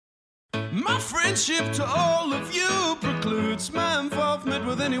My friendship to all of you precludes my involvement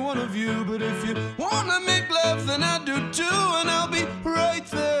with any one of you. But if you wanna make love, then I do too, and I'll be right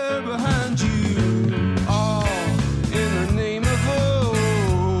there behind you. All in the name of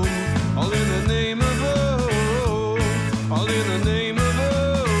oh, all in the name of oh, all in the name of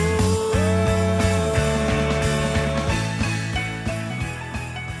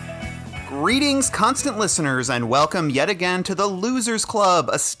Greetings, constant listeners, and welcome yet again to the Losers Club,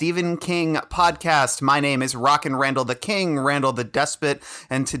 a Stephen King podcast. My name is Rockin' Randall the King, Randall the Despot,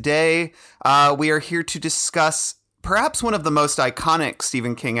 and today we are here to discuss perhaps one of the most iconic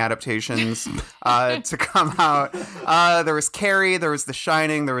Stephen King adaptations to come out. There was Carrie, there was The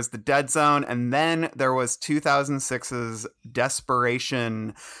Shining, there was The Dead Zone, and then there was 2006's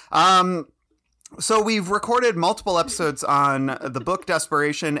Desperation. So we've recorded multiple episodes on the book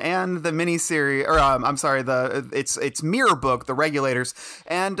Desperation and the miniseries, or I'm sorry, its mirror book, The Regulators.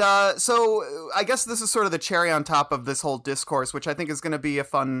 And so I guess this is sort of the cherry on top of this whole discourse, which I think is going to be a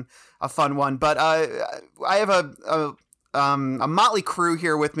fun one. But I have a motley crew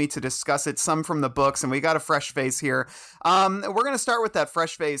here with me to discuss it, some from the books, and we got a fresh face here. We're going to start with that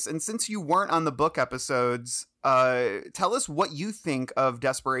fresh face. And since you weren't on the book episodes, tell us what you think of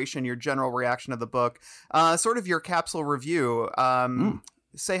Desperation, your general reaction to the book, sort of your capsule review.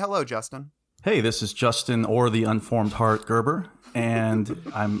 Say hello, Justin. Hey, this is Justin, or the Unformed Heart Gerber, and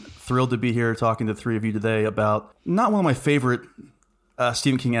I'm thrilled to be here talking to the three of you today about not one of my favorite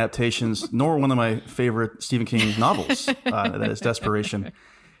Stephen King adaptations, nor one of my favorite Stephen King novels, that is Desperation.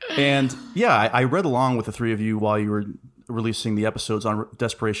 And yeah, I read along with the three of you while you were releasing the episodes on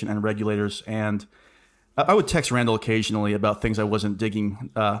Desperation and Regulators, and I would text Randall occasionally about things I wasn't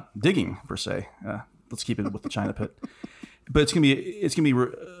digging per se. Let's keep it with the China Pit. But it's gonna be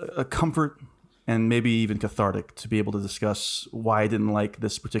a comfort and maybe even cathartic to be able to discuss why I didn't like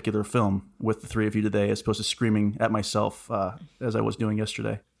this particular film with the three of you today, as opposed to screaming at myself as I was doing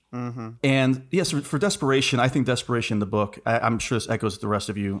yesterday. Mm-hmm. And yes, for Desperation, I think Desperation, the book, I'm sure this echoes the rest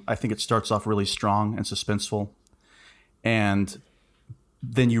of you. I think it starts off really strong and suspenseful, and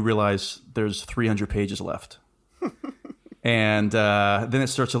then you realize there's 300 pages left. And then it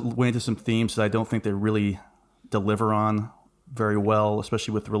starts to wade into some themes that I don't think they really deliver on very well,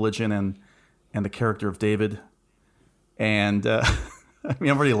 especially with religion and the character of David. And I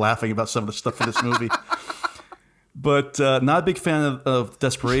mean, I'm already laughing about some of the stuff in this movie. But not a big fan of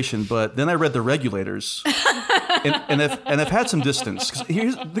Desperation. But then I read The Regulators. and I've had some distance. 'Cause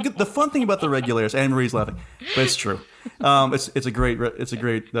here's the fun thing about The Regulators. Anne Marie's laughing, but it's true. It's a great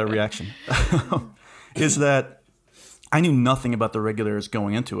reaction. Is that I knew nothing about The Regulators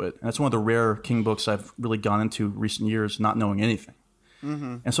going into it, and that's one of the rare King books I've really gone into recent years not knowing anything.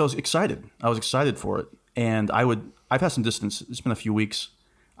 Mm-hmm. And so I was excited. I was excited for it, and I've had some distance. It's been a few weeks.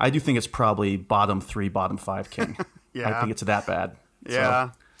 I do think it's probably bottom 3, bottom 5 King. Yeah. I think it's that bad.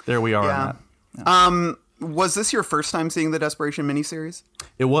 Yeah. So there we are on that. Yeah. Was this your first time seeing the Desperation miniseries?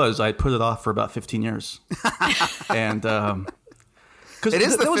 It was. I put it off for about 15 years. And because it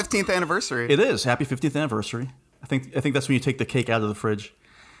is the 15th anniversary. It is. Happy 15th anniversary. I think that's when you take the cake out of the fridge.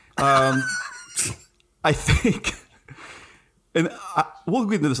 I think, and we'll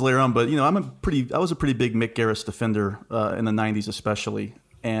get into this later on, but you know, I was a pretty big Mick Garris defender in the 90s especially,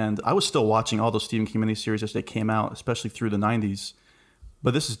 and I was still watching all those Stephen King miniseries as they came out, especially through the 90s.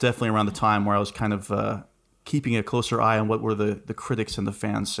 But this is definitely around the time where I was kind of keeping a closer eye on what were the critics and the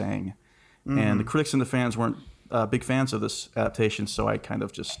fans saying. Mm-hmm. And the critics and the fans weren't big fans of this adaptation, so I kind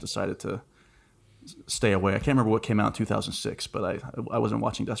of just decided to stay away. I can't remember what came out in 2006, but I wasn't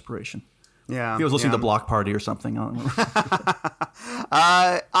watching Desperation. Yeah, I think I was listening to Block Party or something. I don't remember.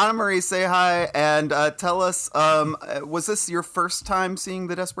 Anna Marie, say hi and tell us, was this your first time seeing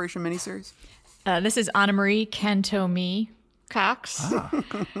the Desperation miniseries? This is Anna Marie Kantomi Cox.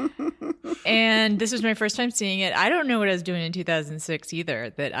 And this was my first time seeing it. I don't know what I was doing in 2006 either,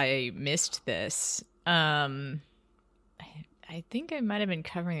 that I missed this. I think I might have been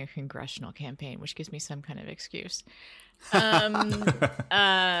covering a congressional campaign, which gives me some kind of excuse.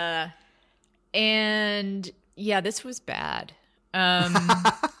 And yeah, this was bad.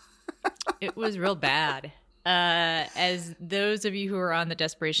 It was real bad. As those of you who are on the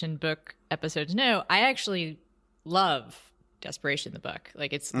Desperation book episodes know, I actually love Desperation, the book.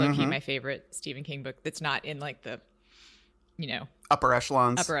 Like, it's low-key my favorite Stephen King book that's not in like the, you know, upper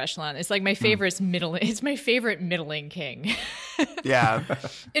echelon. It's like my favorite it's my favorite middling King. Yeah.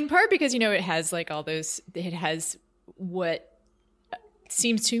 In part because, you know, it has like all those, it has what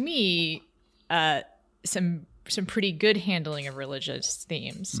seems to me some some pretty good handling of religious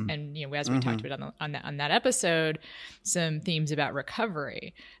themes, and as we talked about on that episode, some themes about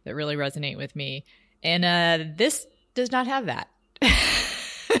recovery that really resonate with me. And this does not have that.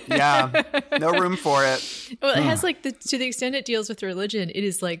 Yeah, no room for it. Well, it has like to the extent it deals with religion, it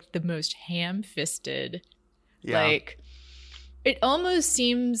is like the most ham-fisted. Yeah. Like, it almost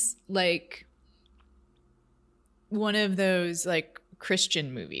seems like one of those like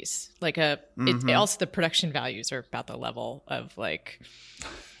Christian movies. Like also the production values are about the level of like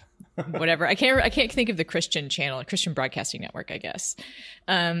whatever. I can't think of the Christian channel, Christian Broadcasting Network, I guess.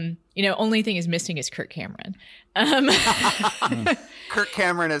 Only thing is missing is Kirk Cameron. Kirk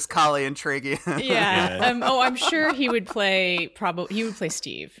Cameron as Kali and Tragian. Yeah. I'm sure he would play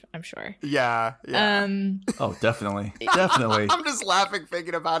Steve, I'm sure. Yeah. Oh, definitely. Definitely. I'm just laughing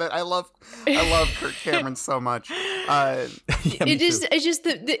thinking about it. I love Kirk Cameron so much.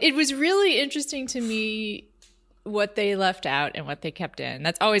 It was really interesting to me what they left out and what they kept in.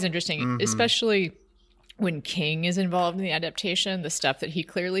 That's always interesting, especially when King is involved in the adaptation. The stuff that he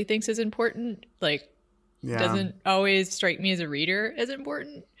clearly thinks is important, doesn't always strike me as a reader as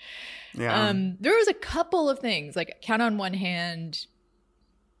important. Yeah. There was a couple of things, like count on one hand.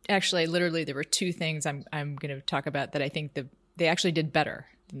 Actually, literally, there were two things I'm going to talk about that I think they actually did better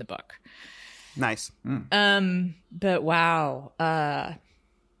than the book. Nice. But wow.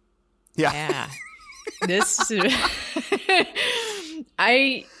 Yeah. This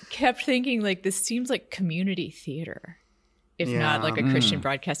I kept thinking, like, this seems like community theater, if not like a Christian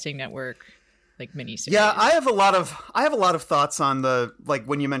Broadcasting Network like miniseries. Yeah, I have a lot of thoughts on the, like,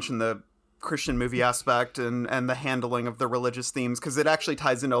 when you mentioned the Christian movie aspect and the handling of the religious themes, because it actually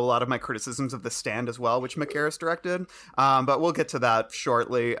ties into a lot of my criticisms of The Stand as well, which Mick Garris directed. But we'll get to that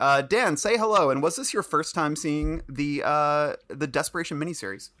shortly. Dan, say hello. And was this your first time seeing the Desperation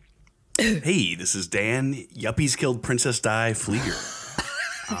miniseries? Hey, this is Dan. Yuppies killed Princess Di Flieger.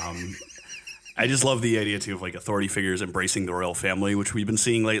 I just love the idea, too, of like authority figures embracing the royal family, which we've been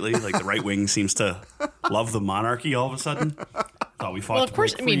seeing lately. Like the right wing seems to love the monarchy all of a sudden. Thought we fought to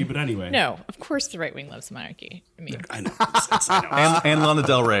break free, but anyway. No, of course the right wing loves the monarchy. I know. I know. And Lana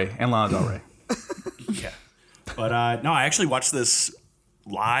Del Rey. Yeah. But no, I actually watched this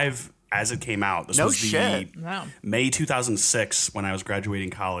live as it came out. This was May 2006 when I was graduating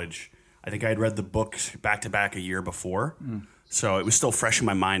college. I think I had read the book back to back a year before. So it was still fresh in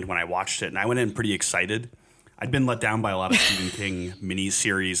my mind when I watched it. And I went in pretty excited. I'd been let down by a lot of Stephen King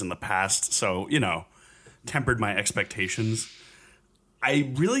miniseries in the past. So, tempered my expectations.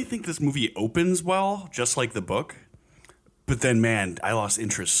 I really think this movie opens well, just like the book. But then, man, I lost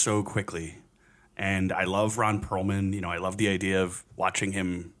interest so quickly. And I love Ron Perlman. I love the idea of watching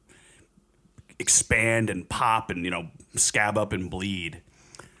him expand and pop and, scab up and bleed.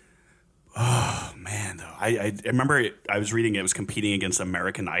 Oh, man, though. I remember I was reading it was competing against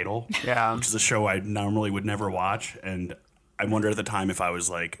American Idol, which is a show I normally would never watch. And I wondered at the time if I was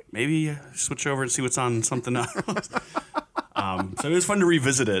like, maybe switch over and see what's on something else. So it was fun to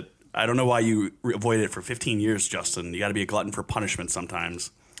revisit it. I don't know why you avoided it for 15 years, Justin. You got to be a glutton for punishment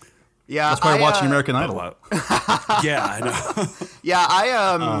sometimes. Yeah, that's why watching American Idol. Yeah, I know. Yeah,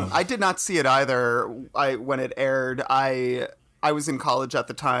 I did not see it either. When it aired, I was in college at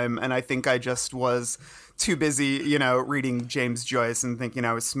the time, and I think I just was too busy, reading James Joyce and thinking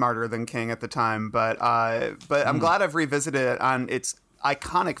I was smarter than King at the time. But I'm glad I've revisited it on its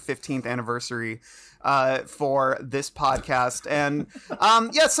iconic 15th anniversary for this podcast. And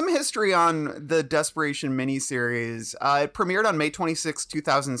some history on the Desperation miniseries. It premiered on May 26,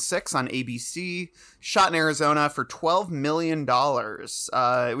 2006 on ABC, shot in Arizona for $12 million.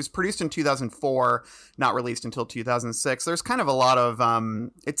 It was produced in 2004, not released until 2006. There's kind of a lot of,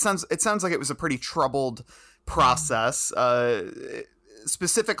 it sounds like it was a pretty troubled process.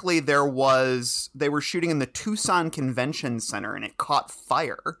 Specifically, they were shooting in the Tucson Convention Center and it caught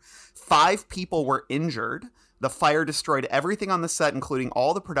fire. 5 people were injured. The fire destroyed everything on the set, including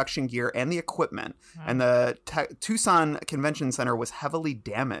all the production gear and the equipment. Wow. And the Tucson Convention Center was heavily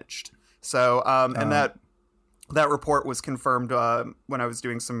damaged. So, and that report was confirmed when I was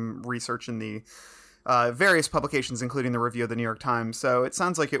doing some research in the various publications, including the review of the New York Times. So it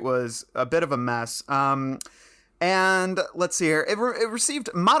sounds like it was a bit of a mess. And let's see here. It received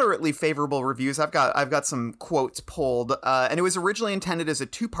moderately favorable reviews. I've got some quotes pulled. And it was originally intended as a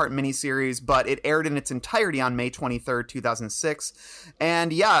 2-part miniseries, but it aired in its entirety on May 23rd, 2006.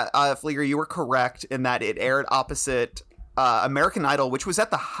 And Flieger, you were correct in that it aired opposite American Idol, which was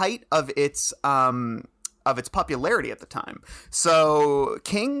at the height of its its popularity at the time. So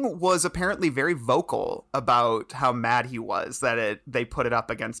King was apparently very vocal about how mad he was that they put it up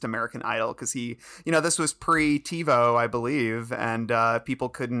against American Idol, because this was pre-TiVo, I believe, and people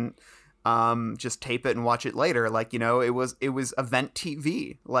couldn't just tape it and watch it later. Like, it was event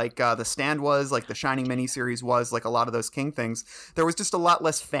TV, like The Stand was, like The Shining miniseries was, like a lot of those King things. There was just a lot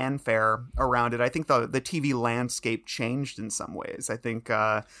less fanfare around it. I think the TV landscape changed in some ways. I think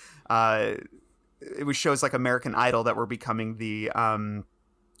it was shows like American Idol that were becoming the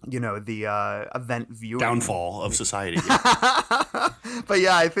event viewing downfall of society. But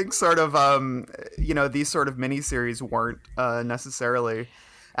yeah, I think sort of these sort of miniseries weren't necessarily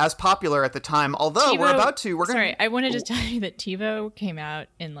as popular at the time. Although Sorry, I wanted to tell you that TiVo came out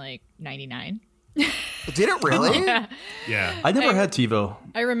in like '99. Did it really? Yeah. I never had TiVo.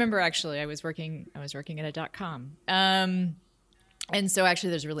 I remember, actually, I was working at a .com. And so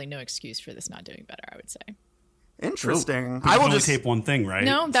actually there's really no excuse for this not doing better, I would say. Interesting. I will just tape one thing, right?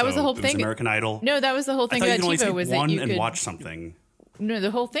 No, that was the whole thing. American Idol. No, that was the whole thing about TiVo, was that you could watch something. No,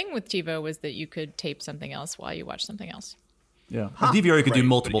 the whole thing with TiVo was that you could tape something else while you watch something else. Yeah. DVR you could do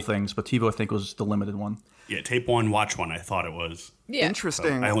multiple things, but TiVo I think was the limited one. Yeah, tape one, watch one. I thought it was. Yeah.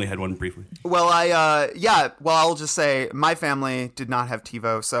 Interesting. So I only had one briefly. Well, I'll just say my family did not have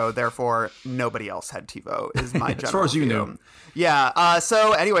TiVo, so therefore nobody else had TiVo, is my general as far as you view. know. Yeah.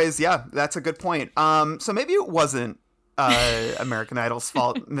 So anyways, yeah, that's a good point. So maybe it wasn't American Idol's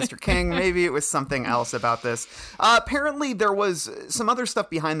fault, Mr. King. Maybe it was something else about this. Apparently there was some other stuff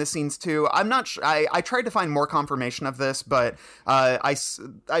behind the scenes too. I'm not sure. I tried to find more confirmation of this, but I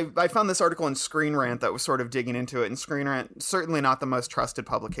found this article in Screen Rant that was sort of digging into it. And Screen Rant, certainly not the most trusted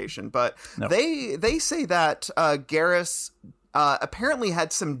publication, but no. They say that Garris apparently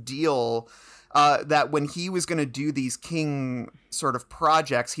had some deal that when he was going to do these King sort of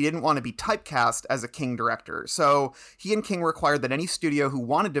projects, he didn't want to be typecast as a King director. So he and King required that any studio who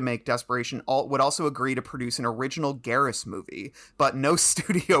wanted to make Desperation would also agree to produce an original Garris movie, but no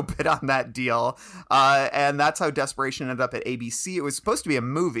studio bid on that deal. And that's how Desperation ended up at ABC. It was supposed to be a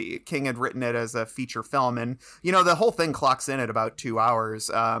movie. King had written it as a feature film, and the whole thing clocks in at about 2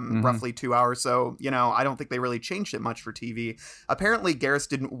 hours, roughly 2 hours. So I don't think they really changed it much for TV. Apparently Garris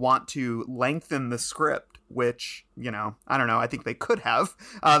didn't want to lengthen the script, which, I don't know. I think they could have.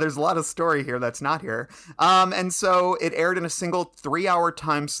 There's a lot of story here that's not here. And so it aired in a single 3-hour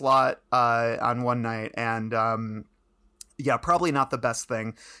time slot on one night. And probably not the best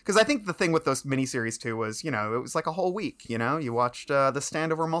thing. Because I think the thing with those miniseries too was, it was like a whole week. You watched The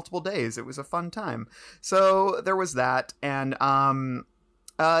Stand over multiple days. It was a fun time. So there was that. And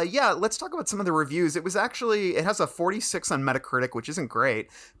let's talk about some of the reviews. It has a 46 on Metacritic, which isn't great,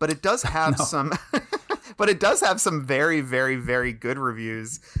 but it does have some but it does have some very, very, very good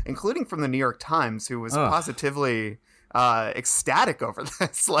reviews, including from the New York Times, who was positively ecstatic over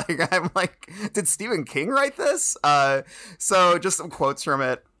this. I'm like, did Stephen King write this? So just some quotes from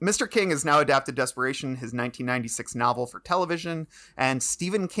it. Mr. King has now adapted Desperation, his 1996 novel, for television, and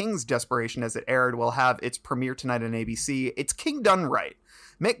Stephen King's Desperation, as it aired, will have its premiere tonight on ABC. It's King done right.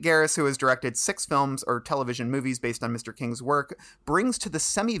 Mick Garris, who has directed 6 films or television movies based on Mr. King's work, brings to the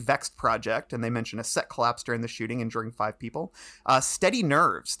Semi-Vexed project, and they mention a set collapse during the shooting, injuring 5 people, steady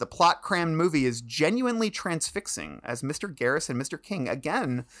nerves. The plot-crammed movie is genuinely transfixing, as Mr. Garris and Mr. King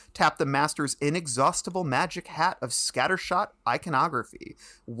again tap the master's inexhaustible magic hat of scattershot iconography.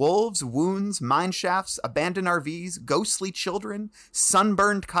 Wolves, wounds, mine shafts, abandoned RVs, ghostly children,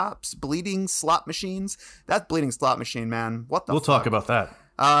 sunburned cops, bleeding slot machines. That bleeding slot machine, man. What the fuck? We'll talk about that.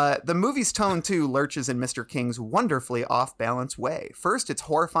 The movie's tone, too, lurches in Mr. King's wonderfully off-balance way. First, it's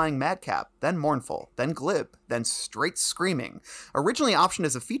horrifying madcap, then mournful, then glib, then straight screaming. Originally optioned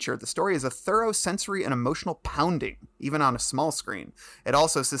as a feature, the story is a thorough sensory and emotional pounding, even on a small screen. It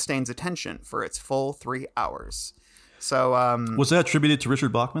also sustains attention for its full 3 hours. So, was that attributed to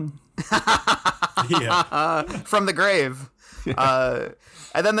Richard Bachman? Yeah. From the grave.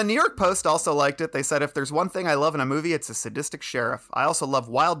 And then the New York Post also liked it. They said, if there's one thing I love in a movie, it's a sadistic sheriff. I also love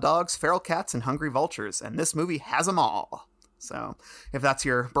wild dogs, feral cats, and hungry vultures. And this movie has them all. So if that's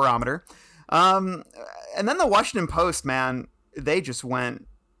your barometer. And then the Washington Post, man, they just went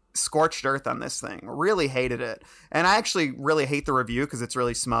scorched earth on this thing. Really hated it. And I actually really hate the review because it's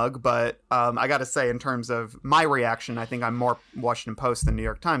really smug. But I got to say, in terms of my reaction, I think I'm more Washington Post than New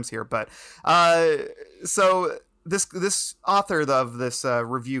York Times here. But so this author of this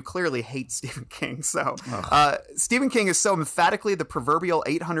review clearly hates Stephen King. So Stephen King is so emphatically the proverbial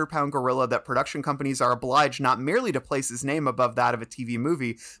 800-pound gorilla that production companies are obliged not merely to place his name above that of a TV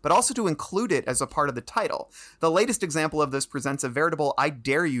movie, but also to include it as a part of the title. The latest example of this presents a veritable I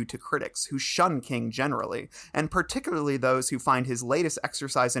dare you to critics who shun King generally, and particularly those who find his latest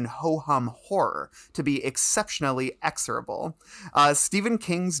exercise in ho-hum horror to be exceptionally execrable. Stephen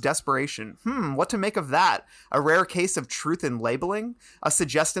King's Desperation. What to make of that? A rare case of truth in labeling? A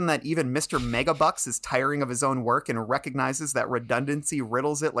suggestion that even Mr. Megabucks is tiring of his own work and recognizes that redundancy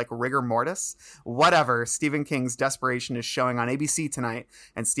riddles it like rigor mortis? Whatever. Stephen King's Desperation is showing on ABC tonight,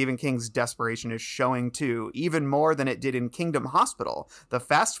 and Stephen King's Desperation is showing too, even more than it did in Kingdom Hospital, the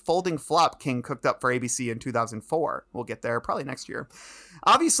fast-folding flop King cooked up for ABC in 2004. We'll get there probably next year.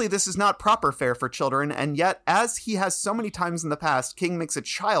 Obviously, this is not proper fare for children, and yet, as he has so many times in the past, King makes a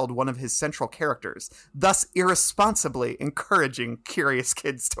child one of his central characters, thus irresponsibly encouraging curious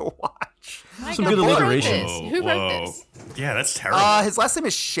kids to watch. Some good alliteration. Who wrote this? Yeah, that's terrible. His last name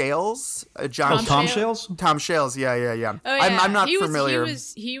is Shales. John Tom Shales? Tom Shales, yeah. Oh, yeah. I'm not familiar.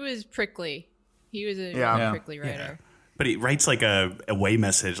 He was prickly. He was a prickly writer. Yeah. But he writes like a away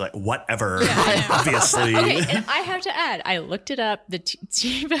message, like whatever, Yeah, obviously. Okay, and I have to add, I looked it up. The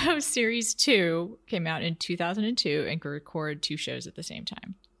TiVo Series 2 came out in 2002 and could record 2 shows at the same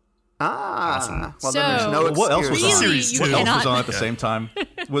time. Awesome. Well, then there's no excuse. What else was on? Series What two. else was on at the same time?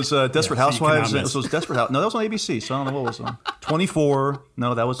 Was Desperate Housewives? It was Desperate House. No, that was on ABC. So I don't know what was on. 24.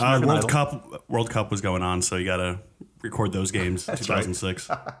 No, that was World Cup. World Cup was going on, so you got to record those games. 2006.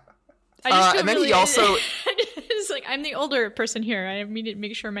 I just feel and then really, he also. It's like I'm the older person here. I need to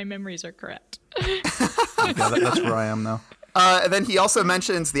make sure my memories are correct. That's where I am now. And then he also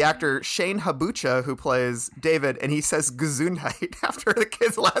mentions the actor Shane Habucha, who plays David, and he says Gesundheit after the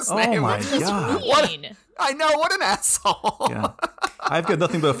kid's last name. Oh my god! I know, what an asshole. Yeah. I've got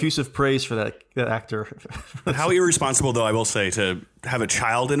nothing but effusive praise for that actor. How irresponsible, though, I will say, to have a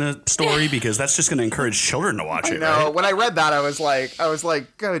child in a story, because that's just going to encourage children to watch it. No, right? when I read that, I was like,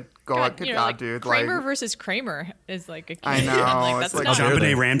 good God, like dude. Kramer versus Kramer is like a kid. I know. Like, that's it's not, John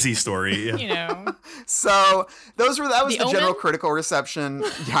Benet Ramsey story. Yeah. you know. So that was the general Omen? critical reception.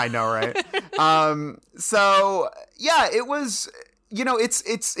 Yeah, I know, right? So yeah, it was. You know,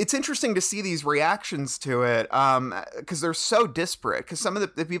 it's interesting to see these reactions to it because they're so disparate. Because some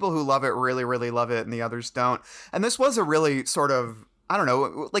of the people who love it really, really love it, and the others don't. And this was a really sort of, I don't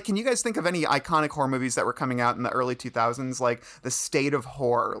know, like, can you guys think of any iconic horror movies that were coming out in the early 2000s? Like the state of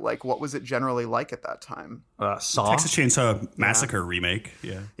horror, like what was it generally like at that time? Saw. Texas Chainsaw Massacre remake.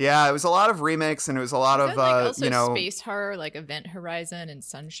 Yeah. Yeah, it was a lot of remakes, and it was a lot of also space horror, like Event Horizon and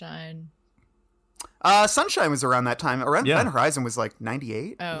Sunshine. Sunshine was around that time. Event Horizon was like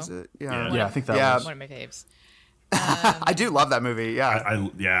 98. Oh. Was it? Yeah, I think that was one of my faves. I do love that movie.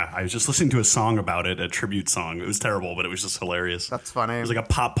 Yeah. I was just listening to a song about it, a tribute song. It was terrible, but it was just hilarious. That's funny. It was like a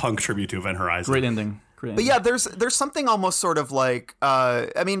pop punk tribute to Event Horizon. Great ending. But yeah, there's something almost sort of like,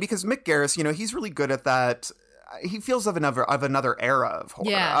 I mean, because Mick Garris, you know, he's really good at that. He feels of another era of horror.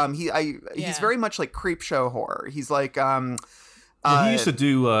 Yeah. He's very much like creep show horror. He's like, he used to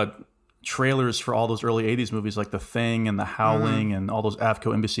do trailers for all those early 80s movies like The Thing and The Howling and all those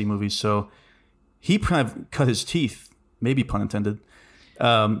Avco Embassy movies. So he kind of cut his teeth, maybe pun intended,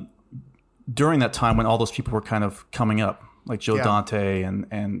 during that time when all those people were kind of coming up, like Joe Dante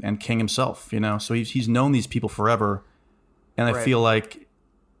and King himself, you know. So he's known these people forever. And I feel like,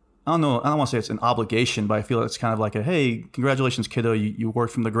 I don't want to say it's an obligation, but I feel like it's kind of like hey, congratulations, kiddo, you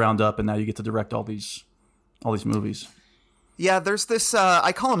worked from the ground up and now you get to direct all these movies. Yeah, there's this.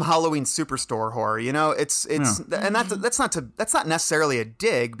 I call them Halloween superstore horror. You know, it's and that's not necessarily a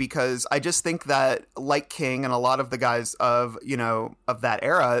dig, because I just think that, like King and a lot of the guys of that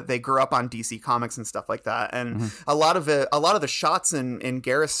era, they grew up on DC Comics and stuff like that, and a lot of the shots in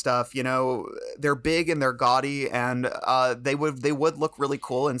Garris stuff, you know, they're big and they're gaudy, and they would look really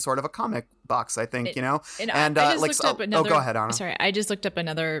cool in sort of a comic box, I think, you know. And I just looked up another. Oh, go ahead, Anna. Sorry, I just looked up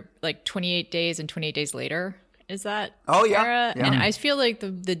another, like 28 Days and 28 Days Later. Is that era? And I feel like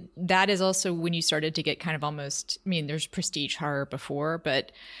that is also when you started to get kind of almost, I mean, there's prestige horror before,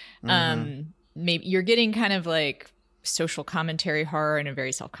 but maybe you're getting kind of like social commentary horror in a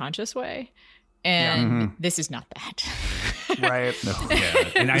very self-conscious way. And this is not that. Right. No. Yeah.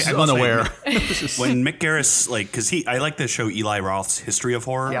 And I was unaware. When Mick Garris, because I like the show Eli Roth's History of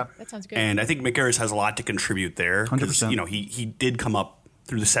Horror. Yeah. That sounds good. And I think Mick Garris has a lot to contribute there. 100%. You know, he did come up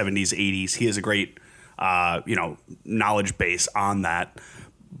through the 70s, 80s. He has a great knowledge base on that.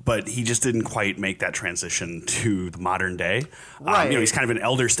 but he just didn't quite make that transition to the modern day. Right. He's kind of an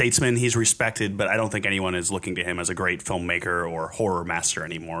elder statesman. He's respected, but I don't think anyone is looking to him as a great filmmaker or horror master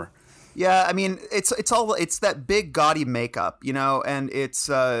anymore. Yeah, I mean, it's that big gaudy makeup, and it's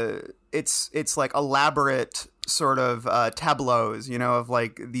like elaborate sort of tableaus, of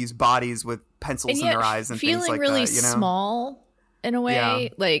like these bodies with pencils in their eyes and things like feeling really that. Small in a way, yeah.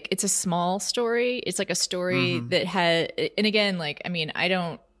 Like it's a small story. It's like a story that had, and again, like I mean, I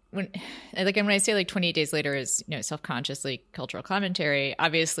don't. When I say like 28 Days Later is self-consciously cultural commentary,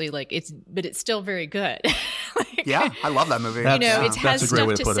 obviously but it's still very good. Yeah, I love that movie. It has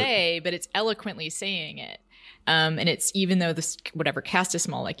stuff to say, but it's eloquently saying it. And it's, even though this whatever cast is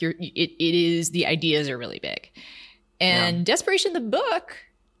small, like it is, the ideas are really big. And Desperation the book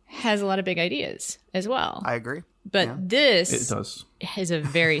has a lot of big ideas as well. I agree. But this it does. is a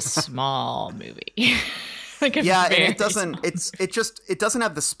very small movie. And it doesn't. It doesn't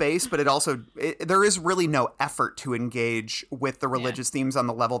have the space, but there is really no effort to engage with the religious themes on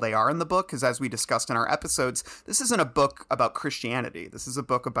the level they are in the book. Because as we discussed in our episodes, this isn't a book about Christianity. This is a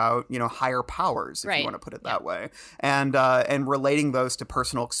book about higher powers, if you want to put it that way, and relating those to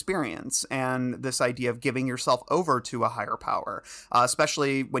personal experience and this idea of giving yourself over to a higher power,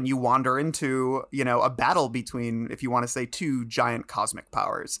 especially when you wander into a battle between, if you want to say, two giant cosmic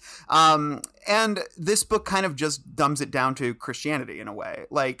powers. And this book kind of just dumbs it down to Christianity in a way.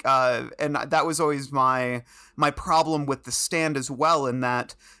 And that was always my problem with The Stand as well, in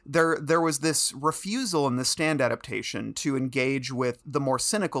that there was this refusal in the Stand adaptation to engage with the more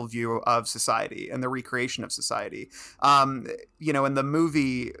cynical view of society and the recreation of society. In the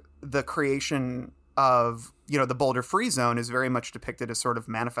movie, the creation of the Boulder Free Zone is very much depicted as sort of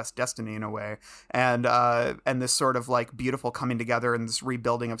manifest destiny in a way, and this sort of like beautiful coming together and this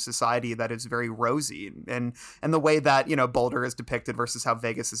rebuilding of society that is very rosy, and the way that Boulder is depicted versus how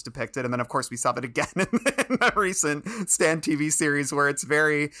Vegas is depicted, and then of course we saw that again in the recent Stan TV series where it's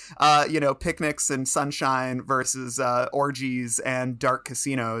very picnics and sunshine versus orgies and dark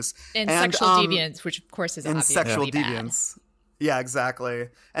casinos and sexual deviance, which of course is obviously sexual bad. deviance. Yeah, exactly.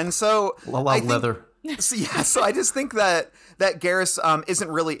 And so a lot of leather. So I just think that Garris isn't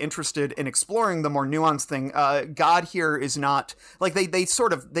really interested in exploring the more nuanced thing. God here is not like they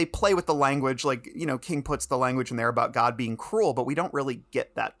play with the language, like King puts the language in there about God being cruel, but we don't really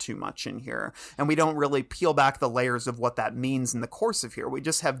get that too much in here, and we don't really peel back the layers of what that means in the course of here. We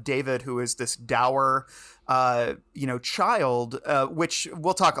just have David, who is this dour child, which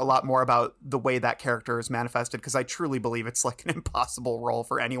we'll talk a lot more about the way that character is manifested, because I truly believe it's like an impossible role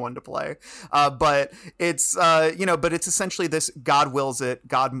for anyone to play. But it's essentially this: God wills it,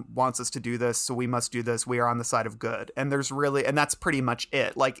 God wants us to do this, so we must do this. We are on the side of good, and that's pretty much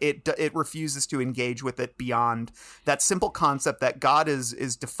it. Like it refuses to engage with it beyond that simple concept that God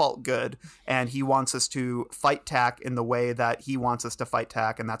is default good, and He wants us to fight tack in the way that He wants us to fight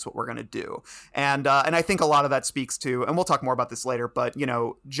tack, and that's what we're going to do. And I think a lot of that speaks to, and we'll talk more about this later, but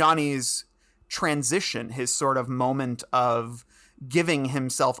Johnny's transition, his sort of moment of giving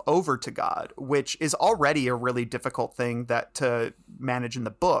himself over to God, which is already a really difficult thing to manage in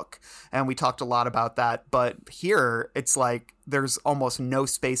the book, and we talked a lot about that. But here, it's like there's almost no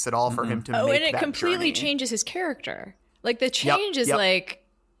space at all for him to make that journey. And it completely changes his character. Like the change is like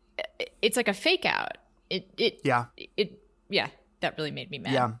it's like a fake out. That really made me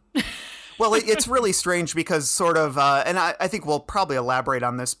mad. Yeah. Well, it's really strange because sort of, and I think we'll probably elaborate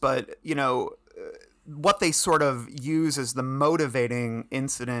on this, but, what they sort of use as the motivating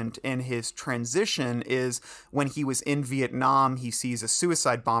incident in his transition is when he was in Vietnam, he sees a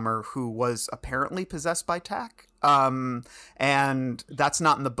suicide bomber who was apparently possessed by TAC. And that's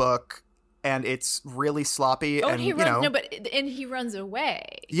not in the book. And it's really sloppy. And he runs away.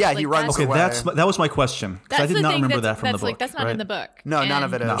 Yeah, he runs away. That was my question. I did not remember that from the book. That's not in the book. No, none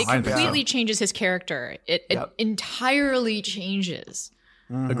of it is. It completely changes his character. It entirely changes.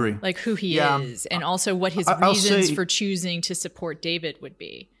 Agree. Like who he is, and also what his reasons for choosing to support David would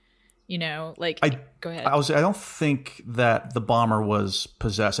be. Go ahead. I don't think that the bomber was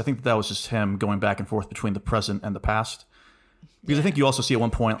possessed. I think that was just him going back and forth between the present and the past. Because I think you also see at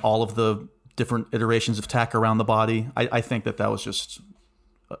one point all of the different iterations of TAC around the body. I think that was just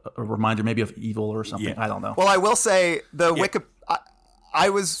a reminder maybe of evil or something. Yeah. I don't know. Well, I will say I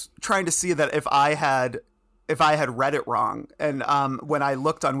was trying to see that if I had read it wrong. And when I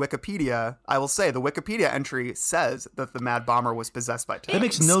looked on Wikipedia, I will say the Wikipedia entry says that the Mad Bomber was possessed by TAC. That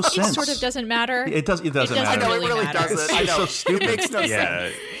makes no sense. It sort of doesn't matter. It doesn't matter. I know, it really doesn't. I know. So stupid. It makes no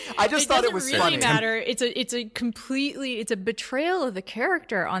sense. I just thought it was really funny. Matter. It's a betrayal of the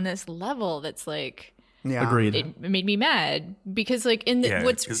character on this level that's like, Yeah. Agreed. It made me mad because, like,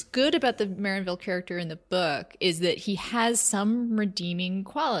 what's good about the Marinville character in the book is that he has some redeeming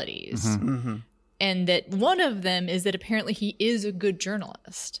qualities. And that one of them is that apparently he is a good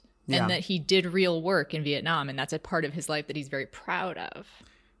journalist and that he did real work in Vietnam. And that's a part of his life that he's very proud of.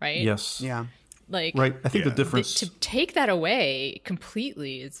 Right? Yes. Yeah. Like, right. I think the difference to take that away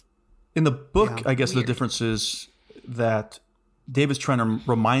completely is in the book. I guess weird. the difference is that David's trying to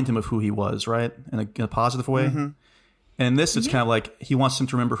remind him of who he was, right, in a positive way. And in this, it's kind of like he wants him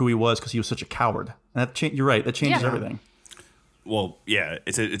to remember who he was because he was such a coward. And that you're right. That changes everything. Well, yeah,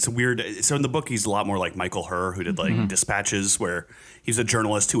 it's a weird. So in the book, he's a lot more like Michael Herr, who did like Dispatches, where he's a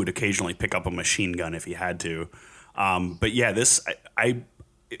journalist who would occasionally pick up a machine gun if he had to. But yeah,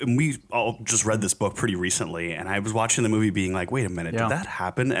 we all just read this book pretty recently, and I was watching the movie being like, wait a minute, did that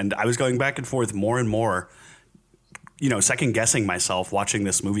happen? And I was going back and forth more and more, second guessing myself watching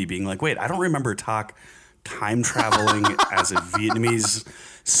this movie being like, wait, I don't remember Tak time traveling as a Vietnamese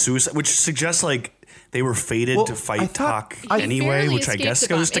suicide, which suggests like they were fated to fight Tak anyway, which I guess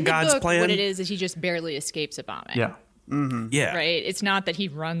goes to God's plan. What it is he just barely escapes a bombing. Yeah. Yeah. Right? It's not that he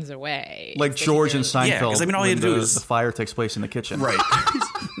runs away. Like George and Seinfeld. Yeah, because I mean, all he had to do is the fire takes place in the kitchen. Right.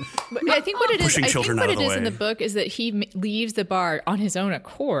 But I think what it is, Pushing children out of the way. in the book is that he leaves the bar on his own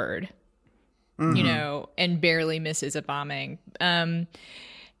accord, and barely misses a bombing. And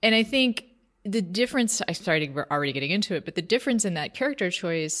I think the difference, we're already getting into it, but the difference in that character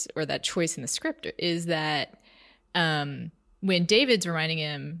choice or that choice in the script is that when David's reminding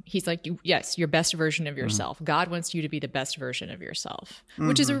him, he's like, yes, your best version of yourself. God wants you to be the best version of yourself,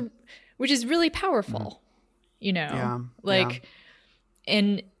 which is really powerful,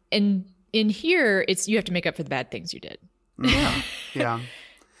 and in here, it's you have to make up for the bad things you did. Yeah.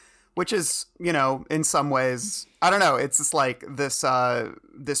 Which is, in some ways, I don't know. It's just like this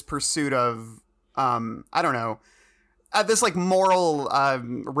pursuit of, I don't know, this like moral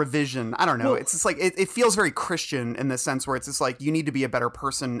revision. I don't know. Well, it's just like it feels very Christian in the sense where it's just like you need to be a better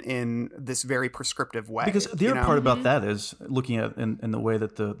person in this very prescriptive way. Because the other part about that is looking at in the way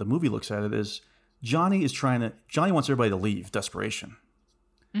that the movie looks at it is Johnny wants everybody to leave Desperation.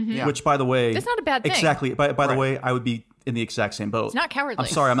 Which, by the way, that's not a bad thing. Exactly. By the way, I would be in the exact same boat. It's not cowardly.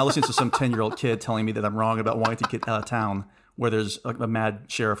 I'm sorry, I'm not listening to some 10-year-old kid telling me that I'm wrong about wanting to get out of town where there's a mad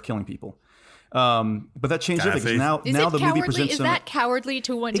sheriff killing people. But that changed everything. Now the movie presents him. Is that cowardly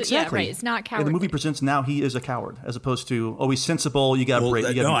to want to? Exactly. Yeah, right. It's not cowardly. And the movie presents now he is a coward as opposed to he's sensible. You got to be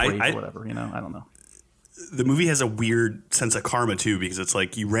brave or whatever. I don't know. The movie has a weird sense of karma too because it's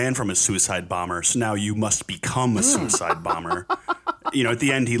like you ran from a suicide bomber, so now you must become a suicide bomber. At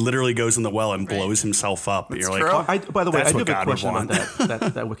the end, he literally goes in the well and blows himself up. That's You're true. like, by the way, I do have God a question about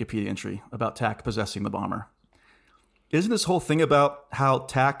that Wikipedia entry about Tak possessing the bomber. Isn't this whole thing about how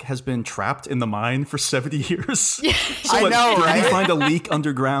Tak has been trapped in the mine for 70 years? So I know, right? You find a leak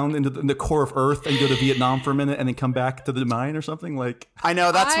underground in the core of Earth and go to Vietnam for a minute and then come back to the mine or something? Like I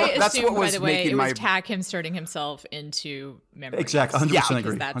know that's what was by the way, making it was my Tak him starting into memory. Exactly, 100%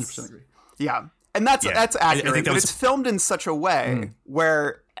 agree. 100% agree. Yeah. And that's accurate, but it's filmed in such a way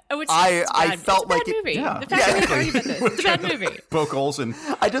where I felt like it's a bad movie. Yeah. The fact that we argued about this, it's a bad movie. Poke holes in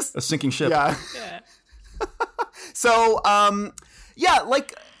a sinking ship. Yeah. So, I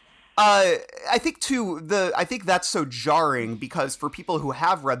think too, I think that's so jarring because for people who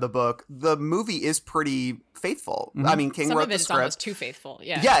have read the book, the movie is pretty faithful. I mean, King wrote the script. Some of it is almost too faithful.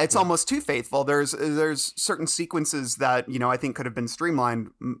 Yeah. Yeah, it's almost too faithful. There's certain sequences that, I think could have been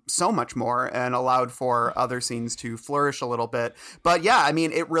streamlined so much more and allowed for other scenes to flourish a little bit. But yeah, I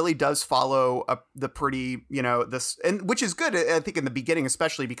mean, it really does follow the pretty, this, and which is good, I think, in the beginning,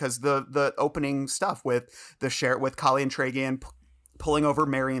 especially because the opening stuff with with Collie and Tragan pulling over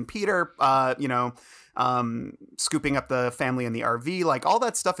Mary and Peter, scooping up the family in the RV, like all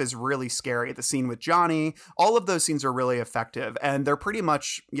that stuff is really scary. The scene with Johnny, all of those scenes are really effective, and they're pretty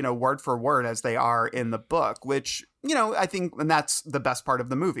much, word for word as they are in the book, which, I think, and that's the best part of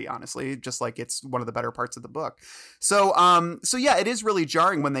the movie, honestly, just like it's one of the better parts of the book. So yeah, it is really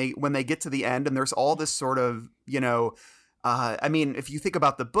jarring when they get to the end and there's all this sort of, I mean, if you think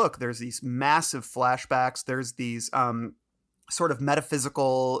about the book, there's these massive flashbacks. There's these, sort of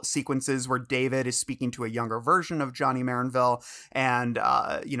metaphysical sequences where David is speaking to a younger version of Johnny Marinville and,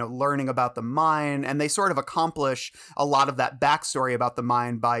 learning about the mine. And they sort of accomplish a lot of that backstory about the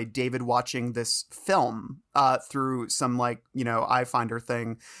mine by David watching this film through some eye finder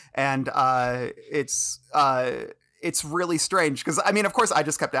thing. And it's really strange because, I mean, of course, I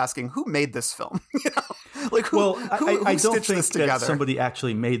just kept asking, who made this film? Who I don't stitched think this together? that somebody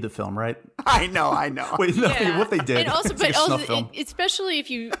actually made the film, right? I know. Wait, no, what they did. And also, It's like but a snuff also, film. especially if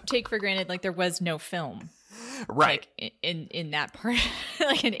you take for granted, like, there was no film. Right. Like, in that part,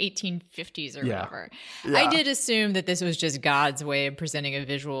 like in 1850s or Yeah. whatever. Yeah. I did assume that this was just God's way of presenting a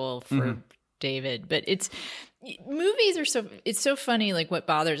visual for David, but movies are it's so funny, like what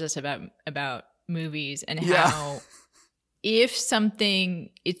bothers us about movies and how if something,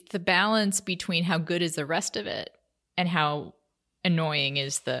 it's the balance between how good is the rest of it and how annoying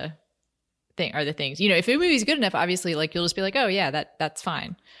is the things. You know, if a movie's good enough, obviously, like, you'll just be like, oh yeah, that's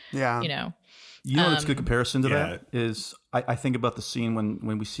fine. Yeah. You know. You know what's a good comparison to that is I think about the scene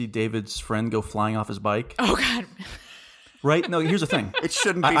when we see David's friend go flying off his bike. Oh God. Right? No, here's the thing. It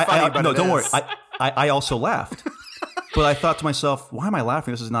shouldn't be funny, but no, it don't worry. is. I also laughed. But I thought to myself, why am I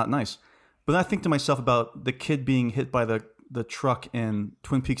laughing? This is not nice. But then I think to myself about the kid being hit by the truck in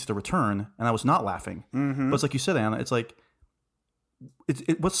Twin Peaks: The Return, and I was not laughing. Mm-hmm. But it's like you said, Anna, it's like,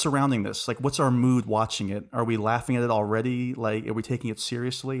 what's surrounding this? Like, what's our mood watching it? Are we laughing at it already? Like, are we taking it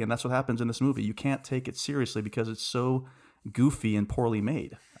seriously? And that's what happens in this movie. You can't take it seriously because it's so goofy and poorly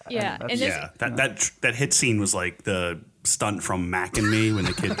made. Yeah, that hit scene was like the stunt from Mac and Me when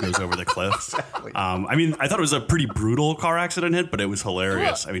the kid goes over the cliffs. Exactly. I mean, I thought it was a pretty brutal car accident hit, but it was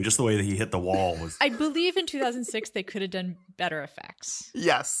hilarious. Well, I mean, just the way that he hit the wall was. I believe in 2006 they could have done better effects.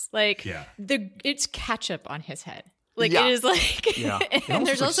 Yes. Like it's ketchup on his head. Like Yeah. it is like, and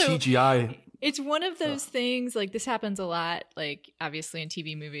there's like also CGI. It's one of those things, like, this happens a lot, like, obviously in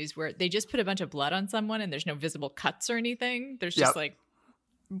TV movies where they just put a bunch of blood on someone and there's no visible cuts or anything. There's just like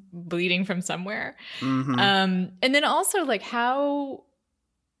bleeding from somewhere. Mm-hmm. And then also, like, how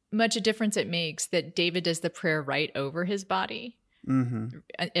much a difference it makes that David does the prayer right over his body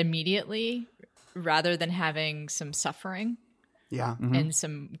immediately rather than having some suffering and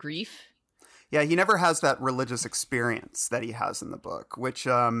some grief. Yeah, he never has that religious experience that he has in the book, which,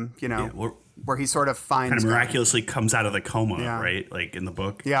 where he sort of finds... Kind of miraculously comes out of the coma, right? Like, in the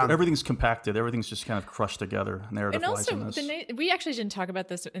book. Yeah. Everything's compacted. Everything's just kind of crushed together, narrative-wise. And also, we actually didn't talk about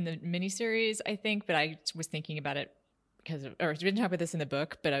this in the miniseries, I think, but I was thinking about it or we didn't talk about this in the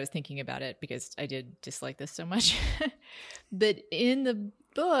book, but I was thinking about it because I did dislike this so much. But in the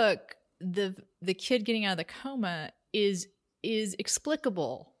book, the kid getting out of the coma is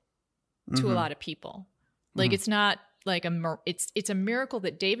explicable to a lot of people. Like, it's not like it's a miracle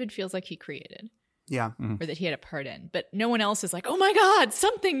that David feels like he created. Yeah. Or that he had a part in. But no one else is like, oh my God,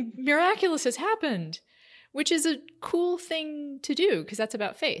 something miraculous has happened, which is a cool thing to do because that's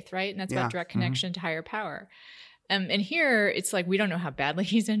about faith, right? And that's about direct connection to higher power. And here it's like, we don't know how badly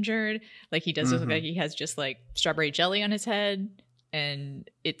he's injured. Like, he does look like he has just like strawberry jelly on his head. And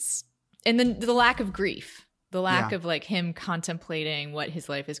then the lack of grief. The lack of like him contemplating what his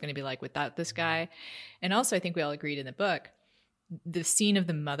life is going to be like without this guy. And also, I think we all agreed in the book, the scene of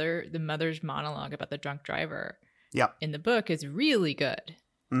the mother's monologue about the drunk driver in the book is really good.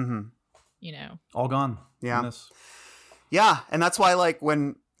 Mm-hmm. You know, all gone. Yeah. Yeah. And that's why, like,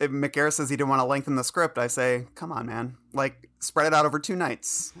 when Mick Garris says he didn't want to lengthen the script, I say, come on, man. Like, spread it out over 2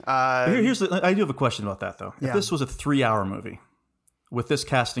 nights. I do have a question about that, though. If this was a 3-hour movie with this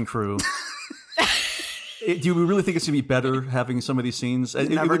cast and crew... Do you really think it's going to be better having some of these scenes?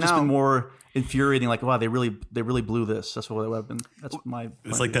 It would just been more infuriating. Like, wow, they really blew this. That's what it would have been. That's my.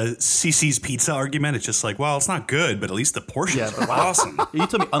 It's like the CC's pizza argument. It's just like, well, it's not good, but at least the portions are awesome. You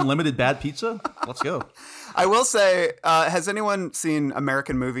tell me unlimited bad pizza? Let's go. I will say, has anyone seen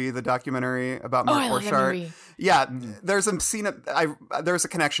American Movie, the documentary about Mark Borchardt? I love that movie. Yeah, there's a scene. There's a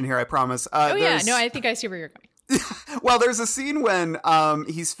connection here. I promise. I think I see where you're going. Well, there's a scene when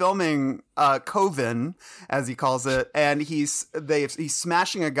he's filming Coven, as he calls it, and he's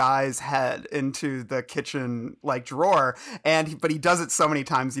smashing a guy's head into the kitchen like drawer, but he does it so many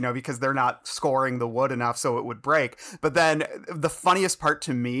times, because they're not scoring the wood enough so it would break. But then the funniest part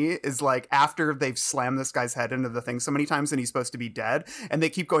to me is like after they've slammed this guy's head into the thing so many times and he's supposed to be dead, and they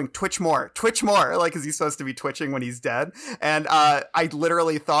keep going twitch more, like because he's supposed to be twitching when he's dead. And I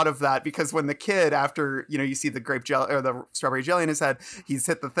literally thought of that because when the kid, after you see the grape jelly or the strawberry jelly in his head, he's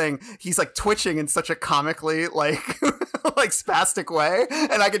hit the thing, he's like twitching in such a comically like like spastic way,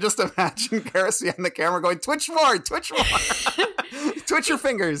 and I could just imagine Garris behind the camera going twitch more twitch your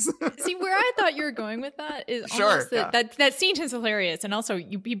fingers. See, where I thought you were going with that is almost that scene is hilarious, and also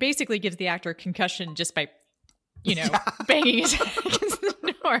he basically gives the actor a concussion just by banging his head against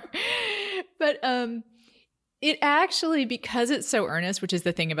the door. But it actually, because it's so earnest, which is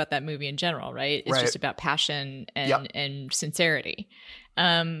the thing about that movie in general, right? It's just about passion and sincerity.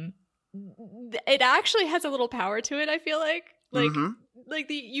 It actually has a little power to it, I feel like.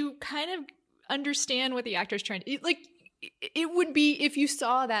 You kind of understand what the actor's trying to... Like, it would be, if you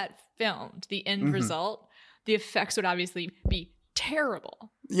saw that filmed, the end result, the effects would obviously be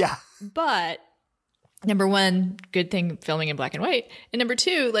terrible. Yeah. But number one, good thing filming in black and white. And number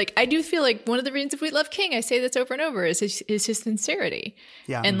two, like, I do feel like one of the reasons if we love King, I say this over and over, is his sincerity.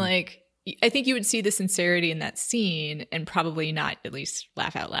 Yeah. And like, I think you would see the sincerity in that scene and probably not at least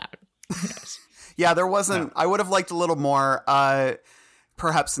laugh out loud. Who knows? Yeah, there wasn't. No. I would have liked a little more,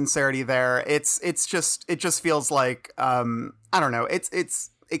 perhaps sincerity there. It just feels like I don't know.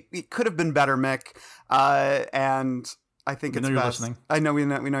 It could have been better, Mick. And I think it's best. You're listening. I know we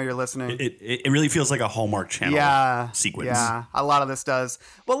know you're listening. It really feels like a Hallmark Channel sequence. Yeah, a lot of this does.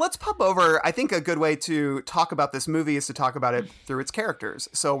 Well, let's pop over. I think a good way to talk about this movie is to talk about it through its characters.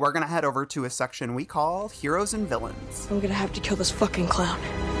 So we're gonna head over to a section we call Heroes and Villains. I'm gonna have to kill this fucking clown.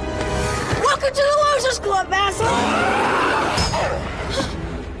 Welcome to the Losers Club, asshole!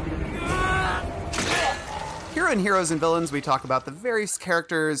 Here in Heroes and Villains, we talk about the various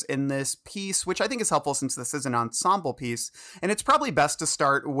characters in this piece, which I think is helpful since this is an ensemble piece. And it's probably best to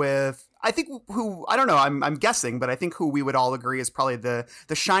start with, I think, I don't know, I'm guessing, but I think who we would all agree is probably the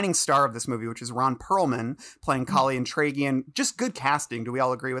shining star of this movie, which is Ron Perlman playing Kali and Tragian. Just good casting. Do we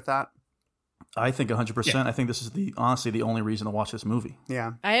all agree with that? I think 100%. Yeah. I think this is honestly the only reason to watch this movie.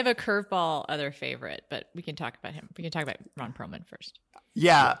 Yeah. I have a curveball other favorite, but we can talk about him. We can talk about Ron Perlman first.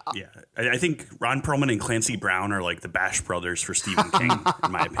 Yeah. Yeah. I think Ron Perlman and Clancy Brown are like the Bash brothers for Stephen King,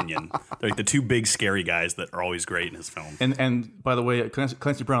 in my opinion. They're like the two big scary guys that are always great in his film. And by the way,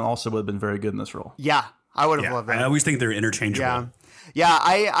 Clancy Brown also would have been very good in this role. Yeah. I would have loved that. I always think they're interchangeable. Yeah. Yeah,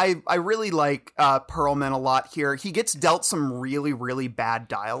 I really like Perlman a lot here. He gets dealt some really, really bad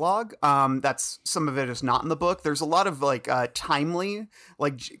dialogue. That's some of it is not in the book. There's a lot of like timely,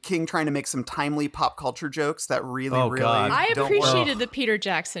 like King trying to make some timely pop culture jokes that really, God. I appreciated the Peter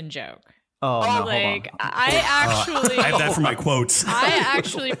Jackson joke. Oh, no, like I actually, I have that for my quotes. I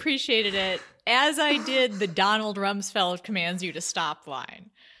actually appreciated it, as I did the Donald Rumsfeld commands you to stop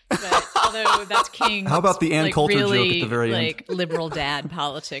line. But although that's King, how about the Ann Coulter really, joke at the very end? Like liberal dad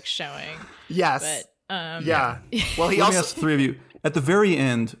politics showing. Yes. But yeah. Well, Let me ask the three of you. At the very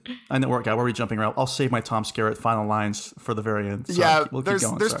end, I know where are we jumping around? I'll save my Tom Skerritt final lines for the very end. So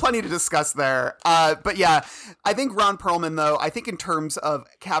there's plenty to discuss there. But yeah, I think Ron Perlman, though, I think in terms of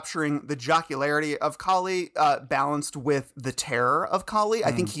capturing the jocularity of Kali balanced with the terror of Kali,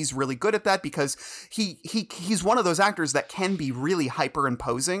 I think he's really good at that because he's one of those actors that can be really hyper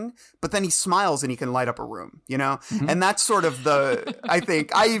imposing, but then he smiles and he can light up a room, you know? Mm-hmm. And that's sort of I think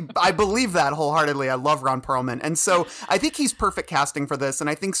I believe that wholeheartedly. I love Ron Perlman. And so I think he's perfect casting for this, and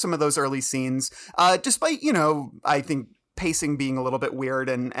I think some of those early scenes, despite, I think pacing being a little bit weird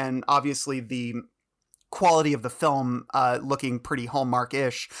and obviously the quality of the film looking pretty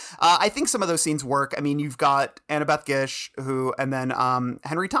Hallmark-ish, I think some of those scenes work. I mean, you've got Annabeth Gish, and then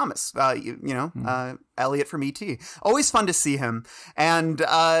Henry Thomas, Elliot from E.T. Always fun to see him. And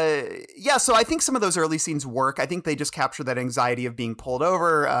so I think some of those early scenes work. I think they just capture that anxiety of being pulled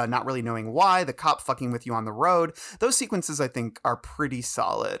over, not really knowing why, the cop fucking with you on the road. Those sequences, I think, are pretty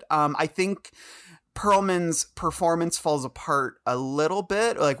solid. I think Perlman's performance falls apart a little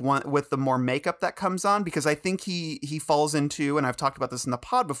bit, with the more makeup that comes on, because I think he falls into, and I've talked about this in the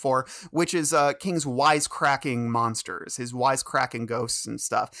pod before, which is King's wisecracking monsters, his wisecracking ghosts and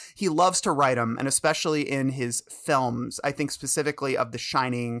stuff. He loves to write them, and especially in his films. I think specifically of the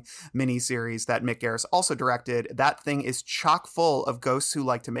Shining miniseries that Mick Garris also directed. That thing is chock full of ghosts who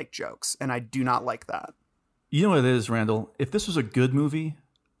like to make jokes, and I do not like that. You know what it is, Randall? If this was a good movie,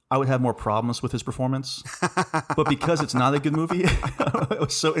 I would have more problems with his performance. But because it's not a good movie, I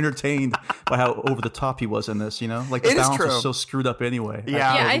was so entertained by how over the top he was in this, Like the balance was so screwed up anyway.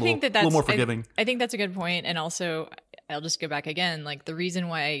 Yeah, I think that's a little more forgiving. I think that's a good point. And also, I'll just go back again. Like the reason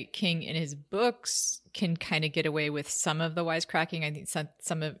why King in his books can kind of get away with some of the wisecracking, I think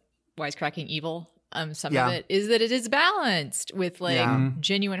some of wisecracking evil, some of it is that it is balanced with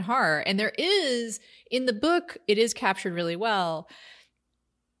genuine horror. And there is, in the book, it is captured really well.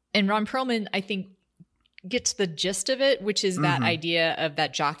 And Ron Perlman, I think, gets the gist of it, which is that idea of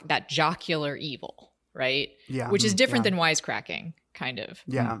that jocular evil, right? Yeah. Which is different than wisecracking, kind of.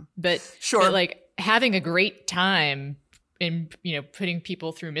 Yeah. But sure. But like having a great time in, putting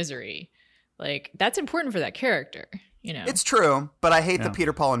people through misery, like that's important for that character, It's true, but I hate the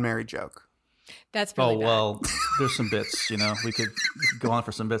Peter, Paul, and Mary joke. That's really bad. Well, there's some bits, we could go on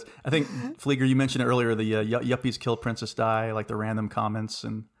for some bits. I think, Flieger, you mentioned earlier the Yuppies Kill Princess Di, like the random comments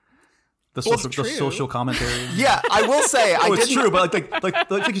and the social commentary. Yeah, I will say it's true, but like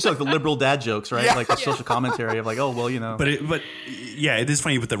you said, like the liberal dad jokes, right? Yeah. Like the social commentary of like, But it is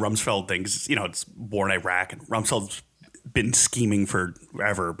funny with the Rumsfeld thing. 'Cause, it's war in Iraq, and Rumsfeld's been scheming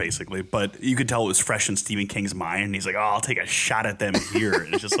forever, basically. But you could tell it was fresh in Stephen King's mind. And he's like, oh, I'll take a shot at them here.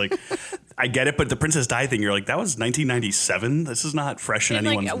 And it's just like, I get it. But the Princess Di thing, you're like, that was 1997. This is not fresh in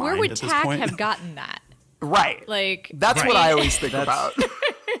anyone's mind where would at this Tack point. have gotten that? Right. Like that's what I always think about.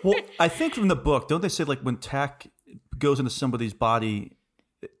 Well, I think from the book, don't they say like when Tack goes into somebody's body,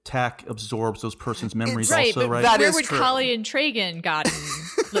 Tack absorbs those person's memories also, right? That where is would true. Collie and Tragan gotten?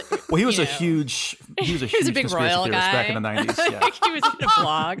 Well, he was a huge a big royal theorist guy back in the 90s. Yeah. He was in a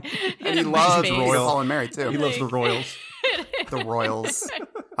blog. And he loves royal. Paul and Mary too. He loves the royals. The royals.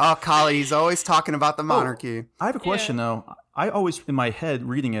 Oh, Collie, he's always talking about the monarchy. I have a question though. I always, in my head,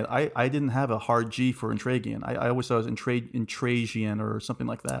 reading it, I didn't have a hard G for Intragian. I always thought it was Intragian or something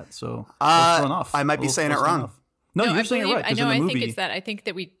like that. So I was thrown off. I might be saying it wrong. No, you're saying it right. I know. In the movie, think it's that. I think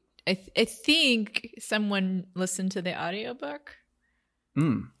that I think someone listened to the audiobook.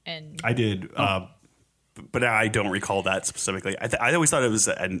 And I did, but I don't recall that specifically. I always thought it was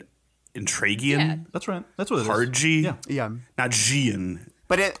an Intragian. Yeah. that's right. That's what it is. Hard G. Yeah. Not Gian.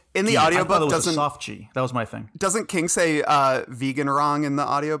 But in the I thought audiobook it was a doesn't soft G. That was my thing. Doesn't King say vegan wrong in the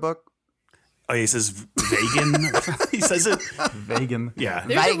audiobook? Oh, he says vegan. He says it. Vegan. Yeah.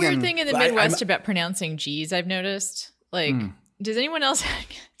 there's a Vegan. weird thing in the Midwest about pronouncing G's. I've noticed. Like, does anyone else?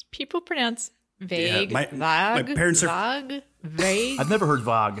 People pronounce vague, my vague, parents are- vague, vague. I've never heard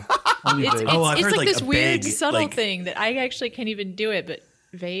Vogue. Only It's, vague. it's, I've it's heard, like this a weird big, subtle like- thing that I actually can't even do it. But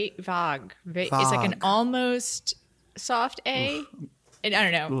vague. It's like an almost soft A. And I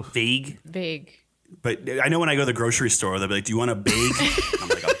don't know. Vague. Vague. But I know when I go to the grocery store, they'll be like, do you want a bag? I'm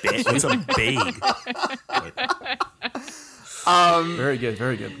like, a bag? What's a bag? Very good.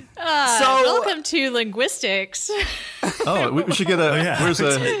 Very good. Welcome to linguistics. Oh, we should get where's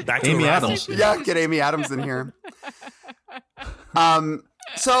Back to Amy the Adams? Yeah, get Amy Adams in here.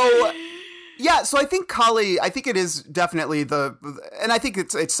 So I think Collie, I think it is definitely and I think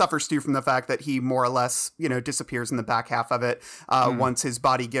it suffers too from the fact that he more or less, disappears in the back half of it once his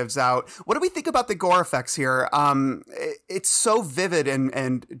body gives out. What do we think about the gore effects here? It's so vivid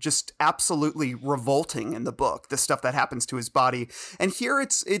and just absolutely revolting in the book, the stuff that happens to his body. And here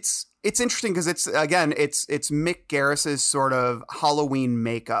it's interesting because it's Mick Garris's sort of Halloween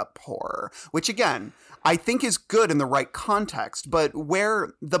makeup horror, which again, I think is good in the right context, but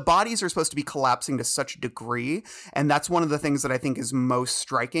where the bodies are supposed to be collapsing to such a degree. And that's one of the things that I think is most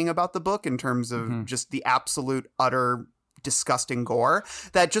striking about the book in terms of just the absolute, utter, disgusting gore,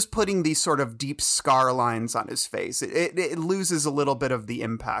 that just putting these sort of deep scar lines on his face, it loses a little bit of the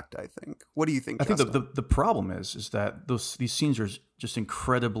impact, I think. What do you think, Justin? I think the problem is that these scenes are just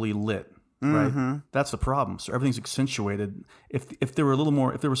incredibly lit. Right, that's the problem. So everything's accentuated. If there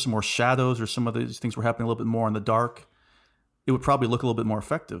were if there were some more shadows or some of these things were happening a little bit more in the dark, it would probably look a little bit more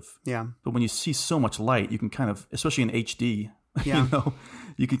effective. Yeah. But when you see so much light, you can kind of, especially in HD,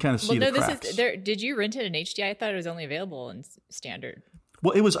 you can kind of see the cracks. This is did you rent it in HD? I thought it was only available in standard.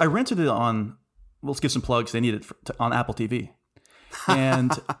 Well, it was. I rented it on. Let's give some plugs. They need it on Apple TV,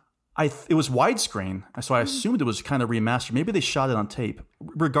 and it was widescreen, so I assumed it was kind of remastered. Maybe they shot it on tape.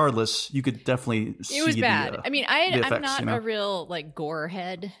 Regardless, you could definitely see it was bad. The, I mean, I'm not a real gore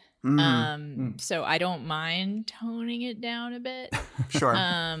head, so I don't mind toning it down a bit. Sure.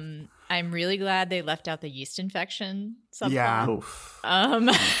 I'm really glad they left out the yeast infection subplot. Yeah.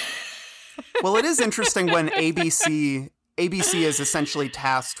 Well, it is interesting when ABC is essentially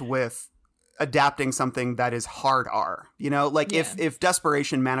tasked with adapting something that is hard R, if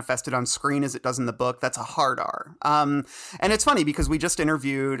Desperation manifested on screen as it does in the book, that's a hard R. And it's funny because we just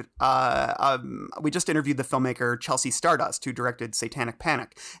interviewed the filmmaker Chelsea Stardust, who directed Satanic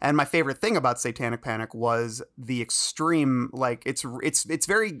Panic. And my favorite thing about Satanic Panic was the extreme, it's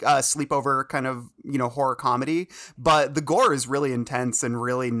very sleepover kind of, horror comedy, but the gore is really intense and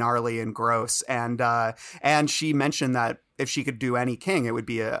really gnarly and gross. And she mentioned that if she could do any King, it would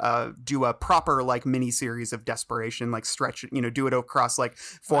be do a proper miniseries of Desperation, stretch, do it across 4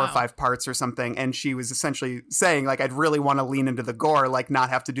 or 5 parts or something. And she was essentially saying I'd really want to lean into the gore, not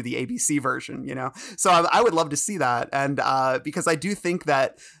have to do the ABC version, So I would love to see that. And because I do think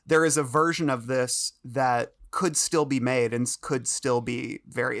that there is a version of this that could still be made and could still be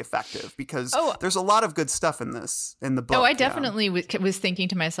very effective because there's a lot of good stuff in the book. I definitely was thinking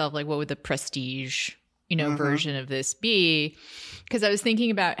to myself, what would the prestige version of this be? Because I was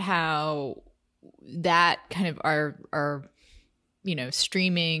thinking about how that kind of our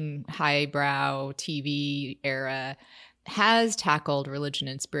streaming highbrow TV era has tackled religion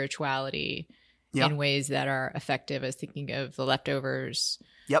and spirituality in ways that are effective. I was thinking of The Leftovers.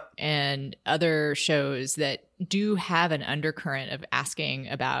 Yep. And other shows that do have an undercurrent of asking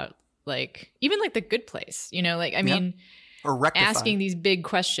about like even like The Good Place, you know, like I mean, or Rectify. Asking these big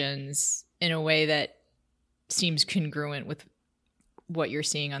questions in a way that seems congruent with what you're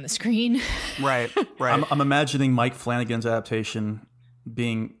seeing on the screen. Right. I'm imagining Mike Flanagan's adaptation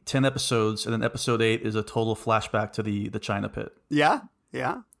being 10 episodes, and then episode 8 is a total flashback to the China Pit. Yeah.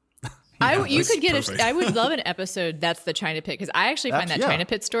 I would love an episode that's the China Pit, because I actually find that China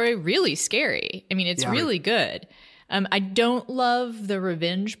Pit story really scary. I mean, it's really good. I don't love the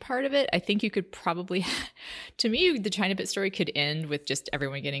revenge part of it. I think you could probably, to me, the China Pit story could end with just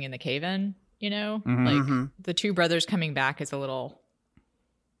everyone getting in the cave-in, you know? Like the two brothers coming back is a little,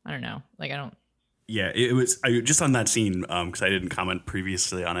 I don't know. Like I don't. Yeah, it was just on that scene, because I didn't comment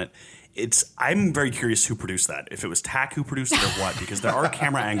previously on it. I'm very curious who produced that. If it was Tack who produced it or what, because there are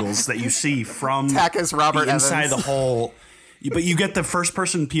camera angles that you see from Tack is Robert the inside Evans. the hole, but you get the first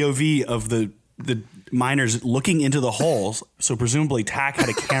person POV of the miners looking into the holes. So presumably Tack had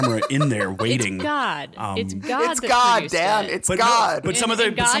a camera in there waiting. It's God. It's It's that God, produced Dan. it. It's But God. No, but some of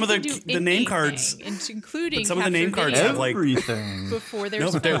the name cards, including some of the name cards have like Everything. before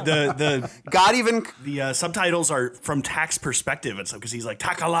there's no, but the God even subtitles are from Tack's perspective, and so because he's like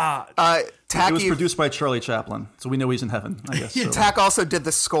Takala. Tack. It was produced by Charlie Chaplin, so we know he's in heaven, I guess. So. Tack also did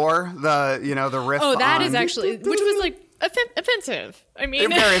the score, the riff. Oh, that is on- actually, which was like offensive. I mean,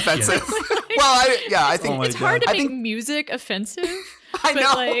 very offensive. Well, I think it's hard to I make think- music offensive. I but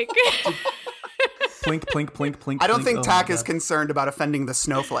know. Like, Plink, plink, plink, plink. I don't plink. think Oh Tack my is God. concerned about offending the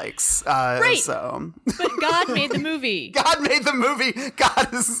snowflakes. Right. So but God made the movie. God made the movie.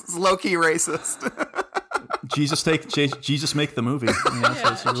 God is low-key racist. Jesus make the movie. Yeah, that's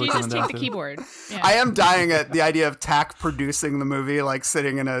what it's really Jesus, coming down take the to. keyboard. Yeah. I am dying at the idea of Tack producing the movie, like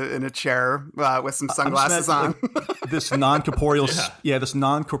sitting in a chair with some sunglasses on. This non-corporeal, this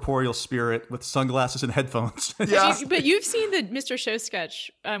non-corporeal spirit with sunglasses and headphones. Yeah. But you've seen the Mr. Show sketch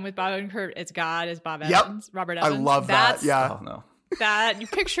with Bob and Kurt. It's God as Bob Yep. Evans, Robert I Evans. love that. That's, Yeah. Oh no. That you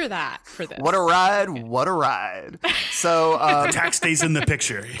picture that for this. What a ride. What a ride. So Tack stays in the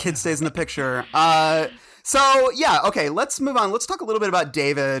picture. kid stays in the picture. Okay, let's move on. Let's talk a little bit about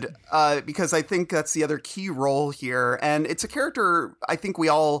David, because I think that's the other key role here. And it's a character I think we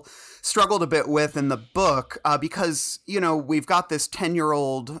all struggled a bit with in the book, because, we've got this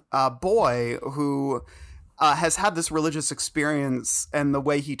 10-year-old boy who has had this religious experience, and the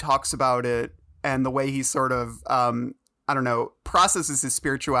way he talks about it and the way he sort of, processes his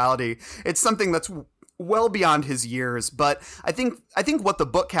spirituality. It's something that's well beyond his years, but I think what the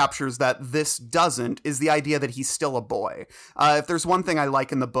book captures that this doesn't is the idea that he's still a boy. If there's one thing I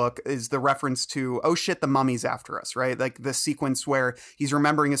like in the book is the reference to, oh shit, the mummy's after us, right? Like the sequence where he's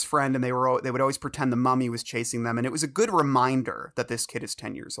remembering his friend and they would always pretend the mummy was chasing them, and it was a good reminder that this kid is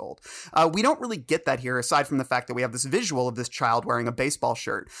 10 years old. We don't really get that here, aside from the fact that we have this visual of this child wearing a baseball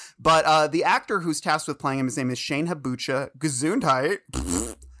shirt. But the actor who's tasked with playing him, his name is Shane Habucha. Gesundheit.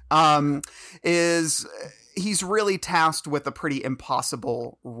 He's really tasked with a pretty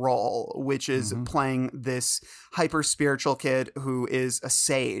impossible role, which is playing this hyper spiritual kid who is a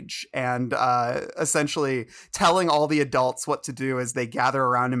sage, and essentially telling all the adults what to do as they gather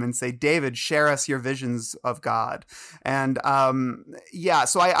around him and say, David, share us your visions of God. And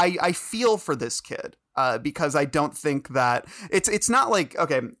so I feel for this kid. Because I don't think that it's not like,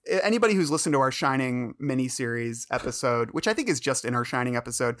 okay, anybody who's listened to our Shining miniseries episode, which I think is just in our Shining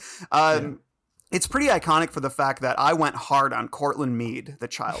episode, it's pretty iconic for the fact that I went hard on Cortland Mead, the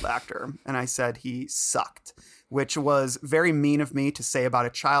child actor, and I said he sucked, which was very mean of me to say about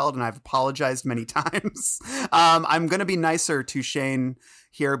a child, and I've apologized many times. I'm going to be nicer to Shane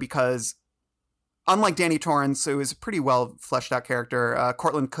here because, unlike Danny Torrance, who is a pretty well fleshed out character,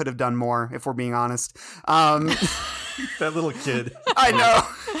 Cortland could have done more, if we're being honest. That little kid. I know.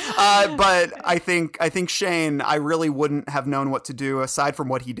 But I think Shane, I really wouldn't have known what to do aside from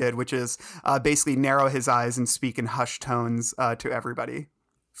what he did, which is basically narrow his eyes and speak in hushed tones to everybody.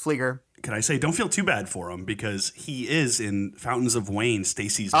 Flieger. Can I say, don't feel too bad for him, because he is in Fountains of Wayne,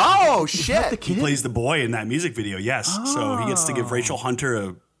 Stacy's Oh, shit. He plays the boy in that music video, yes. So he gets to give Rachel Hunter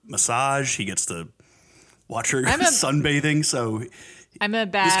a massage. He gets to watch her sunbathing. So I'm a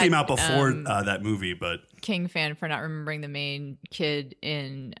bad. This came out before that movie, but King fan for not remembering the main kid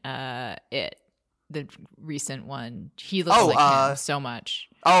in It, the recent one. He looks like him so much.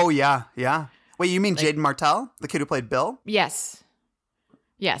 Oh, yeah. Wait, you mean Jaden Martell, the kid who played Bill? Yes,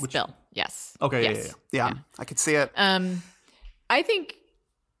 Bill. Yes. Okay. Yes. Yeah, I could see it. I think,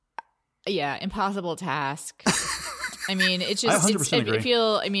 impossible task. I mean, it's just. I 100% agree. I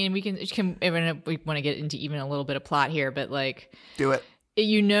feel. I mean, we want to get into even a little bit of plot here, but like, do it.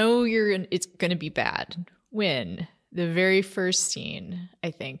 it's going to be bad when the very first scene,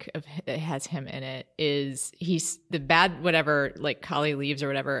 I think, of that has him in it is he's the bad whatever, like Kali leaves or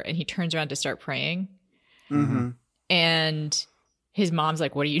whatever, and he turns around to start praying. Mm-hmm. And his mom's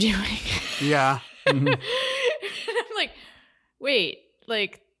like, "What are you doing?" Yeah. Mm-hmm. And I'm like, wait,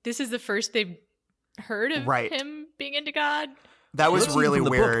 like this is the first they've heard of him being into God? That was really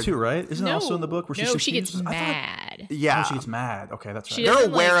weird. Book too, right? Isn't it also in the book where she gets mad? Yeah. Oh, she gets mad. Okay, that's right. They're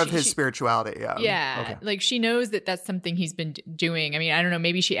aware of his spirituality. Yeah. Yeah. Okay. Like she knows that that's something he's been doing. I mean, I don't know.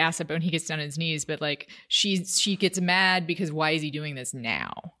 Maybe she asks it when he gets down on his knees, but like she gets mad because why is he doing this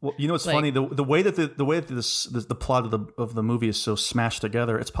now? Well, you know what's funny? The way that the plot of the movie is so smashed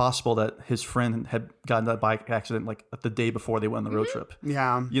together, it's possible that his friend had gotten that bike accident like the day before they went on the road trip.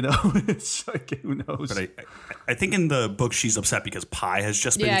 Yeah. You know, it's like who knows? But I think in the book she's upset because Pi has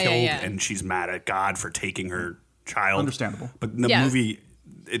just been killed, and she's mad at God for taking her child. Understandable. But in the movie,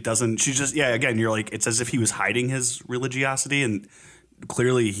 it doesn't. She's just again, you're like, it's as if he was hiding his religiosity, and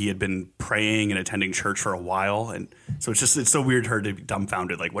clearly he had been praying and attending church for a while, and so it's so weird her to be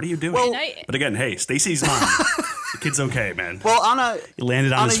dumbfounded. Like, what are you doing? Well, but again, hey, Stacy's mom. The kid's okay, man. Well, Anna, he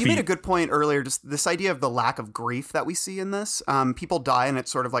landed on his feet. You made a good point earlier. Just this idea of the lack of grief that we see in this. People die, and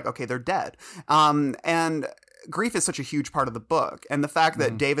it's sort of like, okay, they're dead. And grief is such a huge part of the book, and the fact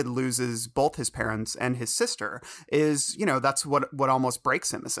that David loses both his parents and his sister is, that's what almost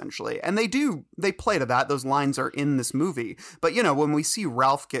breaks him essentially. And they play to that. Those lines are in this movie. But when we see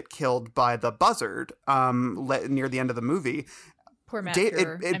Ralph get killed by the buzzard near the end of the movie, poor Matt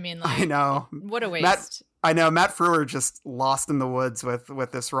Frewer. I know, what a waste. I know Matt Frewer just lost in the woods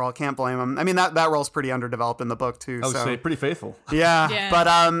with this role. Can't blame him. I mean that role's pretty underdeveloped in the book too. I would say pretty faithful. Yeah. But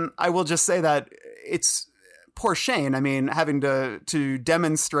I will just say that it's poor Shane. I mean, having to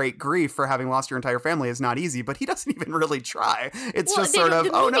demonstrate grief for having lost your entire family is not easy, but he doesn't even really try. It's just sort of,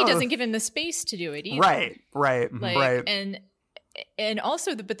 the movie doesn't give him the space to do it either. Right. And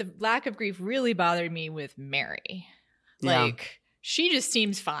also, but the lack of grief really bothered me with Mary. She just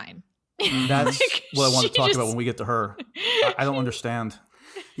seems fine. That's what I want to talk about when we get to her. I don't understand.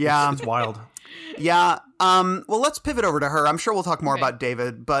 Yeah. It's wild. Yeah. Well, let's pivot over to her. I'm sure we'll talk more about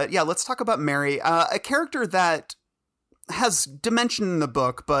David, but yeah, let's talk about Mary, a character that has dimension in the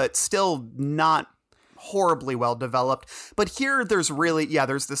book, but still not horribly well developed. But here there's really,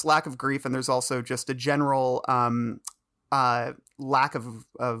 there's this lack of grief, and there's also just a general lack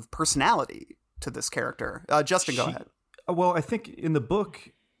of personality to this character. Justin, go ahead. Well, I think in the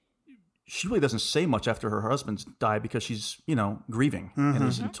book, she really doesn't say much after her husband's died because she's, grieving and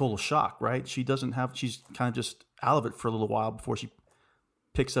is in total shock, right? She's kind of just out of it for a little while before she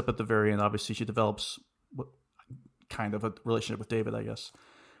picks up at the very end. Obviously, she develops what kind of a relationship with David, I guess.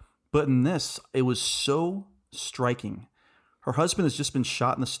 But in this, it was so striking. Her husband has just been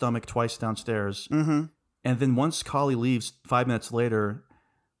shot in the stomach twice downstairs. Mm-hmm. And then once Kali leaves 5 minutes later,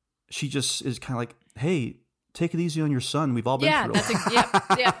 she just is kind of like, hey, take it easy on your son. We've all been through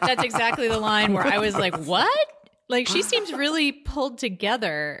it. That's exactly the line where I was like, what? Like, she seems really pulled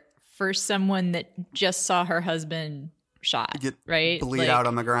together for someone that just saw her husband shot, bleed out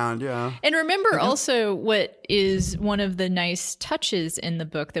on the ground. Yeah. And remember also what is one of the nice touches in the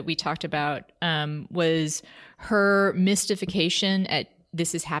book that we talked about was her mystification at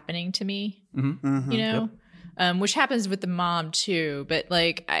this is happening to me, which happens with the mom too. But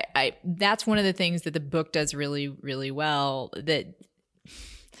like, I that's one of the things that the book does really, really well that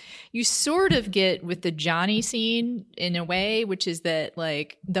you sort of get with the Johnny scene in a way, which is that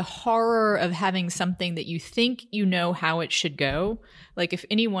like the horror of having something that you think you know how it should go. Like if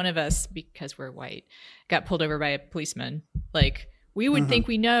any one of us, because we're white, got pulled over by a policeman, like we would think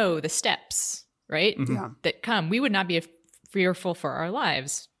we know the steps, right? That come. We would not be fearful for our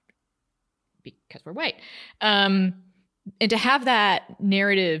lives because we're white. And to have that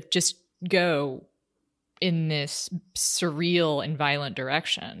narrative just go in this surreal and violent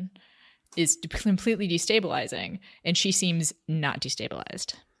direction is completely destabilizing. And she seems not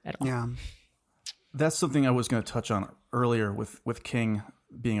destabilized at all. Yeah. That's something I was going to touch on earlier with King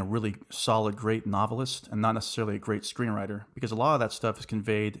being a really solid, great novelist and not necessarily a great screenwriter, because a lot of that stuff is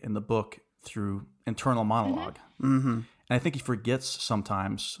conveyed in the book through internal monologue. And I think he forgets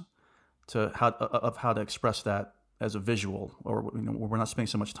sometimes how to express that as a visual, or we're not spending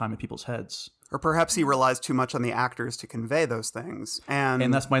so much time in people's heads. Or perhaps he relies too much on the actors to convey those things.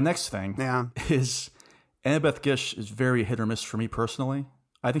 And that's my next thing. Yeah. Is Annabeth Gish is very hit or miss for me personally.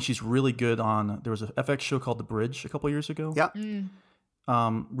 I think she's really good on, there was an FX show called The Bridge a couple years ago. Yeah.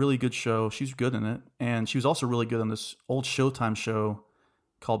 Really good show. She's good in it. And she was also really good on this old Showtime show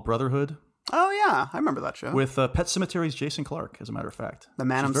called Brotherhood. Oh, yeah. I remember that show. With Pet Sematari's Jason Clarke, as a matter of fact. The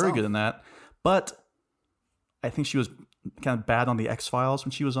man She's himself. Very good in that. But I think she was kind of bad on the X-Files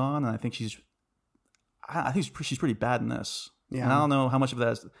when she was on, and I think she's pretty bad in this. Yeah. And I don't know how much of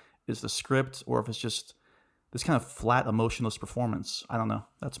that is the script or if it's just this kind of flat, emotionless performance. I don't know.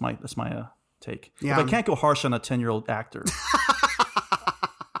 That's my take. Yeah. If I can't go harsh on a 10-year-old actor,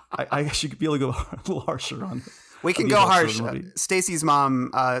 I should be able to go a little harsher on. We can go harsh. Stacy's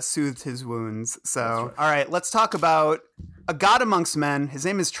mom soothed his wounds. So, all right, let's talk about A God Amongst Men. His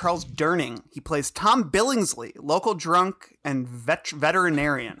name is Charles Durning. He plays Tom Billingsley, local drunk and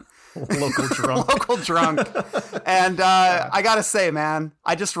veterinarian. Local drunk. Local drunk. And I got to say, man,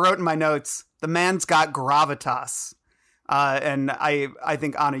 I just wrote in my notes, the man's got gravitas. And I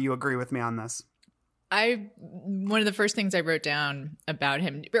think, Anna, you agree with me on this. One of the first things I wrote down about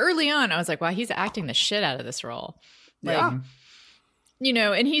him early on, I was like, wow, he's acting the shit out of this role. Like, yeah. You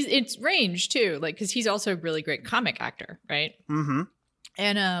know, and it's range too, like, because he's also a really great comic actor, right? Mm-hmm.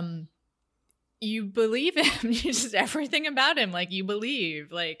 And you believe him, just everything about him, like you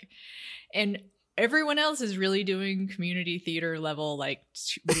believe, like, and everyone else is really doing community theater level, like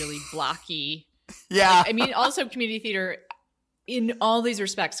really blocky. Yeah. Like, I mean, also community theater in all these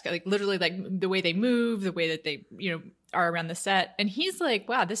respects, like literally like the way they move, the way that they, you know, are around the set. And he's like,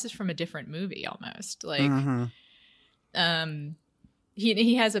 wow, this is from a different movie almost. Like,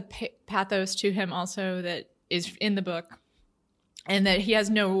 he has a pathos to him also that is in the book, and that he has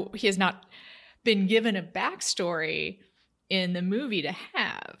not been given a backstory in the movie to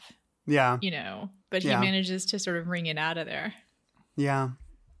have. Yeah. You know, but he manages to sort of wring it out of there. Yeah.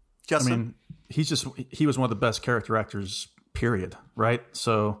 Justin? I mean, he was one of the best character actors, period, right?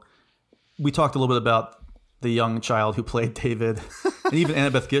 So we talked a little bit about the young child who played David, and even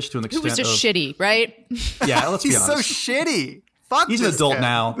Annabeth Gish to an extent. Who was just shitty, right? Yeah, let's be honest. He's so shitty. Fuck He's an adult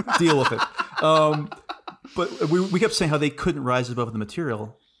now. Deal with it. But we kept saying how they couldn't rise above the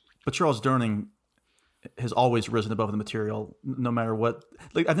material. But Charles Durning has always risen above the material, no matter what.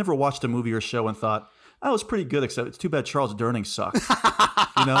 Like, I've never watched a movie or show and thought, oh, it was pretty good, except it's too bad Charles Durning sucks.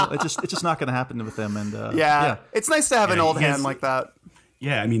 You know, it's just not going to happen with him. And yeah, it's nice to have an old hand like that.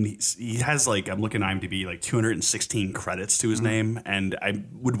 Yeah, I mean, he has, like, I'm looking at IMDb, like 216 credits to his name, and I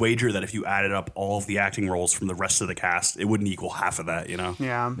would wager that if you added up all of the acting roles from the rest of the cast, it wouldn't equal half of that, you know?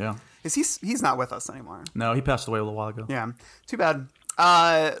 Yeah. He's not with us anymore. No, he passed away a little while ago. Yeah, too bad.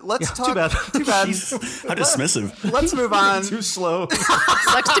 Let's talk. Too bad. Too bad. How dismissive. Let's move on. Too slow.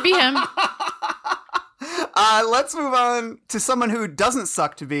 Sucks to be him. Let's move on to someone who doesn't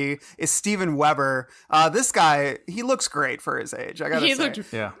suck to be, is Steven Weber. This guy, he looks great for his age, I gotta say.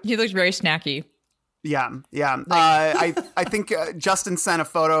 He looked very snacky. Yeah. I think Justin sent a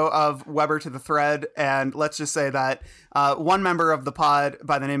photo of Weber to the thread, and let's just say that one member of the pod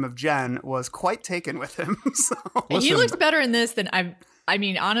by the name of Jen was quite taken with him. So. He looks better in this than I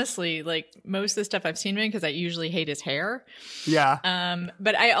mean, honestly, like most of the stuff I've seen him in, because I usually hate his hair. Yeah.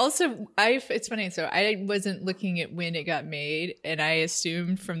 But it's funny. So I wasn't looking at when it got made, and I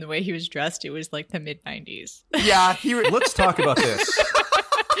assumed from the way he was dressed, it was like the mid-90s. Yeah. Let's talk about this.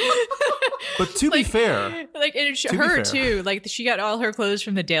 But to be fair, like her too, like she got all her clothes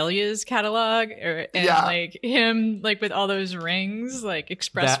from the Dahlias catalog, like him, like with all those rings, like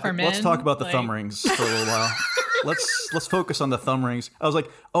Express for Men. Let's talk about the thumb rings for a little while. Let's focus on the thumb rings. I was like,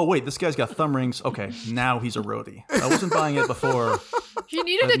 oh wait, this guy's got thumb rings. Okay, now he's a roadie. I wasn't buying it before. He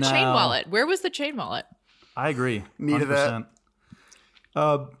needed a chain wallet. Where was the chain wallet? I agree. Needed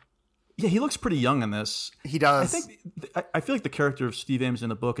 100%. Yeah, he looks pretty young in this. He does. I feel like the character of Steve Ames in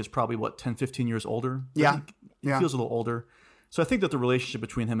the book is probably, 10, 15 years older? Yeah. He feels a little older. So I think that the relationship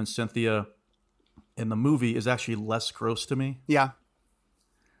between him and Cynthia in the movie is actually less gross to me. Yeah.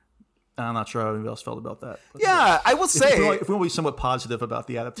 I'm not sure how anybody else felt about that. But yeah, I will say... If we want to be somewhat positive about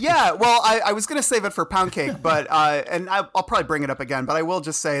the adaptation. Yeah, well, I was going to save it for Pound Cake, but and I'll probably bring it up again, but I will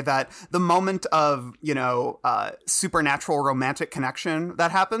just say that the moment of, supernatural romantic connection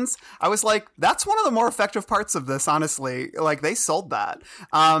that happens, I was like, that's one of the more effective parts of this, honestly. Like, they sold that.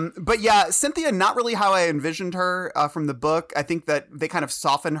 But yeah, Cynthia, not really how I envisioned her from the book. I think that they kind of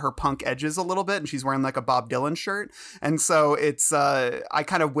softened her punk edges a little bit, and she's wearing like a Bob Dylan shirt. And so it's, I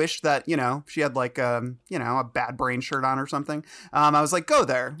kind of wish that, she had like, a Bad Brain shirt on or something. I was like, go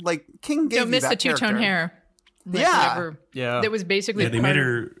there. Like, King gave you that character. Don't miss the two-tone hair. Like, that was basically they made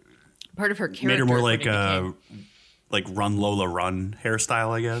her part of her character. Made her more like Run Lola Run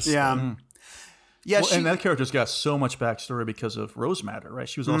hairstyle, I guess. Yeah. Mm-hmm. Yeah, and that character's got so much backstory because of Rose Matter, right?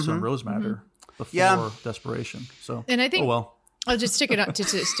 She was also in Rose Matter before Desperation. So, and I think, I'll just stick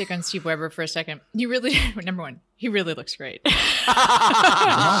on Steve Weber for a second. Number one, he really looks great. Just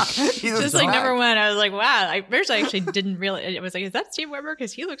like number one, I was like, wow. First, I actually didn't really. I was like, is that Steve Weber?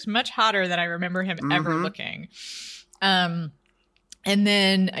 Because he looks much hotter than I remember him ever looking. And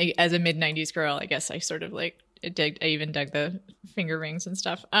then, as a mid '90s girl, I guess I sort of like I even dug the finger rings and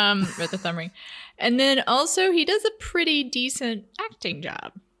stuff, with the thumb ring. And then also, he does a pretty decent acting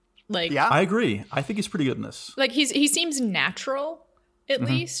job. Like, yeah, I agree. I think he's pretty good in this. Like he seems natural, at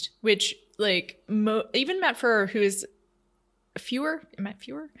least, which like even Matt Frewer, who is Matt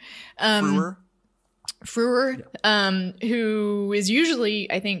Frewer, who is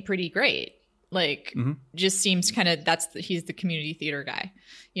usually I think pretty great. Like, just seems kind of he's the community theater guy,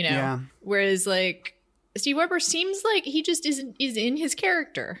 you know. Yeah. Whereas like Steve Weber seems like he just is in his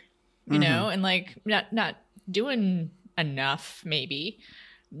character, you know, and like not doing enough maybe.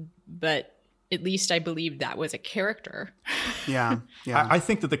 But at least I believe that was a character. Yeah. I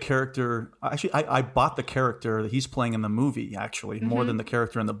think that the character, actually, I bought the character that he's playing in the movie, actually, more than the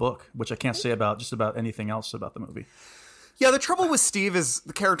character in the book, which I can't say about just about anything else about the movie. Yeah, the trouble with Steve is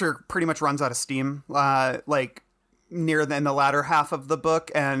the character pretty much runs out of steam, like near in the latter half of the book,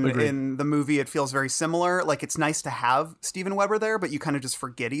 and Agreed. In the movie it feels very similar. Like, it's nice to have Steven Weber there, but you kind of just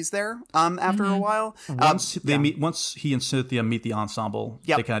forget he's there after a while. Once he and Cynthia meet the ensemble,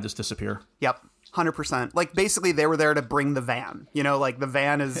 they kind of just disappear. Yep. 100%. Like, basically they were there to bring the van, you know, like the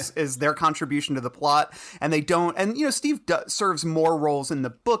van is their contribution to the plot, and they don't, and you know, Steve serves more roles in the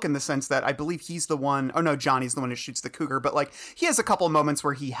book in the sense that I believe he's the one, oh no, Johnny's the one who shoots the cougar, but like he has a couple of moments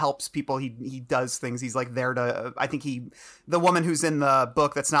where he helps people, he does things, he's like there to, I think the woman who's in the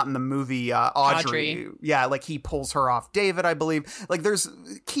book that's not in the movie, Audrey. Yeah, like he pulls her off David, I believe. Like, there's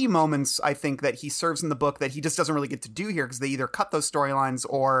key moments I think that he serves in the book that he just doesn't really get to do here, because they either cut those storylines,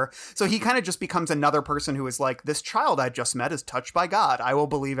 or so he kind of just becomes another person who is like, this child I just met is touched by God, I will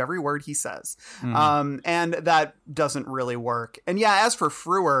believe every word he says. And that doesn't really work. And yeah, as for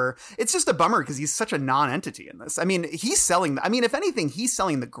Frewer, it's just a bummer because he's such a non-entity in this. I mean, if anything, he's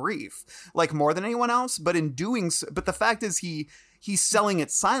selling the grief like more than anyone else, but in doing so, but the fact is he's selling it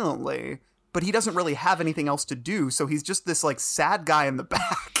silently, but he doesn't really have anything else to do, so he's just this like sad guy in the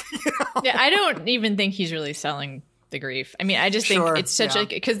back, you know? Yeah, I don't even think he's really selling the grief. I mean, I just think it's such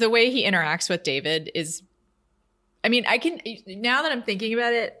because the way he interacts with David is, I mean, now that I'm thinking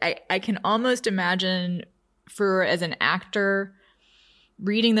about it, I can almost imagine as an actor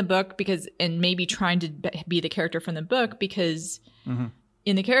reading the book and maybe trying to be the character from the book, because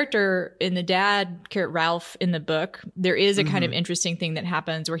in the dad, Ralph in the book, there is a kind of interesting thing that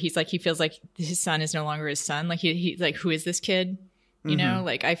happens where he's like, he feels like his son is no longer his son. Like he's like, who is this kid? You know,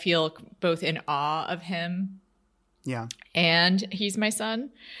 like I feel both in awe of him. Yeah. And he's my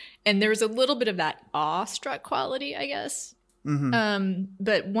son. And there's a little bit of that awestruck quality, I guess.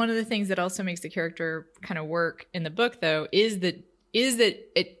 But one of the things that also makes the character kind of work in the book, though, is that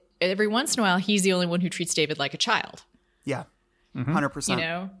every once in a while, he's the only one who treats David like a child. Yeah. 100%. You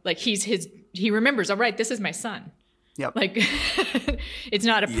know, like he remembers, all right, this is my son. Yep. Like, it's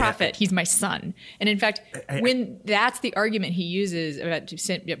not a prophet. He's my son. And in fact, when that's the argument he uses about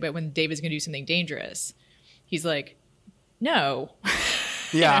when David's going to do something dangerous, he's like, no.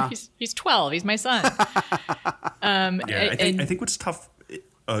 Yeah. You know, he's 12. He's my son. I think what's tough,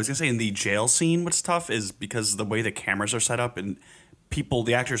 I was going to say in the jail scene, what's tough is because the way the cameras are set up and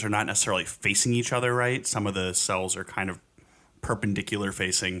the actors are not necessarily facing each other, right? Some of the cells are kind of perpendicular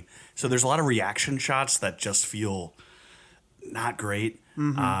facing. So there's a lot of reaction shots that just feel not great.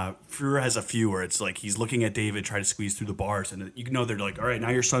 Frewer has a few where it's like he's looking at David try to squeeze through the bars, and you know they're like, all right, now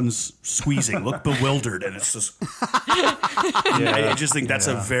your son's squeezing, look bewildered, and it's just I just think that's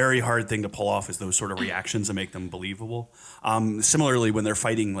a very hard thing to pull off, is those sort of reactions and make them believable. Similarly, when they're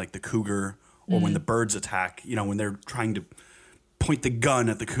fighting like the cougar or when the birds attack, you know, when they're trying to point the gun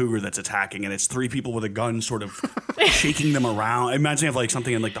at the cougar that's attacking, and it's three people with a gun sort of shaking them around. I imagine you have like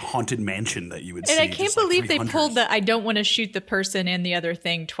something in like the Haunted Mansion that you would see. And I can't believe they pulled I don't want to shoot the person and the other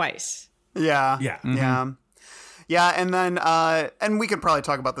thing twice. Yeah. Yeah. Yeah. And then, and we could probably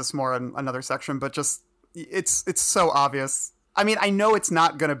talk about this more in another section, but just, it's so obvious. I mean, I know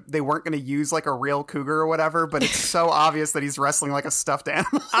they weren't gonna use like a real cougar or whatever, but it's so obvious that he's wrestling like a stuffed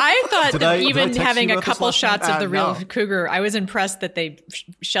animal. I thought even having a couple shots of the real cougar, I was impressed that they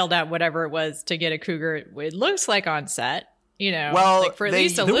shelled out whatever it was to get a cougar. It looks like on set, you know, like for at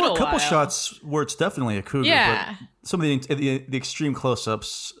least a little while. There were a couple shots where it's definitely a cougar, yeah. But some of the extreme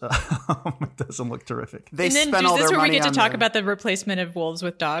close-ups, it doesn't look terrific. They spent all their money. Is this where we get to talk about the replacement of wolves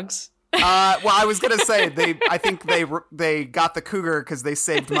with dogs? Well, I was gonna say I think they got the cougar because they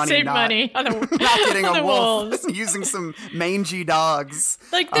saved money, money on the, not getting on a the wolf, wolves. using some mangy dogs.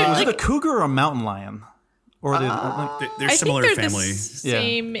 Like they're was it a cougar or a mountain lion? Or they're similar think they're family.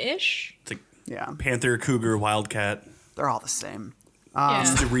 Same-ish. It's like Yeah, panther, cougar, wildcat. they're all the same.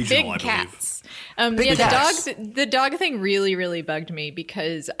 It's a regional, Big I believe. cats. Big cats. The dog thing really, really bugged me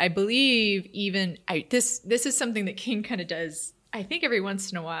because I believe this is something that King kind of does, I think, every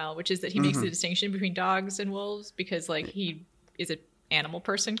once in a while, which is that he makes the distinction between dogs and wolves because, like, he is an animal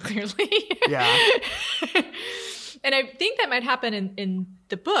person, clearly. Yeah. And I think that might happen in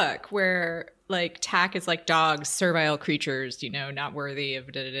the book where, like, Tack is like dogs, servile creatures, not worthy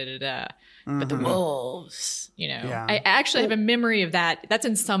of da-da-da-da-da. But the wolves, Yeah. I actually have a memory of that. That's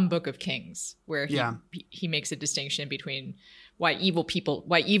in some book of Kings where he makes a distinction between why evil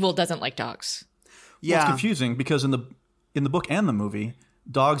doesn't like dogs. Yeah. Well, it's confusing because in the book and the movie,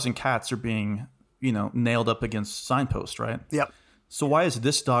 dogs and cats are being, nailed up against signposts, right? Yep. So why is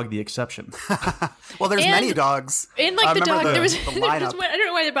this dog the exception? Well, there's many dogs. And like the dog, there was the one, I lineup. don't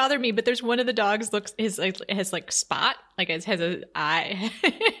know why it bothered me, but there's one of the dogs has like spot, like it has an eye,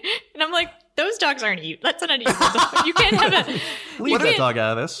 and I'm like, those dogs aren't evil. That's not an evil dog. You can't have a Leave that dog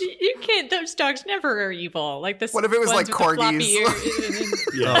out of this. You can't. Those dogs never are evil. Like this. What if it was like corgis?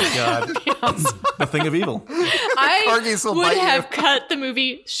 Oh God, the thing of evil. I Corgis will would bite have you. cut the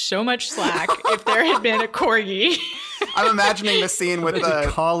movie so much slack if there had been a corgi. I'm imagining the scene with It's a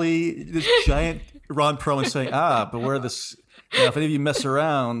collie, this giant Ron Perlman saying, beware this. If any of you mess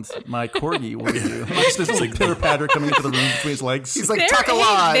around, my corgi will get you. Just this like pitter patter coming into the room between his legs. He's like,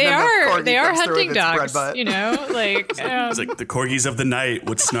 Takala. They are hunting dogs, like It's like the corgis of the night.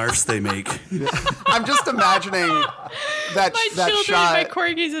 What snarfs they make. I'm just imagining that my that children, shot. my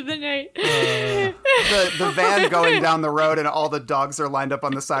corgis of the night. The van going down the road and all the dogs are lined up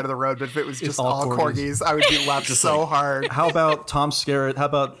on the side of the road, but if it was just all corgis, I would be laughed so hard. How about Tom Skerritt? How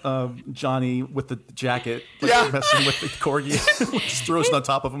about Johnny with the jacket? Messing with the corgi. Just throws it on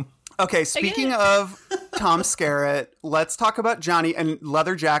top of him. Okay, speaking of Tom Skerritt, let's talk about Johnny and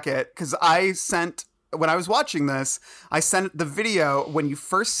Leather Jacket, because when I was watching this, I sent the video when you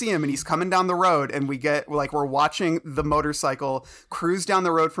first see him and he's coming down the road and we're watching the motorcycle cruise down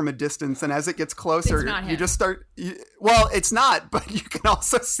the road from a distance. And as it gets closer, you just start, it's not, but you can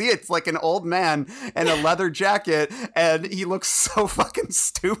also see it's like an old man in a leather jacket and he looks so fucking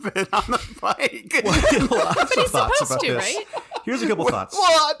stupid on the bike. Well, But he's supposed to, right? Here's a couple thoughts.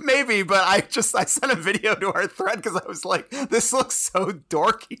 Well, maybe, but I sent a video to our thread because I was like, this looks so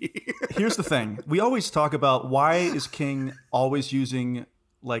dorky. Here's the thing. We always talk about why is King always using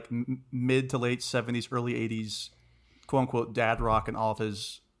like mid to late 70s, early 80s, quote unquote, dad rock in all of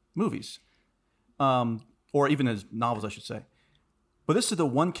his movies. Or even his novels, I should say. But this is the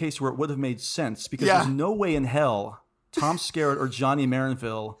one case where it would have made sense because there's no way in hell Tom Skerritt or Johnny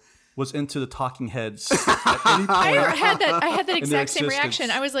Marinville was into the Talking Heads at any point. I had that exact same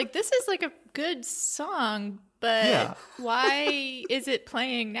reaction. I was like, this is like a good song, but why is it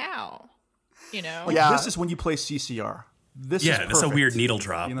playing now? This is when you play CCR. This is that's a weird needle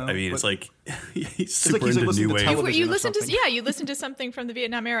drop. I mean, it's like he's super like into new wave. You listen to something from the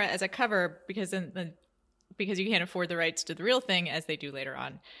Vietnam era as a cover because you can't afford the rights to the real thing as they do later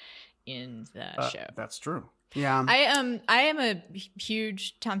on in the show. That's true. Yeah. I am a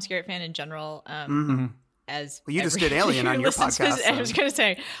huge Tom Skerritt fan in general. As you just did Alien on your podcast. I was going to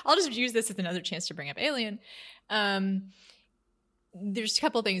say, I'll just use this as another chance to bring up Alien. There's a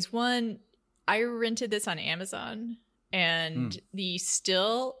couple of things. One, I rented this on Amazon, and the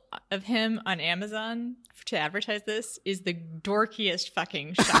still of him on Amazon to advertise this is the dorkiest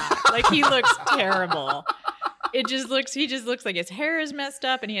fucking shot. Like, he looks terrible. He just looks like his hair is messed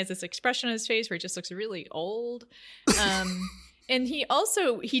up and he has this expression on his face where he just looks really old. And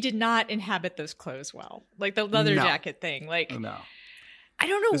he did not inhabit those clothes well. Like the leather jacket thing. Like, no. I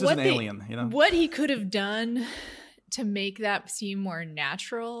don't know this is an alien, what he could have done to make that seem more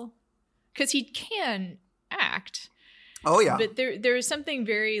natural. Because he can act. Oh, yeah. But there is something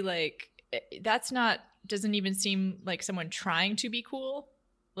very like, doesn't even seem like someone trying to be cool.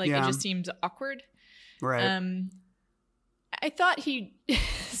 Like, it just seems awkward. Right. I thought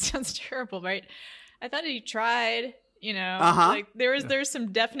sounds terrible, right? I thought he tried, like there's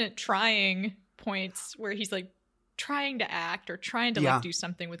some definite trying points where he's like trying to act or trying to like do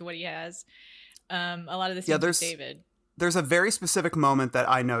something with what he has. A lot of the scenes with David. There's a very specific moment that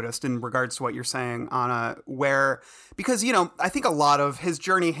I noticed in regards to what you're saying, Anna, because I think a lot of his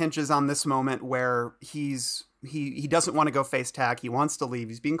journey hinges on this moment where he doesn't want to go face Tack. He wants to leave.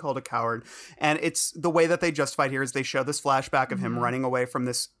 He's being called a coward. And it's the way that they justified here is they show this flashback of him running away from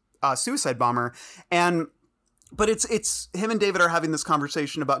this suicide bomber. But it's him and David are having this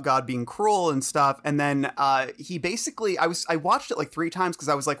conversation about God being cruel and stuff. And then he basically, I watched it like 3 times because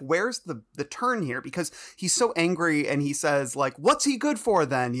I was like, where's the turn here? Because he's so angry and he says like, what's he good for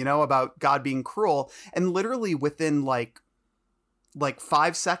then? You know, about God being cruel. And literally within like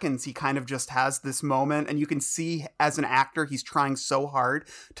 5 seconds, he kind of just has this moment, and you can see as an actor, he's trying so hard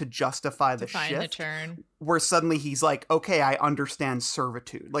to justify the shift. The turn. Where suddenly he's like, okay, I understand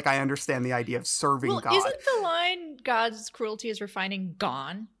servitude. Like, I understand the idea of serving God. Isn't the line, God's cruelty is refining,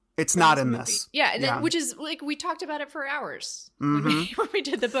 gone? It's not in this. Yeah, and which is, like, we talked about it for hours when we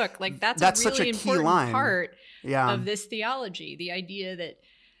did the book. Like, that's a really such a important key line. part of this theology. The idea that,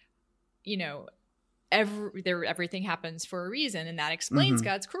 you know, everything happens for a reason, and that explains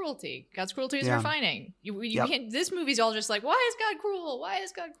God's cruelty. God's cruelty is refining. You can't. This movie's all just like, why is God cruel? Why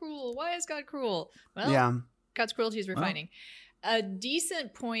is God cruel? Why is God cruel? Well, God's cruelty is refining. A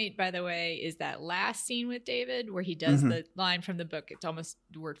decent point, by the way, is that last scene with David where he does the line from the book. It's almost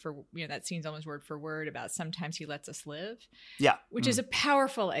word for, you know, that scene's almost word for word about sometimes he lets us live. Yeah, which is a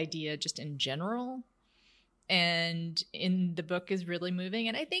powerful idea just in general, and in the book is really moving.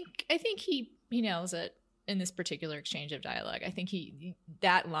 And I think he nails it in this particular exchange of dialogue. I think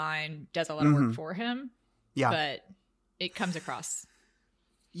that line does a lot of work for him. Yeah. But it comes across.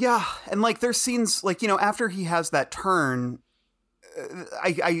 Yeah. And like there's scenes like, you know, after he has that turn,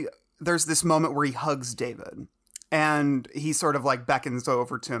 there's this moment where he hugs David and he sort of like beckons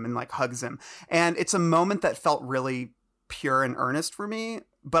over to him and like hugs him. And it's a moment that felt really pure and earnest for me,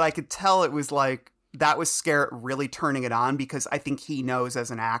 but I could tell it was like, that was Skerritt really turning it on, because I think he knows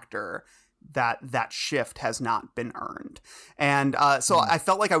as an actor that shift has not been earned. And so I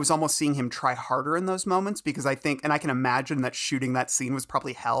felt like I was almost seeing him try harder in those moments, because I think, and I can imagine that shooting that scene was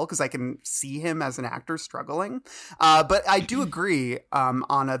probably hell, because I can see him as an actor struggling. But I do agree,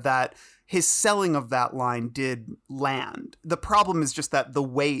 Anna, that his selling of that line did land. The problem is just that the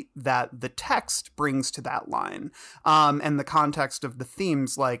weight that the text brings to that line, and the context of the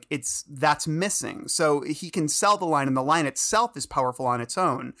themes, like that's missing. So he can sell the line, and the line itself is powerful on its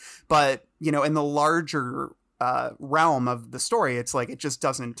own. But, you know, in the larger realm of the story, it's like, it just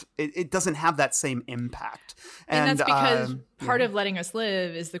doesn't have that same impact. And that's because part of letting us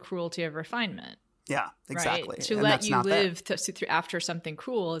live is the cruelty of refinement. Yeah, exactly. Right? To let you live after something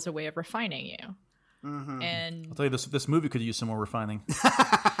cruel is a way of refining you. And I'll tell you, this movie could use some more refining.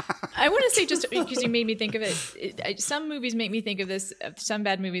 I want to say, just because you made me think of it, some movies make me think of this, some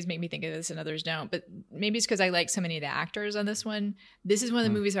bad movies make me think of this, and others don't. But maybe it's because I like so many of the actors on this one. This is one of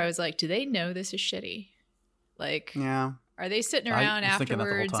the movies where I was like, do they know this is shitty? Like, are they sitting around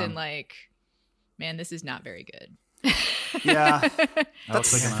afterwards and like, man, this is not very good. Yeah. I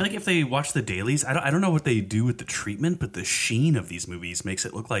feel like if they watch the dailies, I don't know what they do with the treatment, but the sheen of these movies makes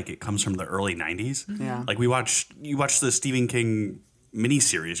it look like it comes from the early 90s. Yeah. Like you watch the Stephen King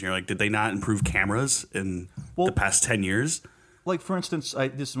miniseries, and you're like, did they not improve cameras in the past 10 years? Like, for instance, I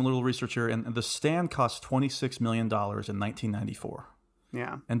did some little research here, and The Stand cost $26 million in 1994.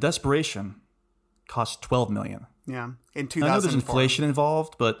 Yeah. And Desperation cost $12 million. Yeah. In 2004. I know there's inflation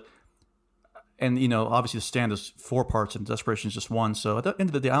involved, but... And, you know, obviously The Stand is 4 parts and Desperation is just 1. So at the end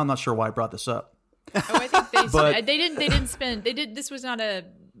of the day, I'm not sure why I brought this up. I think they didn't spend. This was not a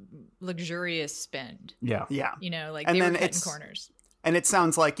luxurious spend. Yeah. Yeah. You know, like, and they were cutting corners. And it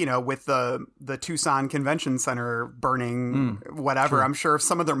sounds like, you know, with the Tucson Convention Center burning, whatever, true. I'm sure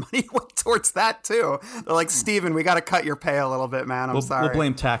some of their money went towards that too. They're like, Steven, we got to cut your pay a little bit, man. I'm sorry. We'll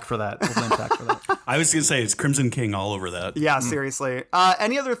blame TAC for that. I was going to say, it's Crimson King all over that. Yeah, seriously.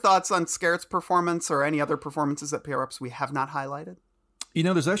 Any other thoughts on Skerritt's performance or any other performances at PRUps we have not highlighted? You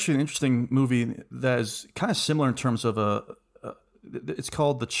know, there's actually an interesting movie that is kind of similar in terms of it's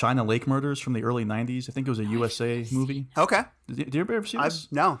called The China Lake Murders from the early 90s. I think it was a USA movie. Okay. Did you ever see this?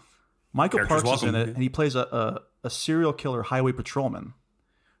 No. Michael Parks is in it, and he plays a serial killer highway patrolman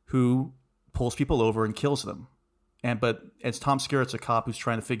who pulls people over and kills them. But it's Tom Skerritt's a cop who's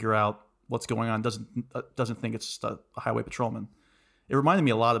trying to figure out what's going on, doesn't think it's just a highway patrolman. It reminded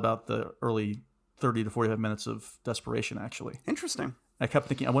me a lot about the early 30 to 45 minutes of Desperation, actually. Interesting. I kept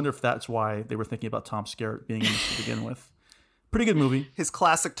thinking, I wonder if that's why they were thinking about Tom Skerritt being in this to begin with. Pretty good movie. His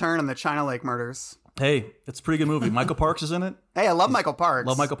classic turn in the China Lake Murders. Hey, it's a pretty good movie. Michael Parks is in it. Hey, I love Michael Parks.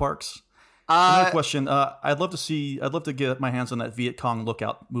 Love Michael Parks. Another question. I'd love to get my hands on that Viet Cong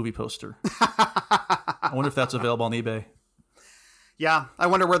Lookout movie poster. I wonder if that's available on eBay. Yeah, I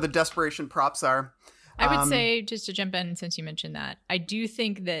wonder where the Desperation props are. I would say, just to jump in since you mentioned that, I do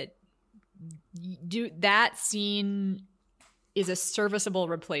think that that scene is a serviceable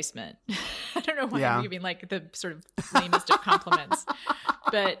replacement I don't know why I'm giving like the sort of lamest of compliments,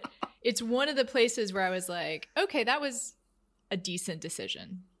 but it's one of the places where I was like, okay, that was a decent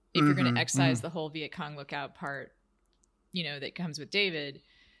decision. If you're going to excise the whole Viet Cong lookout part, that comes with David,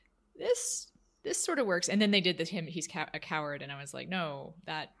 this sort of works. And then they did he's a coward, and I was like, no,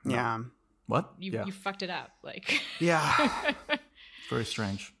 that what you fucked it up, like yeah. It's very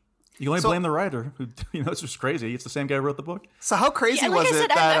strange. You can only blame the writer, who it's just crazy. It's the same guy who wrote the book. So how crazy like was I said, it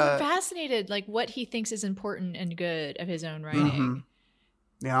that I'm fascinated, like what he thinks is important and good of his own writing.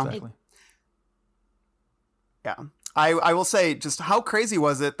 Yeah, exactly. Yeah, I will say, just how crazy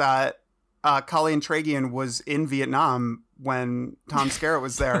was it that Colleen Tragian was in Vietnam when Tom Skerritt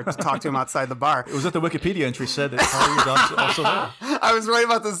was there to talk to him outside the bar? It was at the Wikipedia entry said that Colleen was also there. I was right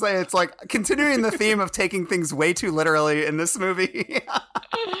about to say, it's like continuing the theme of taking things way too literally in this movie.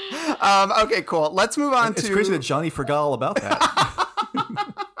 Okay, cool. Let's move on It's crazy that Johnny forgot all about that.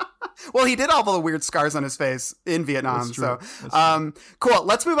 Well, he did all the weird scars on his face in Vietnam. That's true. So, cool.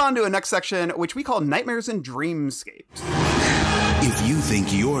 Let's move on to a next section, which we call Nightmares and Dreamscapes. If you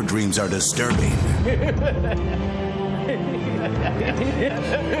think your dreams are disturbing,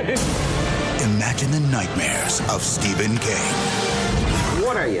 imagine the nightmares of Stephen King.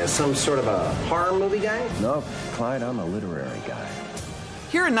 What are you, some sort of a horror movie guy? No, Clyde, I'm a literary guy.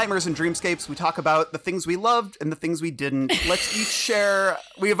 Here in Nightmares and Dreamscapes, we talk about the things we loved and the things we didn't. Let's each share.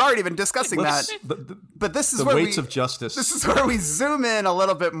 We have already been discussing that, but this is the where weights of justice. This is where we zoom in a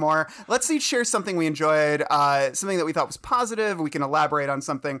little bit more. Let's each share something we enjoyed, something that we thought was positive. We can elaborate on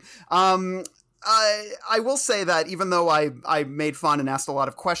something. I will say that even though I made fun and asked a lot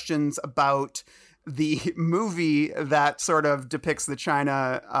of questions about the movie that sort of depicts the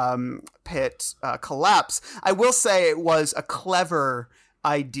China pit collapse, I will say it was a clever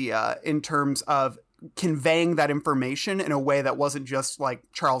idea in terms of conveying that information in a way that wasn't just like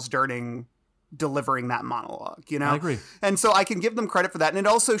Charles Durning delivering that monologue, I agree. And so I can give them credit for that. And it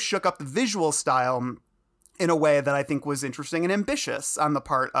also shook up the visual style in a way that I think was interesting and ambitious on the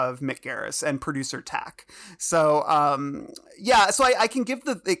part of Mick Garris and producer Tack. So, so I can give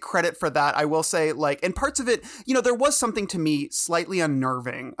the credit for that. I will say, like, in parts of it, there was something to me slightly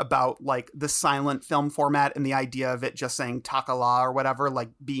unnerving about, like, the silent film format and the idea of it just saying Takala or whatever, like,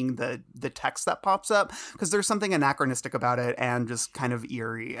 being the text that pops up, because there's something anachronistic about it and just kind of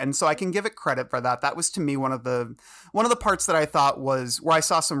eerie. And so I can give it credit for that. That was, to me, one of the parts that I thought was where I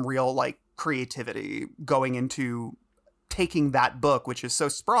saw some real, like, creativity going into taking that book, which is so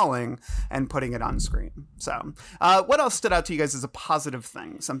sprawling, and putting it on screen. So what else stood out to you guys as a positive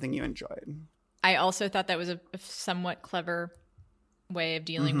thing, something you enjoyed? I also thought that was a somewhat clever way of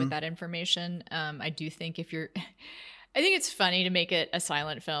dealing with that information. I do think I think it's funny to make it a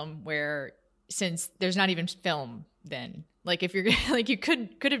silent film where, since there's not even film, then like if you're like, you could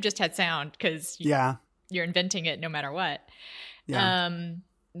have just had sound, because you're inventing it no matter what.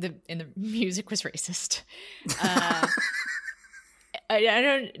 The music was racist. I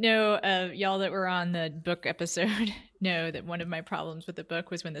don't know, y'all that were on the book episode know that one of my problems with the book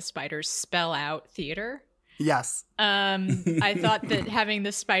was when the spiders spell out theater. Yes. I thought that having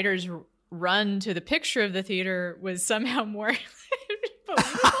the spiders run to the picture of the theater was somehow more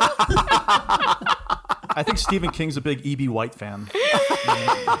I think Stephen King's a big E.B. White fan.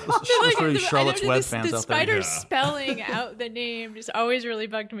 Charlotte's Web fans the out there. spiders spelling out the name just always really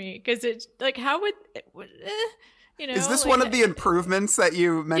bugged me, because it's like, how would is this one of the improvements that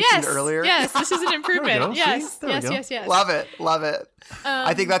you mentioned earlier? Yes, this is an improvement. Yes. Love it.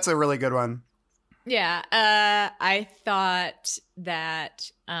 I think that's a really good one. Yeah, I thought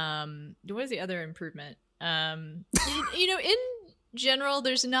that. What was the other improvement? In general,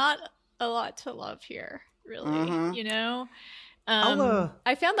 there's not a lot to love here, really.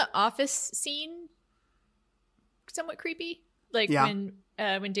 I found the office scene somewhat creepy, like when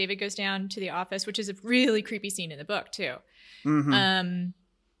David goes down to the office, which is a really creepy scene in the book too. And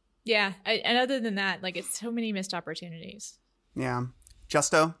other than that, like, it's so many missed opportunities.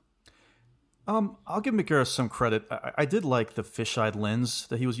 Justo? I'll give McGarris some credit. I did like the fisheye lens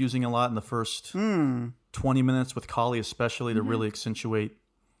that he was using a lot in the first 20 minutes with Collie, especially, to really accentuate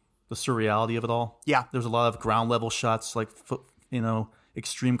the surreality of it all. Yeah. There's a lot of ground level shots, like,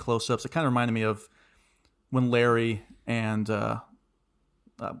 extreme close-ups. It kind of reminded me of when Larry and Kareem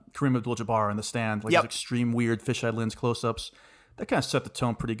Abdul-Jabbar are in the stand, like, these extreme weird fisheye lens close-ups. That kind of set the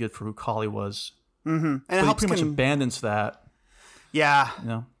tone pretty good for who Collie was. And but he pretty much abandons that. Yeah.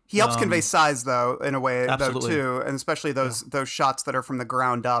 He helps convey size, though, in a way, absolutely. though, too. And especially those shots that are from the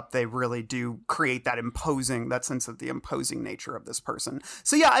ground up, they really do create that sense of the imposing nature of this person.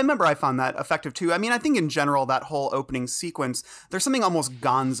 So, yeah, I remember I found that effective, too. I mean, I think in general, that whole opening sequence, there's something almost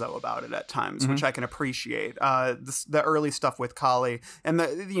gonzo about it at times, which I can appreciate. The early stuff with Kali. And,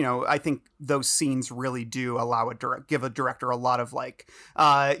 I think those scenes really do allow give a director a lot of,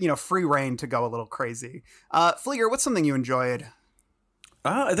 free reign to go a little crazy. Flieger, what's something you enjoyed?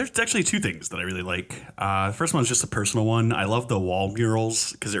 There's actually two things that I really like. The first one is just a personal one. I love the wall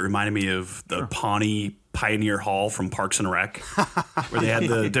murals because it reminded me of the Pawnee Pioneer Hall from Parks and Rec, where they had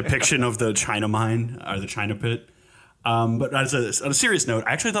the depiction of the China mine or the China pit. But on a serious note,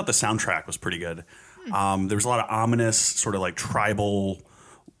 I actually thought the soundtrack was pretty good. There was a lot of ominous, sort of like tribal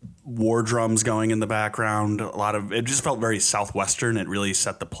war drums going in the background. It just felt very Southwestern. It really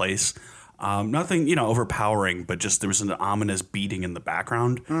set the place. Nothing, overpowering, but just there was an ominous beating in the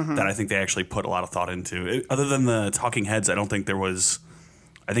background that I think they actually put a lot of thought into. Other than the talking heads, I don't think there was.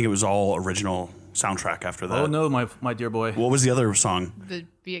 I think it was all original soundtrack after that. Oh no, my dear boy. What was the other song? The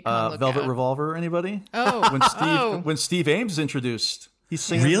Viet Cong Velvet Revolver. Anybody? Oh, when Steve Ames is introduced, he's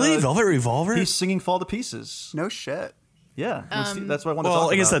singing. Really, Velvet Revolver? He's singing "Fall to Pieces." No shit. Yeah, that's what I want to talk about.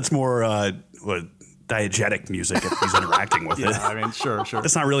 Well, I guess that's more diegetic music if he's interacting with it. I mean, sure.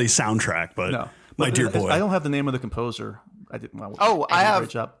 It's not really soundtrack, but my dear boy. I don't have the name of the composer. I didn't. I have. Great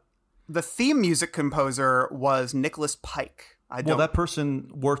job. The theme music composer was Nicholas Pike. That person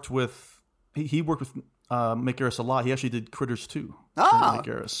worked with. He worked with Mick Garris a lot. He actually did Critters 2. Mick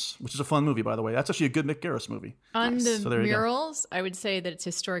Garris, which is a fun movie, by the way. That's actually a good Mick Garris movie. On the murals, I would say that it's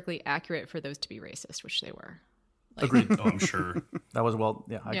historically accurate for those to be racist, which they were. Agreed. Oh, I'm sure. That was well.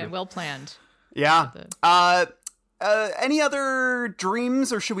 Yeah, I agree. Well planned. Yeah. Any other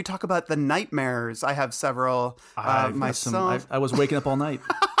dreams, or should we talk about the nightmares? I have several myself. I was waking up all night.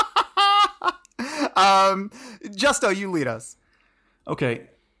 Justo, you lead us. Okay.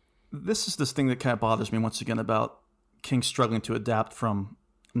 This is this thing that kind of bothers me once again about King struggling to adapt from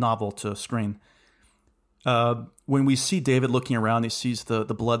novel to screen. When we see David looking around, he sees the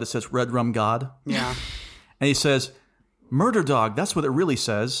blood that says Red Rum God. Yeah. And he says, "Murder dog," that's what it really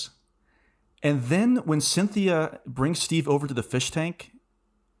says. And then when Cynthia brings Steve over to the fish tank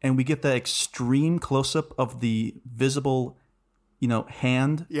and we get that extreme close-up of the visible,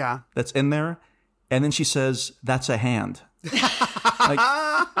 hand that's in there, and then she says, "That's a hand."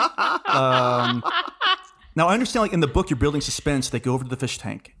 Now, I understand, in the book, you're building suspense. They go over to the fish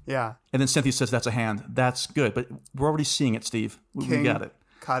tank. Yeah. And then Cynthia says, "That's a hand." That's good. But we're already seeing it, Steve. We got it.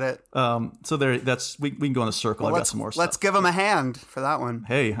 Cut it. So there. We can go in a circle. I've got some more stuff. Let's give him a hand for that one.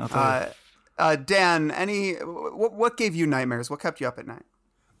 Hey, I'll tell you. Dan, what gave you nightmares? What kept you up at night?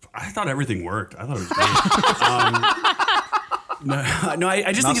 I thought everything worked. I thought it was great.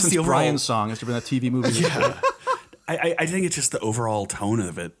 I just think it's the overall Brian's song. It's been a TV movie. Yeah. I think it's just the overall tone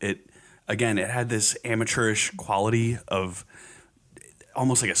of it. It had this amateurish quality of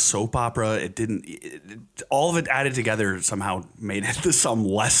almost like a soap opera. All of it added together somehow made it to some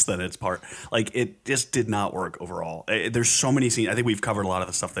less than its part. It just did not work overall. There's so many scenes. I think we've covered a lot of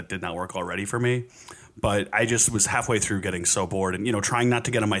the stuff that did not work already for me. But I just was halfway through getting so bored and, trying not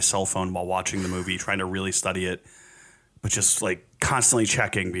to get on my cell phone while watching the movie, trying to really study it, but just constantly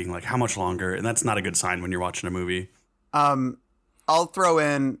checking, being like, how much longer? And that's not a good sign when you're watching a movie. I'll throw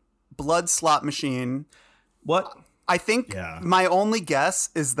in Blood Slot Machine. What? I think my only guess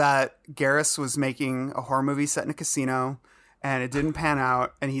is that Garris was making a horror movie set in a casino and it didn't pan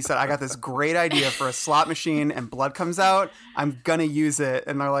out. And he said, "I got this great idea for a slot machine and blood comes out. I'm going to use it."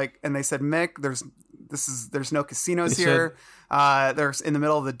 And they said, "Mick, there's no casinos here. There's in the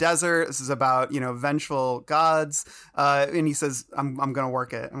middle of the desert. This is about, vengeful gods." And he says, I'm going to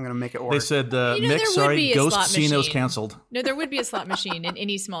work it. I'm going to make it work. They said, "Mick, sorry, Ghost Casino's canceled." No, there would be a slot machine in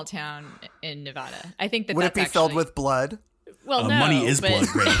any small town in Nevada. I think would it be filled with blood? Well, no. Money is blood,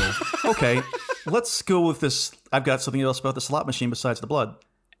 Randall. Okay, let's go with this. I've got something else about the slot machine besides the blood.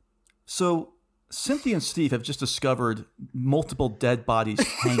 So Cynthia and Steve have just discovered multiple dead bodies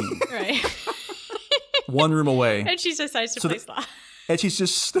hanging. Right. One room away. And she decides to play slot. And she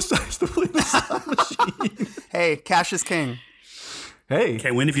just decides to play the slot machine. Hey, cash is king. Hey.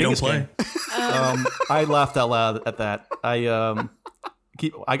 Can't win if you don't play. I laughed out loud at that. I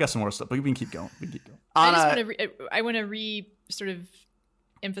got some more stuff, but we can keep going. I want to sort of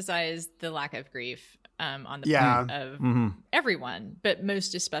emphasize the lack of grief on the part of everyone, but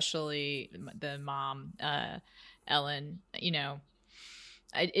most especially the mom, Ellen,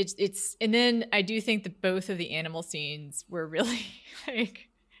 it's and then I do think that both of the animal scenes were really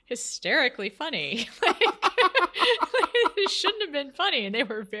hysterically funny. It shouldn't have been funny, and they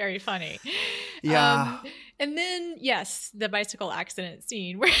were very funny. Yeah. And then, yes, the bicycle accident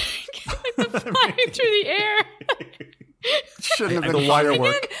scene where they're flying through the air. Shouldn't have been the wire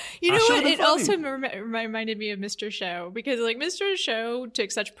work. Then, you know what? It also reminded me of Mr. Show, because like Mr. Show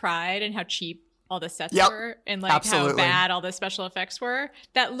took such pride in how cheap all the sets were, and like how bad all the special effects were.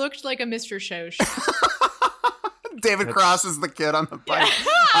 That looked like a Mr. Show show. David Cross is the kid on the bike.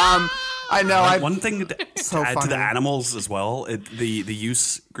 I know. One thing to add to the animals as well, the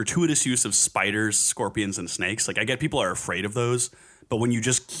gratuitous use of spiders, scorpions, and snakes. Like, I get people are afraid of those, but when you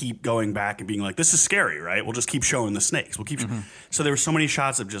just keep going back and being like, "This is scary," right? We'll just keep showing the snakes. We'll keep. So there were so many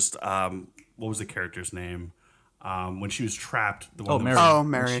shots of just what was the character's name? When she was trapped.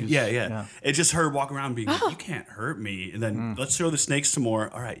 Mary. Yeah. It's just her walking around being like, "You can't hurt me," and then let's show the snakes some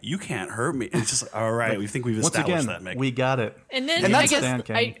more. All right, you can't hurt me. And it's just all right. We think we've established that. Mick. We got it. And then I guess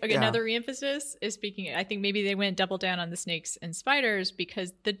another reemphasis is speaking. I think maybe they went double down on the snakes and spiders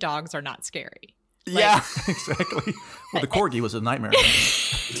because the dogs are not scary. Exactly. Well, the corgi was a nightmare.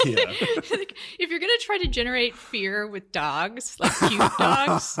 If you're gonna try to generate fear with dogs, like cute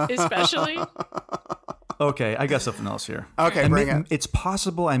dogs, especially. Okay, I got something else here. Okay, bring it. It's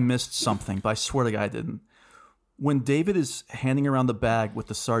possible I missed something, but I swear to God I didn't. When David is handing around the bag with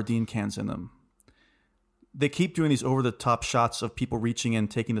the sardine cans in them, they keep doing these over-the-top shots of people reaching in,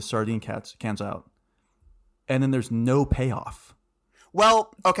 taking the sardine cans out, and then there's no payoff.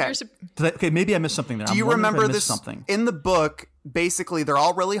 Well, okay. Okay, maybe I missed something there. Do you remember this? Something in the book? Basically, they're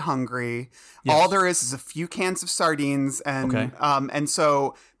all really hungry. Yes. All there is a few cans of sardines, and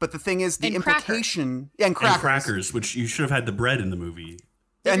so. But the thing is, the implication and crackers, which you should have had the bread in the movie.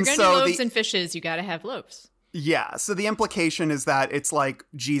 If you're going to do loaves and fishes, you got to have loaves. Yeah. So the implication is that it's like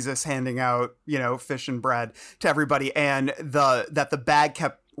Jesus handing out, fish and bread to everybody, and that the bag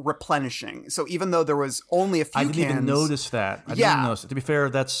kept replenishing. So even though there was only a few cans, I didn't even notice that. I didn't notice it. To be fair,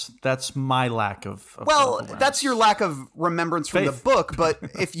 that's my lack of that's your lack of remembrance from the book. But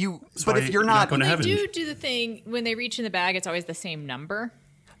if you're not going to heaven, they do the thing when they reach in the bag. It's always the same number.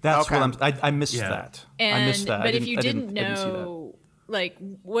 That's what I missed that. And, I missed that. But if you didn't know, like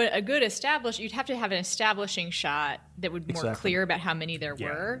what a good you'd have to have an establishing shot that would be more clear about how many there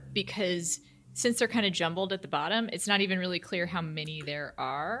were, because since they're kind of jumbled at the bottom, it's not even really clear how many there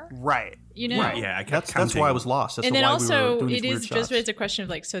are. Right. Right. Yeah. I kept that's why I was lost. And then also, it is just as a question of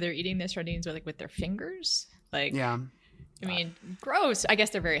like, so they're eating the sardines with their fingers, like. Yeah. I mean, gross. I guess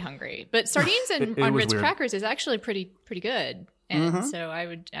they're very hungry. But sardines on Ritz crackers is actually pretty good. And so I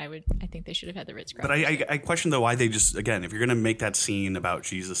think they should have had the Ritz crackers. But I question though why they just, again, if you're going to make that scene about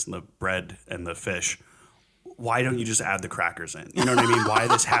Jesus and the bread and the fish, why don't you just add the crackers in? You know what I mean? Why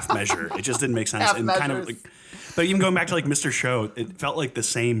this half measure? It just didn't make sense. But even going back to like Mr. Show, it felt like the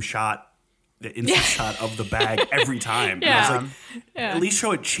same shot, the instant shot of the bag every time. Yeah. And I was like, at least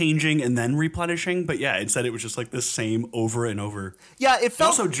show it changing and then replenishing. But yeah, instead it was just like the same over and over. Yeah, it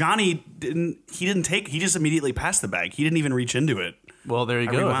felt. Also, Johnny he just immediately passed the bag. He didn't even reach into it. Well, there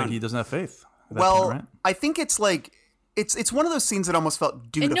you go. I think he doesn't have faith. I think it's like. It's one of those scenes that almost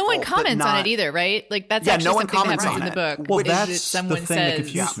felt dutiful. And no one comments on it either, right? Like that's actually something that happens in the book. Well, that's someone the thing that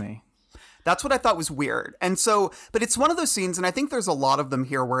confused me. That's what I thought was weird. And so, but it's one of those scenes, and I think there's a lot of them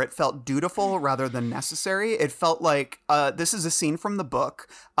here where it felt dutiful rather than necessary. It felt like this is a scene from the book,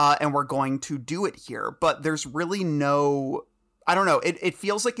 and we're going to do it here. But there's really no... I don't know. It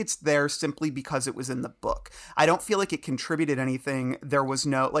feels like it's there simply because it was in the book. I don't feel like it contributed anything. There was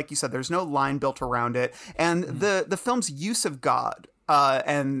no, like you said, there's no line built around it. And the film's use of God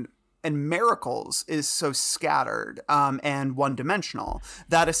and miracles is so scattered and one-dimensional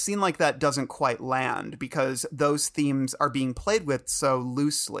that a scene like that doesn't quite land because those themes are being played with so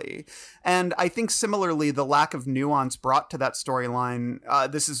loosely. And I think similarly, the lack of nuance brought to that storyline,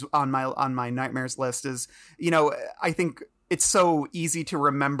 this is on my nightmares list, is, I think it's so easy to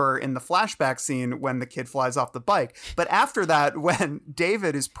remember in the flashback scene when the kid flies off the bike. But after that, when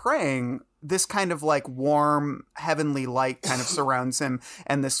David is praying, this kind of like warm heavenly light kind of surrounds him,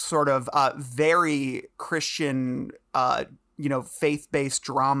 and this sort of very Christian, faith-based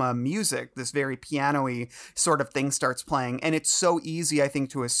drama music, this very piano-y sort of thing starts playing. And it's so easy, I think,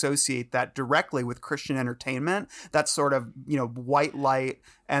 to associate that directly with Christian entertainment, that sort of, white light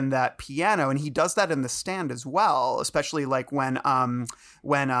and that piano. And he does that in The Stand as well, especially like when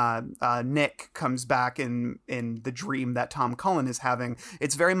Nick comes back in the dream that Tom Cullen is having.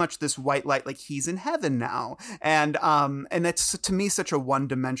 It's very much this white light, like he's in heaven now. And it's, to me, such a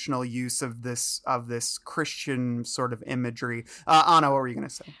one-dimensional use of this Christian sort of imagery. Anna, what were you going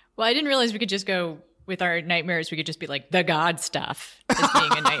to say? Well, I didn't realize we could just go with our nightmares. We could just be like the God stuff as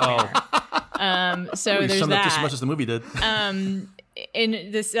being a nightmare. So you there's summed up just as that. much as the movie did.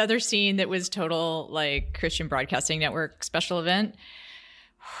 In this other scene that was total like Christian Broadcasting Network special event,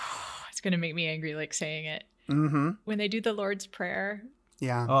 it's going to make me angry like saying it. Mm-hmm. When they do the Lord's Prayer,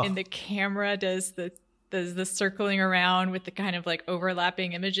 Yeah. and the camera does the circling around with the kind of like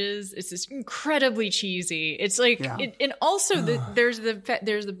overlapping images, it's just incredibly cheesy. It's like, and also there's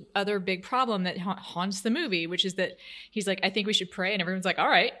the other big problem that haunts the movie, which is that he's like, I think we should pray, and everyone's like, all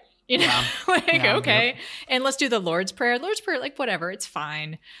right. You know, okay. And let's do the Lord's Prayer. Lord's Prayer, like, whatever, it's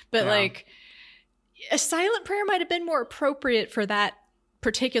fine. But like, a silent prayer might have been more appropriate for that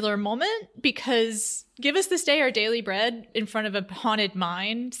particular moment, because give us this day our daily bread in front of a haunted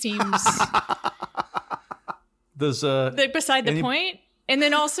mine seems beside the point. And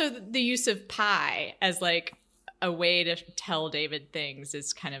then also the use of pie as like a way to tell David things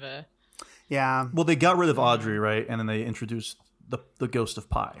is kind of a... Yeah. Well, they got rid of Audrey, right? And then they introduced the ghost of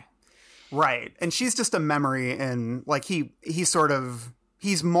pie. Right. And she's just a memory, and like he's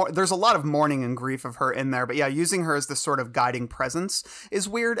more, there's a lot of mourning and grief of her in there, but yeah, using her as this sort of guiding presence is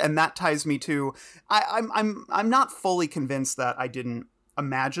weird. And that ties me to, I'm not fully convinced that I didn't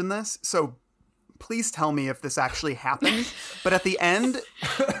imagine this. So please tell me if this actually happened. But at the end,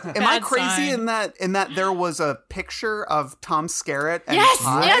 am I crazy in that there was a picture of Tom Skerritt and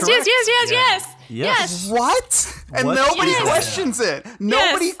pie? Yes. What? And nobody questions it.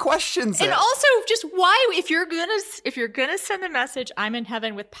 Nobody questions it. And also, just why, if you're gonna send the message, I'm in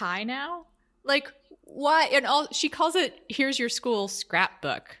heaven with pie now, like, why? And she calls it, here's your school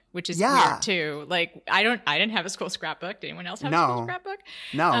scrapbook, which is weird too. Like, I didn't have a school scrapbook. Did anyone else have a school scrapbook?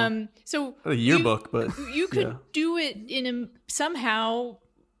 No. So a yearbook, but you could do it in somehow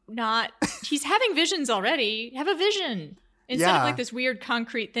not. He's having visions already. Have a vision instead of like this weird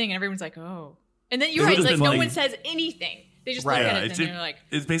concrete thing, and everyone's like, oh. And then you're right. Like, no one says anything. They just look at it and they're like...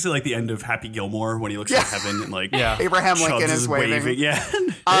 It's basically like the end of Happy Gilmore when he looks at heaven and like... Abraham Lincoln is waving. Yeah.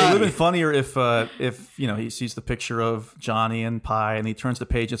 It would have been funnier if he sees the picture of Johnny and Pie and he turns the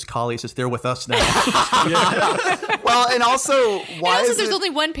page, it's Collie, says, they're with us now. Well, and also, there's only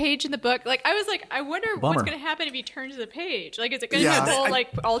one page in the book. Like, I was like, I wonder what's going to happen if he turns the page. Like, is it going to be a whole like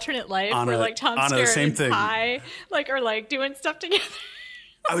alternate life where like Tom Skerritt and Pie like are like doing stuff together?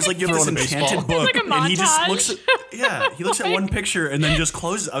 I was like, you have this enchanted book, like a montage. And he just looks at, he looks at one picture and then just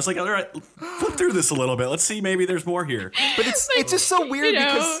closes. I was like, all right, flip through this a little bit. Let's see, maybe there's more here. But it's just so weird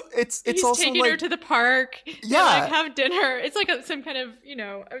because it's he's also taking her to the park. Yeah, like have dinner. It's like some kind of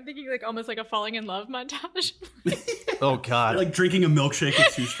I'm thinking like almost like a falling in love montage. Oh God, like drinking a milkshake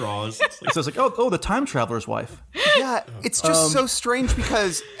with 2 straws. It's like the time traveler's wife. Yeah, it's just so strange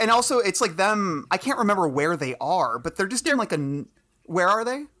because, and also it's like them. I can't remember where they are, but they're just in like a. Where are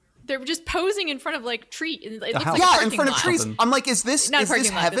they? They're just posing in front of like tree. It looks like in front of trees. I'm like, is this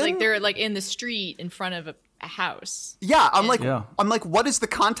heaven? Like they're like in the street in front of a house. Yeah, I'm like, what is the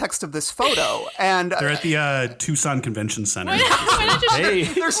context of this photo? And they're at the Tucson Convention Center. Why not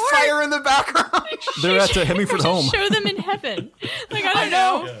just there's fire in the background. They're at Hemingford Home. Show them in heaven. Like, I don't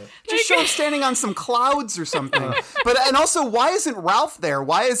know. Yeah. Just show them standing on some clouds or something. And also, why isn't Ralph there?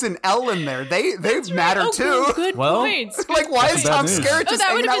 Why isn't Ellen there? They matter too. Good points. Like, why is Tom Skerritt just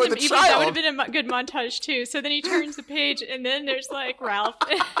hanging out with a child? That would have been a good montage too. So then he turns the page, and then there's like Ralph.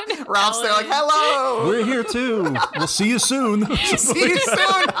 Ralph's there, like, hello. We're here too. We'll see you soon. See you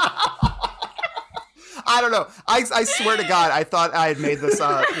soon. I don't know. I swear to God, I thought I had made this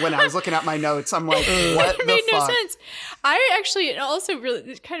up when I was looking at my notes. I'm like, what the fuck? It made no sense. I actually also really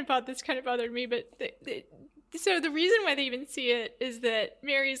this kind of bothered me. But so the reason why they even see it is that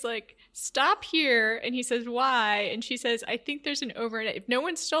Mary's like, stop here, and he says, why? And she says, I think there's an overnight. If no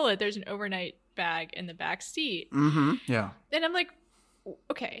one stole it, there's an overnight bag in the back seat. Mm-hmm. Yeah. And I'm like,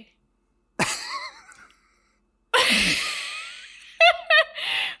 okay.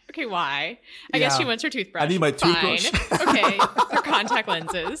 Okay, why? I guess she wants her toothbrush. I need my toothbrush. Fine. Okay, her contact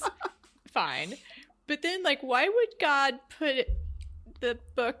lenses. Fine. But then, like, why would God put the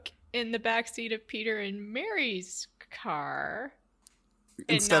book in the backseat of Peter and Mary's car?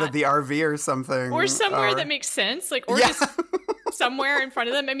 Instead of the RV or something. Or somewhere that makes sense. Like, or just somewhere in front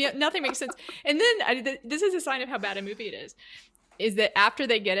of them. I mean, nothing makes sense. And then, this is a sign of how bad a movie it is that after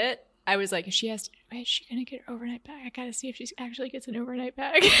they get it, I was like, is she going to get an overnight bag? I got to see if she actually gets an overnight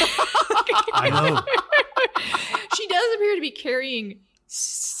bag. I know. She does appear to be carrying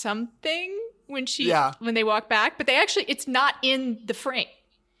something when they walk back, but it's not in the frame.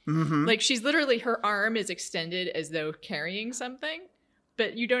 Mm-hmm. Like, she's literally, her arm is extended as though carrying something,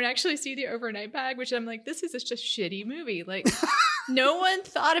 but you don't actually see the overnight bag, which I'm like, this is just a shitty movie. Like, no one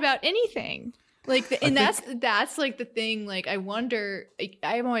thought about anything. That's like the thing. Like, I wonder.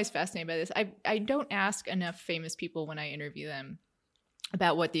 I'm always fascinated by this. I don't ask enough famous people when I interview them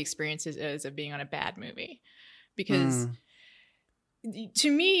about what the experience is of being on a bad movie, because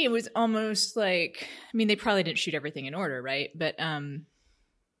to me it was almost like, I mean, they probably didn't shoot everything in order, right? But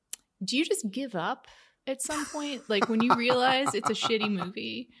do you just give up at some point, like when you realize it's a shitty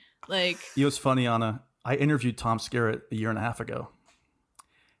movie? Like, it was funny, Anna. I interviewed Tom Skerritt a year and a half ago,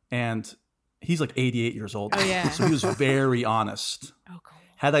 and he's like 88 years old. Oh, yeah. So he was very honest. Oh, cool.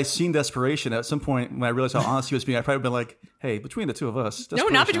 Had I seen Desperation at some point when I realized how honest he was being, I'd probably been like, hey, between the two of us. No,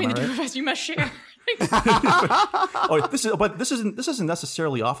 not between the two of us. You must share. This isn't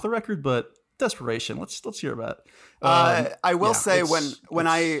necessarily off the record, but Desperation. Let's hear about it. I will say when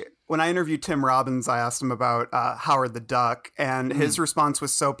I interviewed Tim Robbins, I asked him about Howard the Duck, and his response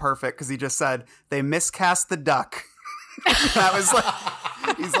was so perfect because he just said, they miscast the duck. That was like,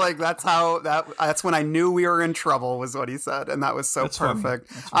 he's like, that's when I knew we were in trouble, was what he said. And that was so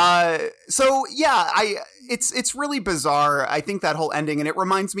perfect. So yeah, it's really bizarre. I think that whole ending, and it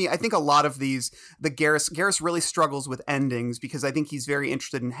reminds me, I think a lot of the Garris really struggles with endings because I think he's very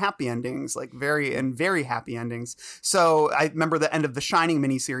interested in happy endings, like very happy endings. So I remember the end of the Shining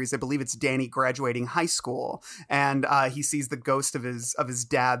miniseries. I believe it's Danny graduating high school, and he sees the ghost of his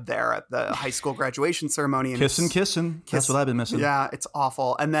dad there at the high school graduation ceremony. And kissing. That's what I've been missing. Yeah, it's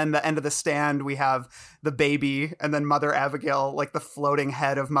awful. And then the end of The Stand, we have the baby, and then Mother Abigail, like the floating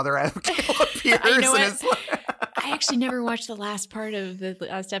head of Mother Abigail appears. I actually never watched the last part of the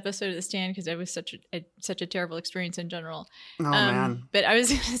last episode of The Stand because it was such a terrible experience in general. Oh man! But I was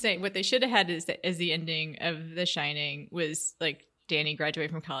going to say what they should have had as the ending of The Shining was like Danny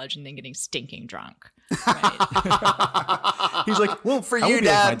graduating from college and then getting stinking drunk. Right? He's like, well, for I you, won't be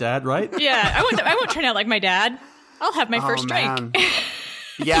Dad. like my dad, right? Yeah, I won't turn out like my dad. I'll have my first drink.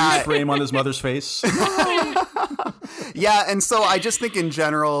 Yeah, frame on his mother's face. Yeah, and so I just think in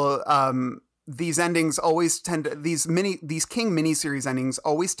general, these endings always tend to, these King miniseries endings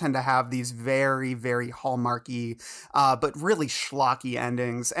always tend to have these very, very hallmarky, but really schlocky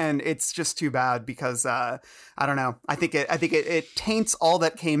endings, and it's just too bad because I don't know. I think it taints all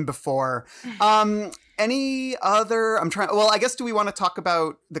that came before. Any other? Well, I guess, do we want to talk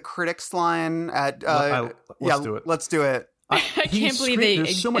about the critics line at? Let's do it. Let's do it. I can't believe they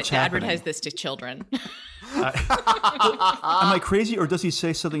so much advertise this to children. Am I crazy, or does he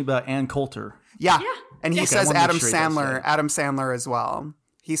say something about Ann Coulter? Yeah. And he says Adam Sandler as well.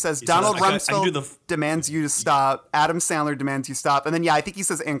 He says Donald Rumsfeld demands you to stop. Adam Sandler demands you stop. And then, I think he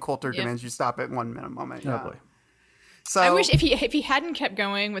says Ann Coulter demands you stop at one moment. Yeah. Oh boy. So I wish if he hadn't kept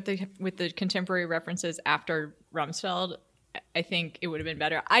going with the contemporary references after Rumsfeld, I think it would have been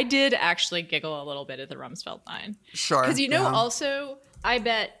better. I did actually giggle a little bit at the Rumsfeld line. Sure. Because also, I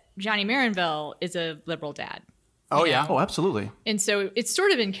bet Johnny Marinville is a liberal dad. Oh, yeah. Oh, absolutely. And so it's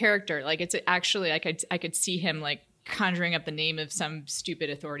sort of in character. Like, it's actually, I could see him, like, conjuring up the name of some stupid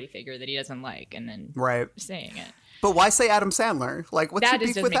authority figure that he doesn't like and then saying it. But why say Adam Sandler? Like, what's the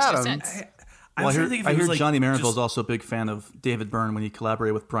beef with Adam? No sense. I hear like Johnny Marinville's also a big fan of David Byrne when he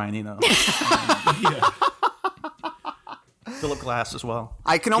collaborated with Brian Eno. Philip Glass as well.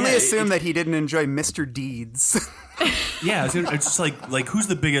 I can only assume that he didn't enjoy Mr. Deeds. Yeah, it's just like who's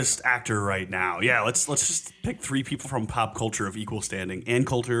the biggest actor right now? Yeah, let's just pick three people from pop culture of equal standing: Ann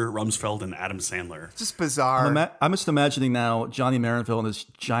Coulter, Rumsfeld, and Adam Sandler. It's just bizarre. I'm just imagining now Johnny Marinville in his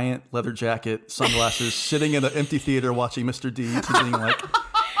giant leather jacket, sunglasses, sitting in an empty theater watching Mr. Deeds and being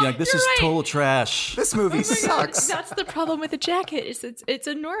like, this is total trash. This movie sucks. That's the problem with the jacket. It's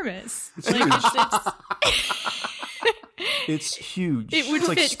enormous. It's huge. It would it's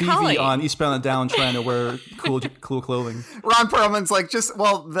like fit Stevie Collie. on Eastbound and Down trying to wear cool clothing. Ron Perlman's like,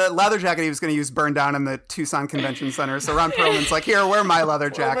 the leather jacket he was going to use burned down in the Tucson Convention Center. So Ron Perlman's like, here, wear my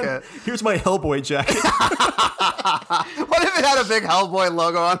leather jacket. Here's my Hellboy jacket. What if it had a big Hellboy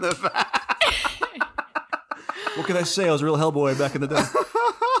logo on the back? What can I say? I was a real Hellboy back in the day.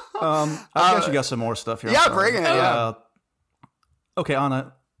 I actually got some more stuff here. Yeah, bring it. Okay,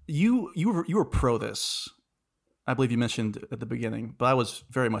 Anna, you were pro this. I believe you mentioned at the beginning, but I was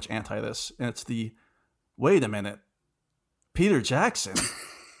very much anti this. And it's wait a minute, Peter Jackson.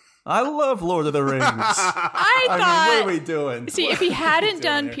 I love Lord of the Rings. I thought, what are we doing? See, if he hadn't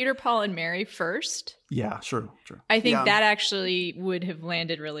done Peter, Paul, and Mary first. Yeah, sure. I think that actually would have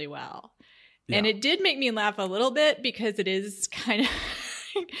landed really well. Yeah. And it did make me laugh a little bit because it is kind of,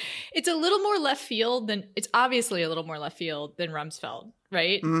 it's a little more left field it's obviously a little more left field than Rumsfeld,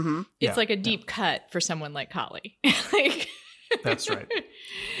 right? Mm-hmm. It's like a deep cut for someone like Collie. That's right.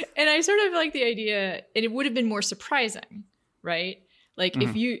 And I sort of like the idea, and it would have been more surprising, right? Like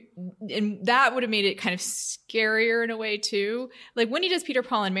if you, and that would have made it kind of scarier in a way too. Like when he does Peter,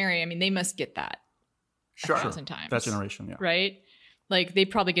 Paul, and Mary, I mean, they must get that 1,000 times. That generation, yeah. Right? Like they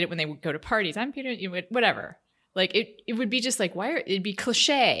probably get it when they would go to parties. I'm Peter, whatever. Like it would be just like, it'd be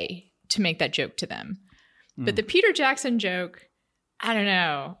cliche to make that joke to them. But the Peter Jackson joke, I don't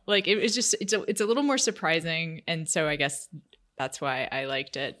know. Like it was just, it's a little more surprising. And so I guess that's why I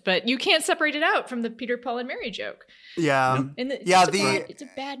liked it. But you can't separate it out from the Peter, Paul, and Mary joke. Yeah. It's a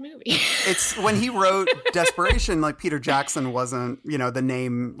bad movie. It's when he wrote Desperation, like Peter Jackson wasn't, the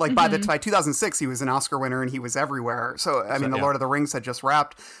name, like by 2006, he was an Oscar winner and he was everywhere. So, I mean, The Lord of the Rings had just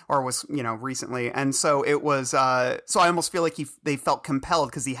wrapped or was, recently. And so it was, so I almost feel like they felt compelled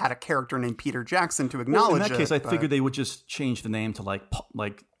because he had a character named Peter Jackson to acknowledge it. In that case, I figured they would just change the name to like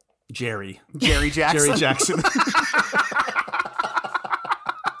Jerry. Jerry Jackson. Jerry Jackson.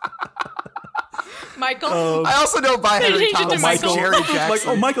 Michael. I also don't buy Henry Thomas. Michael. Jerry Jackson.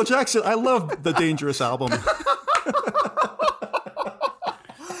 Like, Michael Jackson. I love the Dangerous album.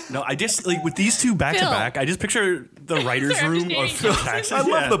 No, I just like with these two back to back. I just picture the writer's room of Phil Jackson. I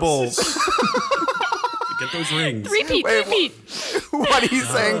love the Bulls. Get those rings. Repeat. What are you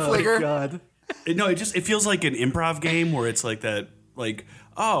saying, Fligger? God. No, it feels like an improv game where it's like that, like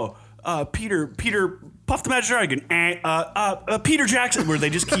Peter. Puff the Magic Dragon, Peter Jackson, where they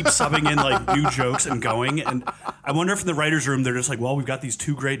just keep subbing in like new jokes and going. And I wonder if in the writer's room they're just like, well, we've got these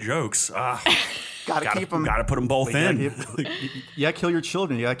two great jokes. Gotta keep them. Gotta put them both in. Kill your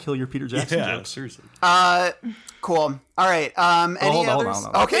children. You gotta kill your Peter Jackson jokes. Seriously. Cool. All right. Any others?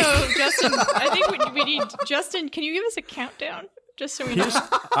 Hold on. Okay. So, Justin, I think we need, Justin, can you give us a countdown? Just so we know.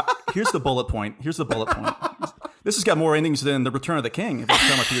 Here's the bullet point. This has got more endings than The Return of the King, if it's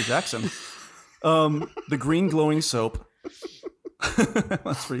talking about Peter Jackson. The green glowing soap.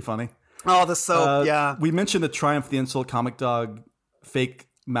 That's pretty funny. Oh, the soap, yeah. We mentioned the Triumph the Insult comic dog, fake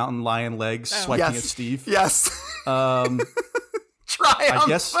mountain lion legs swiping at Steve. Yes. Triumph.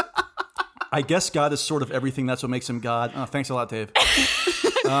 I guess God is sort of everything. That's what makes him God. Oh, thanks a lot, Dave.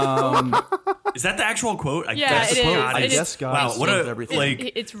 Is that the actual quote? It is. I guess God wow, is what sort a of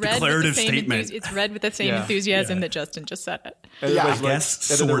everything. It's read declarative with the same statement. It's read with the same enthusiasm that Justin just said it. Everybody's I guess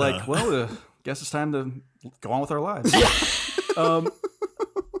and then they're sorta. like, well, guess it's time to go on with our lives.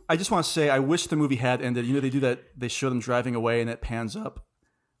 I just want to say, I wish the movie had ended. They do that. They show them driving away and it pans up.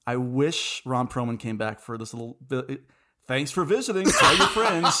 I wish Ron Perlman came back for this little bit. Thanks for visiting. Tell your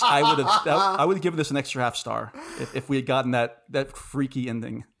friends. I would have given this an extra half star if we had gotten that freaky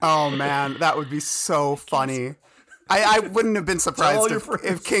ending. Oh man, that would be so funny. I wouldn't have been surprised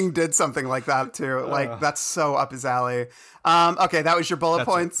if King did something like that too. Like that's so up his alley. Okay, that was your bullet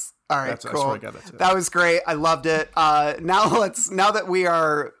points. All right, cool. That was great. I loved it. Now that we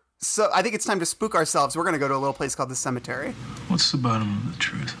are I think it's time to spook ourselves. We're going to go to a little place called the cemetery. What's the bottom of the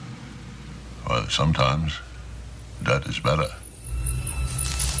truth? Well, sometimes that is better.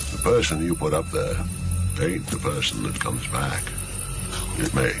 The person you put up there ain't the person that comes back.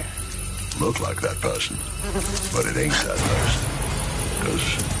 It may look like that person, but it ain't that person.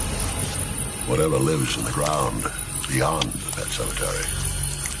 Because whatever lives in the ground beyond that cemetery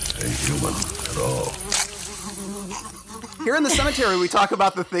ain't human at all. Here in the cemetery, we talk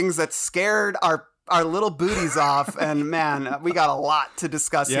about the things that scared our little booties off, and man, we got a lot to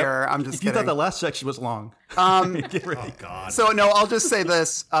discuss here. I'm just kidding. You thought the last section was long. Get ready. Oh, God. So, no, I'll just say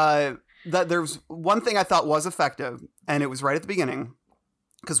this. That there's one thing I thought was effective, and it was right at the beginning.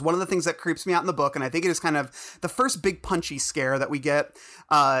 Because one of the things that creeps me out in the book, and I think it is kind of the first big punchy scare that we get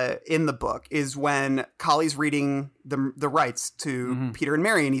in the book, is when Collie's reading the rites to Peter and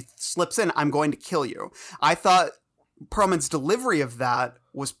Mary, and he slips in, "I'm going to kill you." I thought Perlman's delivery of that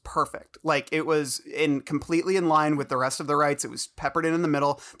was perfect. Like, it was completely in line with the rest of the rites. It was peppered in the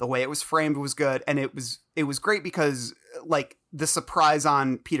middle. The way it was framed was good, and it was great because, like, the surprise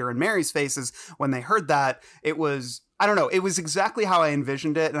on Peter and Mary's faces when they heard that, it was, I don't know, it was exactly how I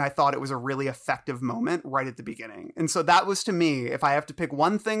envisioned it, and I thought it was a really effective moment right at the beginning. And so that was, to me, if I have to pick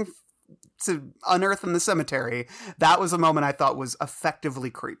one thing to unearth in the cemetery, that was a moment I thought was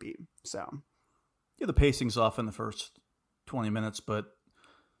effectively creepy. So yeah, the pacing's off in the first 20 minutes, but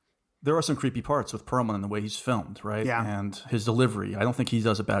there are some creepy parts with Perlman and the way he's filmed, right? Yeah. And his delivery. I don't think he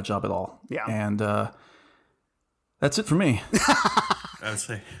does a bad job at all. Yeah. And that's it for me. I would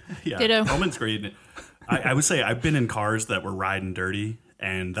say, yeah, Ditto. Perlman's great. I would say I've been in cars that were riding dirty,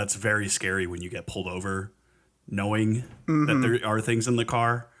 and that's very scary when you get pulled over knowing that there are things in the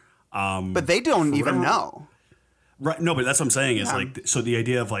car. But they don't even know. Right. No, but that's what I'm saying is like, so the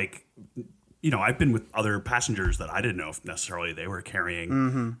idea of like, I've been with other passengers that I didn't know if necessarily they were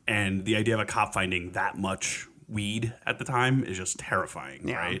carrying. And the idea of a cop finding that much weed at the time is just terrifying,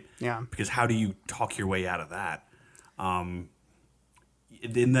 right? Yeah. Because how do you talk your way out of that? And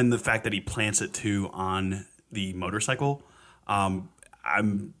then the fact that he plants it too on the motorcycle.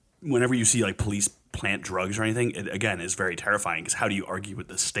 Whenever you see like police plant drugs or anything, it again is very terrifying because how do you argue with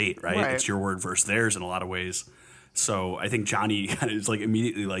the state, right? It's your word versus theirs in a lot of ways. So I think Johnny is like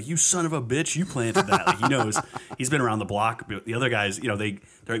immediately like, you son of a bitch, you planted that. Like he knows, he's been around the block. But the other guys, they're like,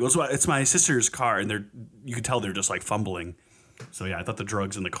 well, it's my sister's car, and you could tell they're just like fumbling. So yeah, I thought the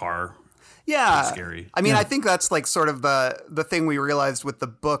drugs in the car. Yeah, scary. I mean, I think that's like sort of the thing we realized with the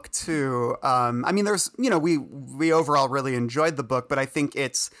book too. I mean, there's we overall really enjoyed the book, but I think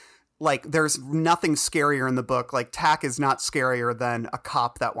it's like there's nothing scarier in the book. Like Tack is not scarier than a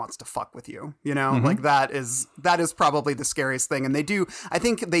cop that wants to fuck with you. Like that is probably the scariest thing. And I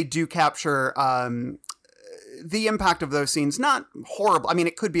think they do capture the impact of those scenes. Not horrible. I mean,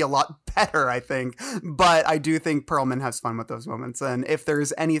 it could be a lot better, I think, but I do think Perlman has fun with those moments. And if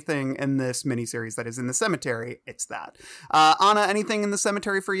there's anything in this miniseries that is in the cemetery, it's that. Anna, anything in the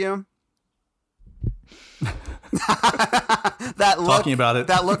cemetery for you? Talking about it.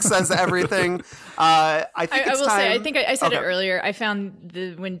 That look says everything. I will say, I think I said it earlier. I found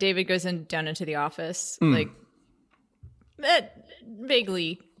when David goes down into the office, like that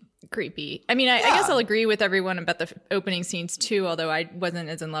vaguely creepy. I mean, I guess I'll agree with everyone about the opening scenes too, although I wasn't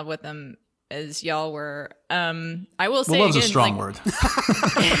as in love with them as y'all were. I will say, love's again, a strong word.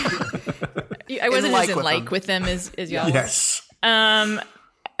 I wasn't as in like with them as y'all were. Yes.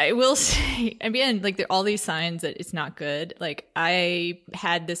 I will say, again, like there are all these signs that it's not good. Like I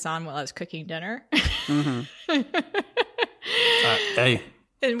had this on while I was cooking dinner. Hey.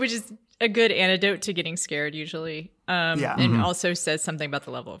 Which is a good antidote to getting scared usually. And also says something about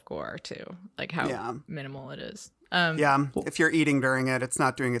the level of gore too, like how minimal it is. If you're eating during it, it's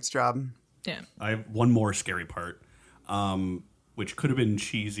not doing its job. Yeah. I have one more scary part, which could have been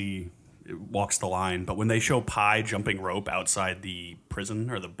cheesy. It walks the line, but when they show Pi jumping rope outside the prison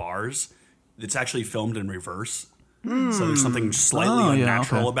or the bars, it's actually filmed in reverse. So there's something slightly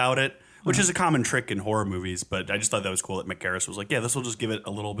unnatural about it, which is a common trick in horror movies. But I just thought that was cool that Mick Garris was like, yeah, this will just give it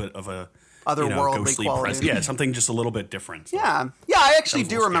a little bit of a otherworldly ghostly quality. presence. Yeah, something just a little bit different. So yeah, I actually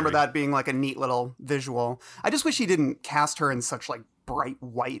do remember that being like a neat little visual. I just wish he didn't cast her in such like bright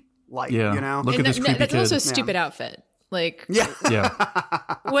white light. Look at this creepy that's kid. also a stupid outfit. Like, yeah.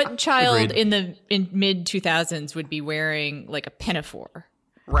 What child in mid 2000s would be wearing like a pinafore?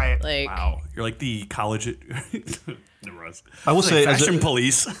 Right. Like, wow, you're like the college. I will say, fashion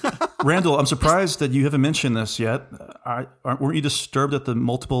police. Randall, I'm surprised that you haven't mentioned this yet. Weren't you disturbed at the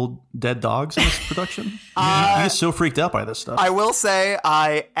multiple dead dogs in this production? You get so freaked out by this stuff. I will say,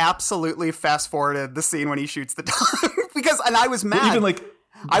 I absolutely fast forwarded the scene when he shoots the dog and I was mad. Well, even like.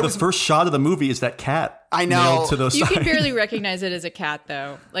 First shot of the movie is that cat. I know. To those you sides. can barely recognize it as a cat,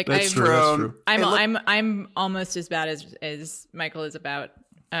 though. Like that's true. I'm almost as bad as Michael is about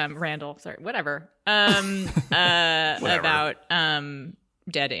Randall. Sorry, whatever. About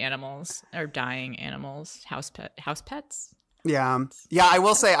dead animals or dying animals, house pets. Yeah. I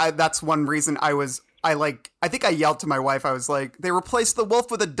will say that's one reason I think I yelled to my wife. I was like, they replaced the wolf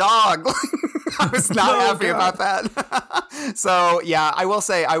with a dog. I was not happy about that. So yeah, I will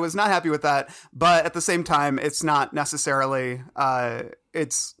say I was not happy with that, but at the same time, it's not necessarily,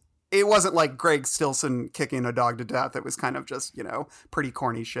 it wasn't like Greg Stilson kicking a dog to death. It was kind of just, pretty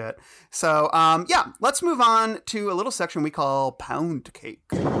corny shit. So let's move on to a little section we call Pound Cake.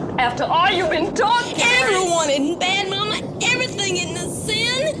 After all you've been taught, everyone isn't bad, Mama. Everything isn't a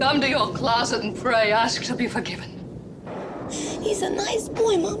sin. Come to your closet and pray. Ask to be forgiven. He's a nice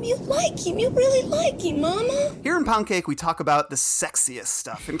boy, Mom. You like him. You really like him, Mama. Here in Pound Cake, we talk about the sexiest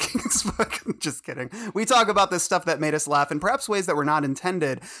stuff in King's Book. Just kidding. We talk about the stuff that made us laugh in perhaps ways that were not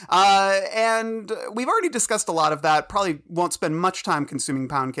intended. And we've already discussed a lot of that. Probably won't spend much time consuming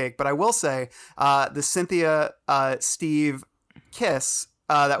Pound Cake, but I will say the Cynthia Steve kiss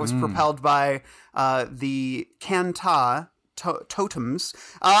that was propelled by the Kanta totems.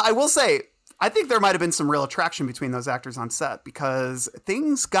 I will say, I think there might have been some real attraction between those actors on set because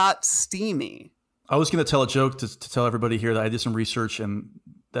things got steamy. I was going to tell a joke to tell everybody here that I did some research and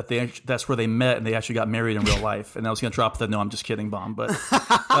that that's where they met and they actually got married in real life. And I was going to drop the no, I'm just kidding bomb. But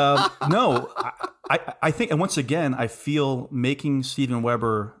no, I think, and once again, I feel making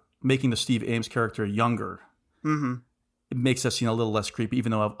the Steve Ames character younger, it makes that scene a little less creepy,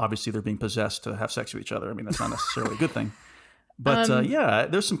 even though obviously they're being possessed to have sex with each other. I mean, that's not necessarily a good thing. But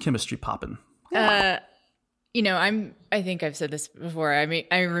there's some chemistry popping. I think I've said this before.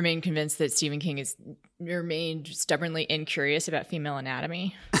 I remain convinced that Stephen King has remained stubbornly incurious about female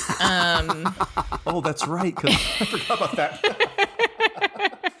anatomy. Oh, that's right. 'Cause I forgot about that.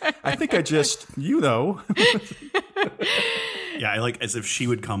 I think I just, Yeah, I like as if she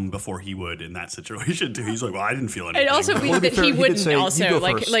would come before he would in that situation too. He's like, well, I didn't feel anything. It also means that he wouldn't say, also who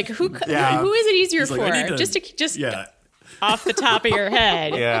is it easier for? Off the top of your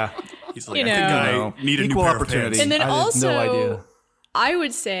head. Yeah. He's like, I think I need a equal new opportunity. And then I also, have no idea. I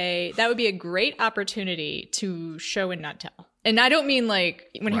would say that would be a great opportunity to show and not tell. And I don't mean like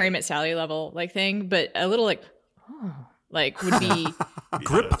when Harry Met Sally level like thing, but a little like would be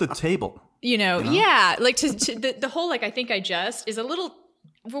grip the table. Yeah, like to the whole like I think I just is a little.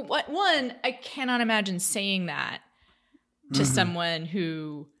 For one, I cannot imagine saying that to someone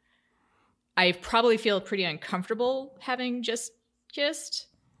who I probably feel pretty uncomfortable having just.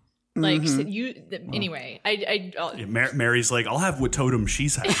 Like so anyway, Mary's like, I'll have what totem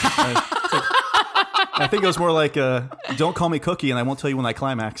she's had. I think it was more like, don't call me Cookie and I won't tell you when I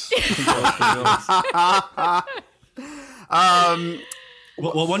climax.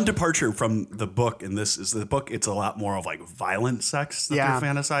 Well, one departure from the book in this is the book. It's a lot more of like violent sex that they're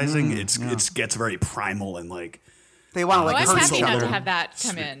fantasizing. It gets very primal and like they want to like hurt each other. I was happy not to have that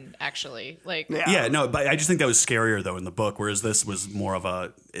come in. Actually, like no, but I just think that was scarier though in the book, whereas this was more of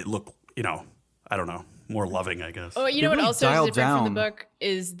it looked I don't know, more loving, I guess. Oh, you know what also is different from the book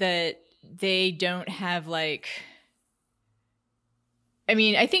is that they don't have like. I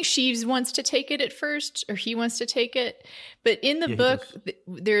mean, I think Sheeves wants to take it at first, or he wants to take it. But in the book,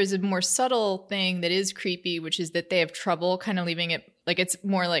 there's a more subtle thing that is creepy, which is that they have trouble kind of leaving it. Like, it's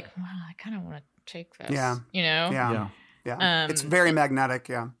more like, well, I kind of want to take this. Yeah. Yeah. It's very magnetic.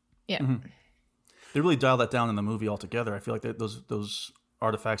 Yeah. Yeah. Mm-hmm. They really dial that down in the movie altogether. I feel like those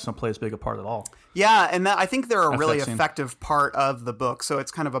artifacts don't play as big a part at all. Yeah, and I think they're a really effective part of the book, so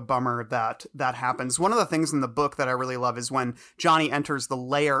it's kind of a bummer that happens. One of the things in the book that I really love is when Johnny enters the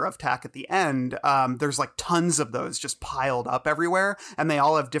lair of Tack at the end, there's like tons of those just piled up everywhere, and they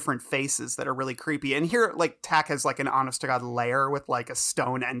all have different faces that are really creepy. And here, like, Tack has like an honest-to-God lair with like a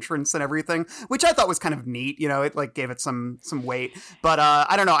stone entrance and everything, which I thought was kind of neat. It like gave it some weight. But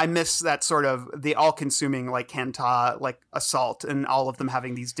I don't know, I miss that sort of the all-consuming like Kenta like assault and all of them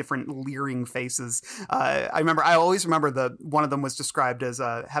having these different leering faces. I always remember one of them was described as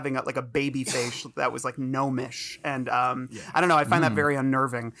having a baby face that was like gnomish, and I don't know, I find that very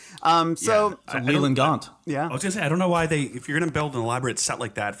unnerving. Leland Gaunt. I was gonna say, I don't know why if you're gonna build an elaborate set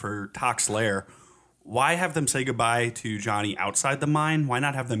like that for Tack's lair, why have them say goodbye to Johnny outside the mine? Why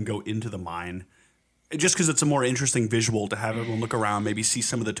not have them go into the mine? Just because it's a more interesting visual to have everyone look around, maybe see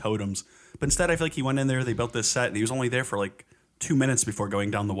some of the totems. But instead, I feel like he went in there, they built this set, and he was only there for like 2 minutes before going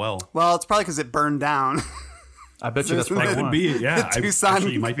down the well. Well, it's probably because it burned down. I bet you that's probably could be. Yeah, the Tucson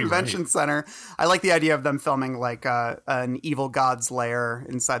Convention Center. I like the idea of them filming like an evil god's lair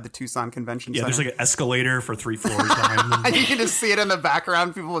inside the Tucson Convention Center. Yeah, there's like an escalator for 3 floors behind them. And you can just see it in the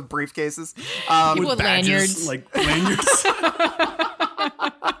background. People with briefcases, people with badges, lanyards, like lanyards.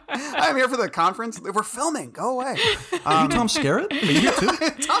 I'm here for the conference. We're filming. Go away. Are you Tom Skerritt? Are you here too?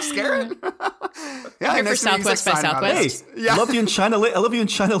 Tom Skerritt? Yeah, I'm here for Southwest by Southwest. Hey, I love you in China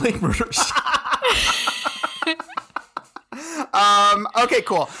Lake Murders. Okay,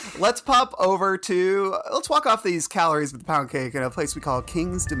 cool. Let's walk off these calories with the pound cake in a place we call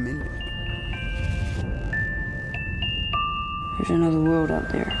King's Dominion. There's another world out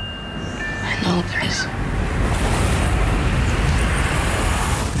there. I know there is.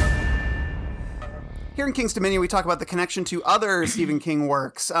 Here in King's Dominion, we talk about the connection to other Stephen King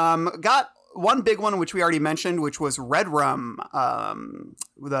works. Got one big one, which we already mentioned, which was Red Rum,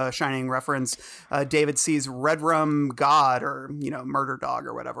 the Shining reference. David sees Red Rum God or, Murder Dog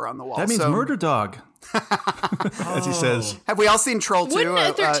or whatever on the wall. That means Murder Dog, as he says. Have we all seen Troll 2? Wouldn't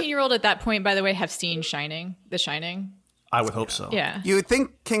a 13-year-old at that point, by the way, have seen The Shining? I would hope so. Yeah. You would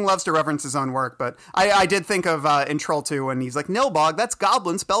think King loves to reference his own work, but I did think of in Troll 2 when he's like, Nilbog, that's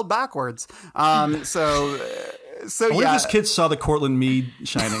goblin spelled backwards. So I wonder if his kids saw the Cortland Mead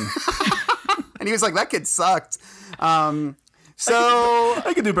Shining. And he was like, that kid sucked. I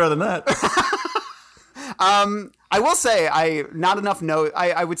could do better than that. I will say, I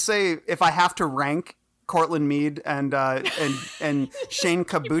would say if I have to rank Cortland Mead and Shane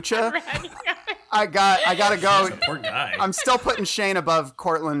Kabucha, I gotta go. Poor guy. I'm still putting Shane above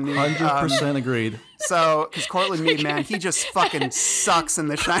Cortland Mead. 100% agreed. So, because Cortland Mead, man, he just fucking sucks in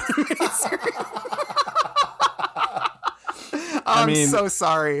the Shining miniseries. I'm so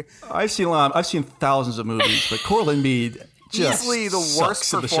sorry. I've seen thousands of movies, but Cortland Mead easily the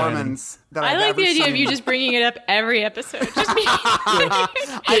worst performance that I've I like ever the idea seen. of you just bringing it up every episode. Just me.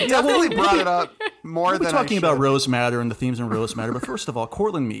 I definitely brought it up more than We're talking about Rose Madder and the themes in Rose Madder, but first of all,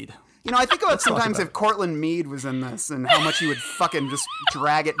 Cortland Mead. You know, I think about sometimes if Cortland Mead was in this and how much he would fucking just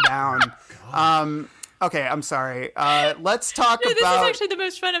drag it down. Okay, I'm sorry. Let's talk about... This is actually the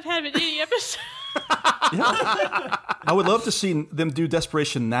most fun I've had with any episode. Yeah. I would love to see them do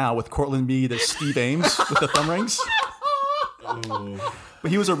Desperation now with Cortland Mead as Steve Ames with the thumb rings. Oh.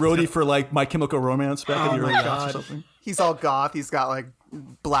 But he was a roadie for like My Chemical Romance back in the early aughts or something. He's all goth. He's got like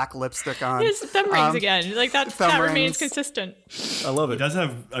black lipstick on. His thumb rings again. Like that remains consistent. I love it. He does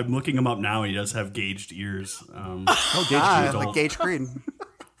have. I'm looking him up now. He does have gauged ears. Like Gage Creed.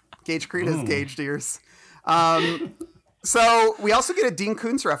 Gage Creed has gauged ears. So we also get a Dean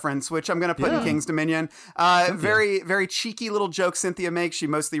Koontz reference, which I'm going to put in King's Dominion. Very, very cheeky little joke Cynthia makes. She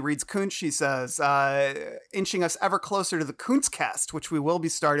mostly reads Koontz. She says, inching us ever closer to the Koontz cast, which we will be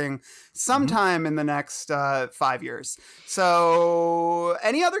starting sometime in the next 5 years. So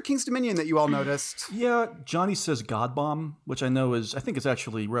any other King's Dominion that you all noticed? Yeah, Johnny says God Bomb, which I think is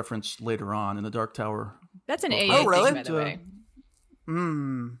actually referenced later on in the Dark Tower. That's an AA thing, by the way.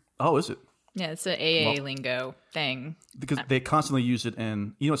 Oh, is it? Yeah, it's an AA lingo thing. Because they constantly use it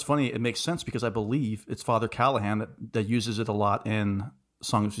in... You know, it's funny. It makes sense because I believe it's Father Callahan that uses it a lot in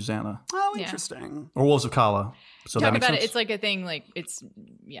Song of Susanna. Oh, interesting. Or Wolves of Kala. So Talk that about makes sense. it's like a thing, like it's...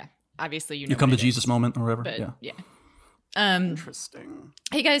 Yeah, obviously you know You come to what it Jesus is. moment or whatever. But, yeah. Interesting.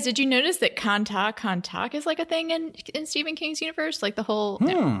 Hey guys, did you notice that Kantak is like a thing in Stephen King's universe? Like the whole...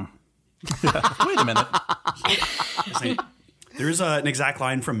 No. Yeah. Wait a minute. There's an exact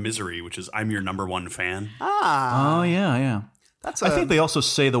line from Misery, which is "I'm your number one fan." Oh yeah. I think they also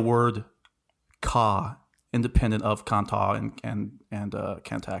say the word "ka" independent of Kanta and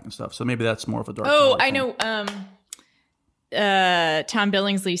Kantak and stuff. So maybe that's more of a dark. Oh, I thing. know. Tom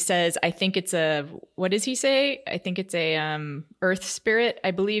Billingsley says, I think it's a. What does he say? I think it's a Earth spirit.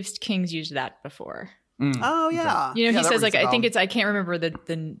 I believe King's used that before. Oh yeah. You know, he says like I think it's. I can't remember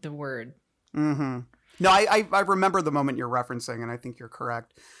the word. Mm-hmm. No, I remember the moment you're referencing, and I think you're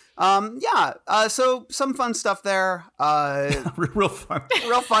correct. So some fun stuff there. Real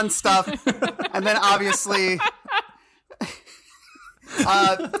fun stuff. And then obviously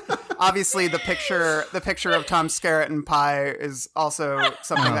the picture of Tom Skerritt and Pie is also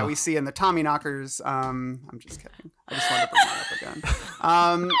something that we see in the Tommyknockers. I'm just kidding. I just wanted to bring that up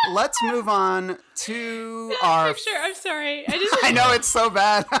again. Let's move on to our picture. I'm sorry. I know it's so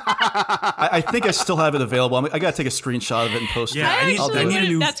bad. I think I still have it available. I got to take a screenshot of it and post it. Yeah, I need a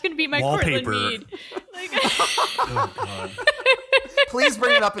new that's going to be my wallpaper. Cortland Mead. Oh God. Please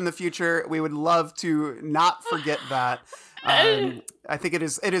bring it up in the future. We would love to not forget that. I think it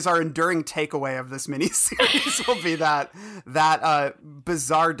is our enduring takeaway of this miniseries will be that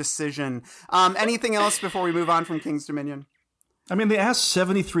bizarre decision. Anything else before we move on from King's Dominion? I mean, they asked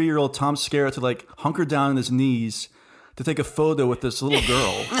 73-year-old Tom Skerritt to like hunker down on his knees to take a photo with this little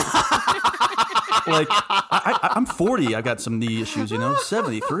girl. Like, I'm 40. I got some knee issues,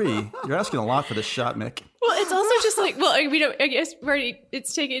 73. You're asking a lot for this shot, Mick. Well, it's also just like, I guess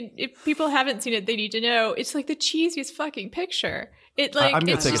it's taken, if people haven't seen it, they need to know, it's like the cheesiest fucking picture. I'm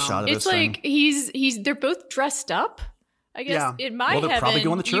going to take a shot of this It's like, they're both dressed up. I guess in my heaven, probably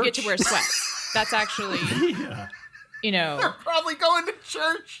going to church. You get to wear sweats. That's actually, They're probably going to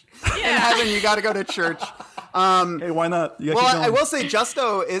church. In heaven, you got to go to church. Hey, why not? I will say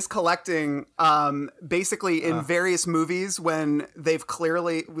Justo is collecting basically in various movies when they've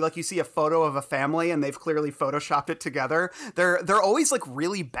clearly, like you see a photo of a family and they've clearly photoshopped it together. They're always like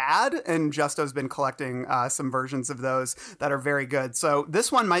really bad, and Justo's been collecting some versions of those that are very good. So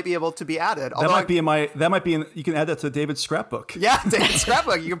this one might be able to be added. You can add that to David's scrapbook. Yeah, David's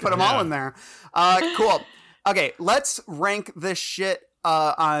scrapbook. You can put them all in there. Cool. Okay, let's rank this shit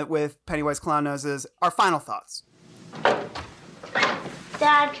with Pennywise Clown Noses. Our final thoughts.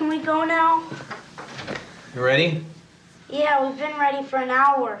 Dad, can we go now? You ready? Yeah, we've been ready for an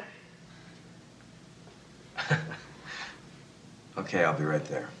hour. Okay, I'll be right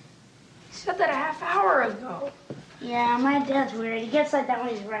there. You said that a half hour ago. Yeah, my dad's weird. He gets like that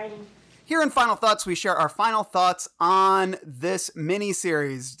when he's writing. Here in Final Thoughts, we share our final thoughts on this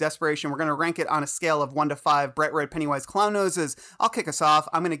mini-series, Desperation. We're going to rank it on a scale of 1 to 5 bright red Pennywise Clown Noses. I'll kick us off.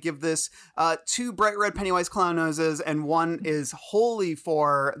 I'm going to give this 2 bright red Pennywise Clown Noses, and 1 is wholly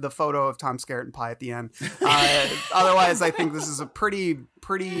for the photo of Tom Skerritt and Pie at the end. Otherwise, I think this is a pretty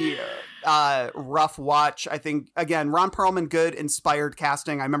pretty rough watch. I think, again, Ron Perlman, good, inspired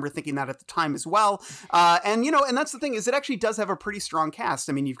casting. I remember thinking that at the time as well. And that's the thing, is it actually does have a pretty strong cast.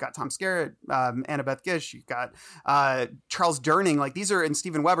 I mean, you've got Tom Skerritt, Annabeth Gish, you've got Charles Durning, like these are, and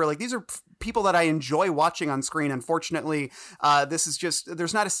Steven Weber, like these are people that I enjoy watching on screen. Unfortunately, this is just,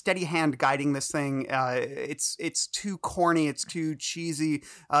 there's not a steady hand guiding this thing. It's too corny. It's too cheesy.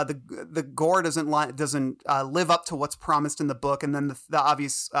 The gore doesn't live up to what's promised in the book. And then the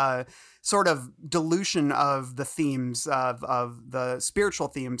obvious, sort of dilution of the themes of the spiritual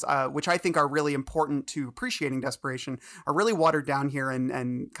themes, which I think are really important to appreciating Desperation, are really watered down here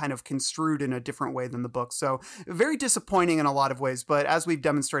and kind of construed in a different way than the book. So very disappointing in a lot of ways, but as we've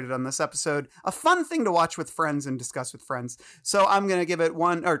demonstrated on this episode, a fun thing to watch with friends and discuss with friends. So I'm going to give it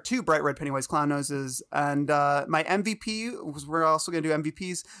 1 or 2 Bright Red Pennywise Clown Noses. And my MVP, we're also going to do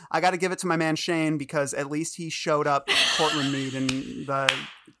MVPs. I got to give it to my man Shane, because at least he showed up Portland Mead and the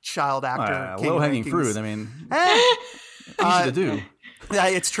child actor. Low-hanging fruit. I mean, easy to do. Yeah,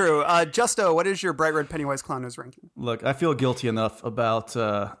 it's true. Justo, what is your Bright Red Pennywise Clown Nose ranking? Look, I feel guilty enough about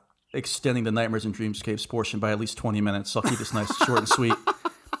extending the Nightmares and Dreamscapes portion by at least 20 minutes. So I'll keep this nice, short, and sweet.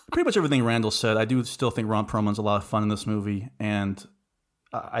 Pretty much everything Randall said. I do still think Ron Perlman's a lot of fun in this movie, and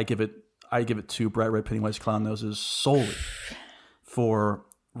I give it 2 Bright Red Pennywise Clown Noses solely for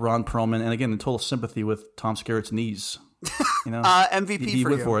Ron Perlman, and again, in total sympathy with Tom Skerritt's knees. MVP he for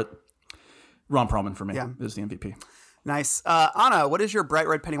went you. for it. Ron Perlman for me is the MVP. Nice. Anna, what is your Bright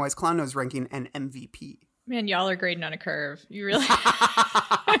Red Pennywise Clown Nose ranking and MVP? Man, y'all are grading on a curve. You really.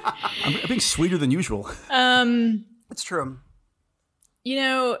 I'm being sweeter than usual. It's true.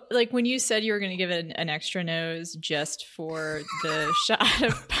 Like when you said you were going to give it an extra nose just for the shot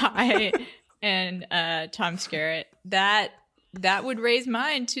of pie and Tom Skerritt, that would raise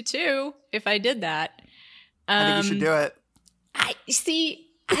mine to 2 if I did that. I think you should do it. I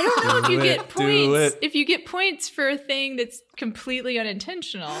don't know if you get points. If you get points for a thing that's completely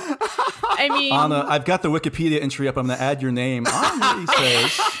unintentional. I mean, Anna, I've got the Wikipedia entry up. I'm going to add your name. Anna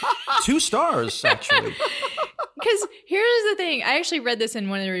says 2 stars, actually. Because here's the thing. I actually read this in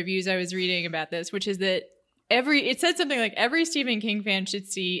one of the reviews I was reading about this, which is that it said something like every Stephen King fan should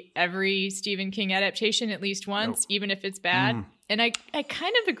see every Stephen King adaptation at least once, even if it's bad. And I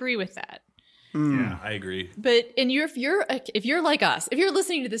kind of agree with that. Yeah, I agree. But if you're like us, if you're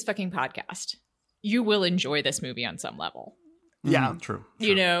listening to this fucking podcast, you will enjoy this movie on some level. Yeah, true.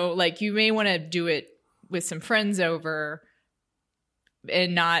 Like you may want to do it with some friends over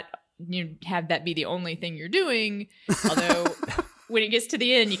and not have that be the only thing you're doing. Although when it gets to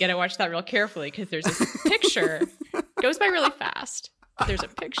the end, you got to watch that real carefully, because there's this picture. It goes by really fast. But there's a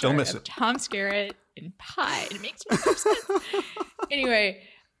picture of Tom Skerritt in pie. It makes no sense. Anyway,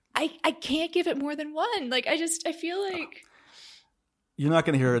 I can't give it more than 1. Like I feel like you're not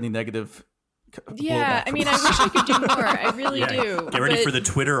going to hear any negative. Yeah, I mean, I wish I could do more. I really do. Get ready for the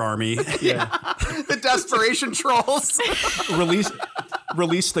Twitter army. Yeah, the Desperation trolls.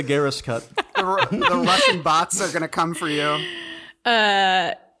 Release the Garris cut. The Russian bots are going to come for you.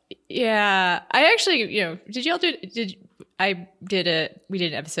 Yeah, I actually, did y'all do? We did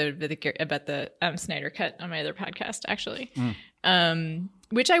an episode about the Snyder cut on my other podcast, actually.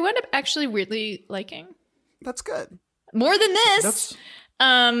 Which I wound up actually weirdly liking. That's good. More than this.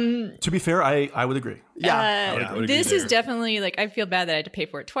 To be fair, I would agree. Yeah. I would this agree is definitely like, I feel bad that I had to pay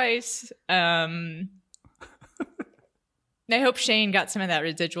for it twice. I hope Shane got some of that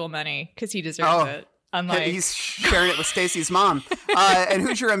residual money, because he deserves it. Unlike he's sharing it with Stacy's mom. And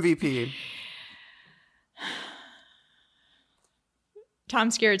who's your MVP? Tom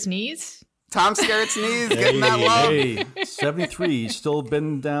Skerritt's knees. Tom Skerritt's knees, getting that love. 73, still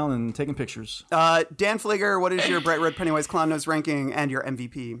bending down and taking pictures. Dan Fligger, what is your Bright Red Pennywise Clown Nose ranking and your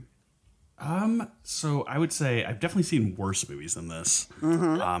MVP? So I would say I've definitely seen worse movies than this.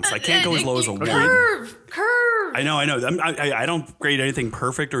 So I can't go as low as a 1. Curve. I know. I don't grade anything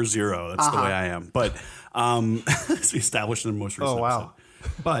perfect or 0. That's the way I am. But as we established in the most recent episode.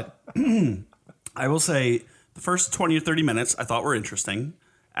 But I will say the first 20 or 30 minutes I thought were interesting.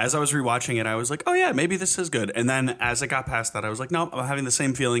 As I was rewatching it, I was like, oh yeah, maybe this is good. And then as I got past that, I was like, no, I'm having the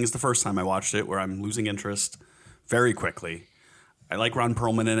same feeling as the first time I watched it, where I'm losing interest very quickly. I like Ron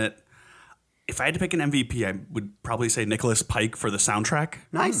Perlman in it. If I had to pick an MVP, I would probably say Nicholas Pike for the soundtrack.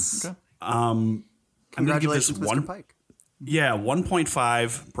 Nice. Okay. Congratulations, Mr. Pike. Yeah,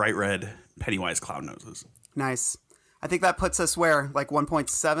 1.5 Bright Red Pennywise Clown Noses. Nice. I think that puts us where? Like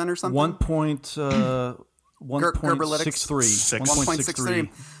 1.7 or something? 1.63. 1.63.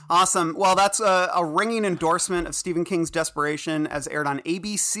 Awesome. Well, that's a ringing endorsement of Stephen King's Desperation, as aired on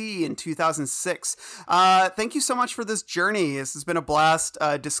ABC in 2006. Thank you so much for this journey. This has been a blast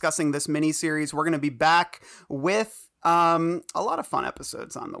discussing this miniseries. We're going to be back with a lot of fun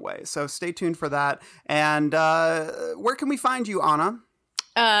episodes on the way, so stay tuned for that. And where can we find you, Anna?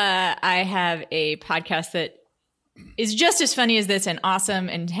 I have a podcast that is just as funny as this and awesome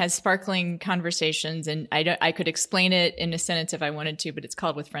and has sparkling conversations, and I could explain it in a sentence if I wanted to, but it's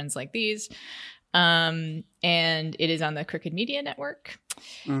called With Friends Like These, and it is on the Crooked Media Network.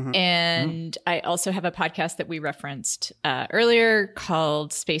 And I also have a podcast that we referenced earlier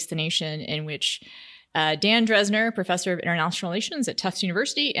called Space the Nation, in which Dan Dresner, professor of international relations at Tufts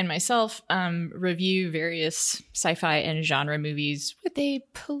University, and myself review various sci-fi and genre movies with a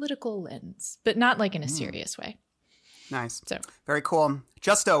political lens, but not like in a serious way. Nice. So very cool.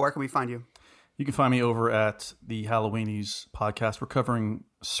 Justo, where can we find you? You can find me over at the Halloweenies podcast. We're covering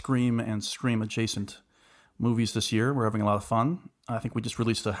Scream and Scream adjacent movies this year. We're having a lot of fun. I think we just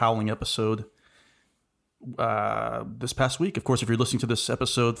released a Howling episode this past week. Of course, if you're listening to this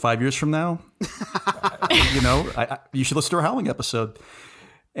episode 5 years from now, you should listen to our Howling episode.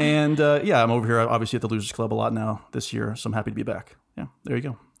 And I'm over here obviously at the Losers Club a lot now this year, so I'm happy to be back. Yeah, there you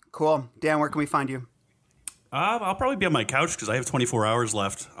go. Cool. Dan, where can we find you? I'll probably be on my couch because I have 24 hours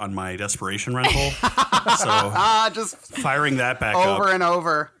left on my Desperation rental. So just firing that back over up. and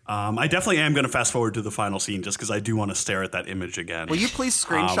over. I definitely am going to fast forward to the final scene just because I do want to stare at that image again. Will you please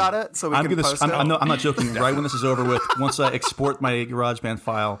screenshot it so we can post it? I'm not joking. Right when this is over with, once I export my GarageBand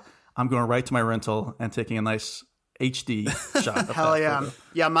file, I'm going right to my rental and taking a nice HD shot of Hell that yeah. photo.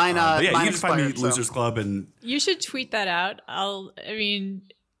 Yeah, mine you mine can find me at expired, Losers Club and you should tweet that out. I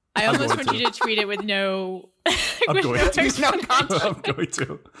almost want you to tweet it with no... I'm going to. No context. I'm going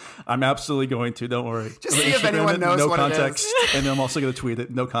to. I'm absolutely going to. Don't worry. Just see if anyone knows no what context, it is. And then I'm also going to tweet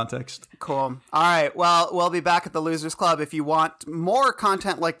it. No context. Cool. All right. Well, we'll be back at the Losers Club. If you want more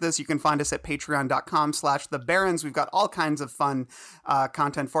content like this, you can find us at patreon.com/thebarons. We've got all kinds of fun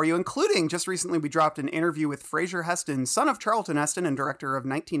content for you, including just recently we dropped an interview with Fraser Heston, son of Charlton Heston and director of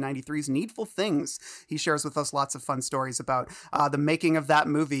 1993's Needful Things. He shares with us lots of fun stories about the making of that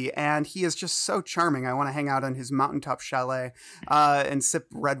movie, and he is just so charming. I want to hang out on his mountaintop chalet and sip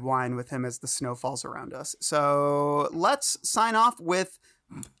red wine with him as the snow falls around us. So let's sign off with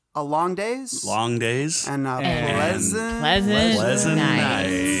a long days and a pleasant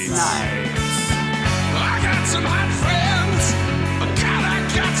nights. I got some hot friends. God, I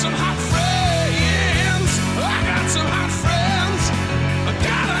got some hot friends.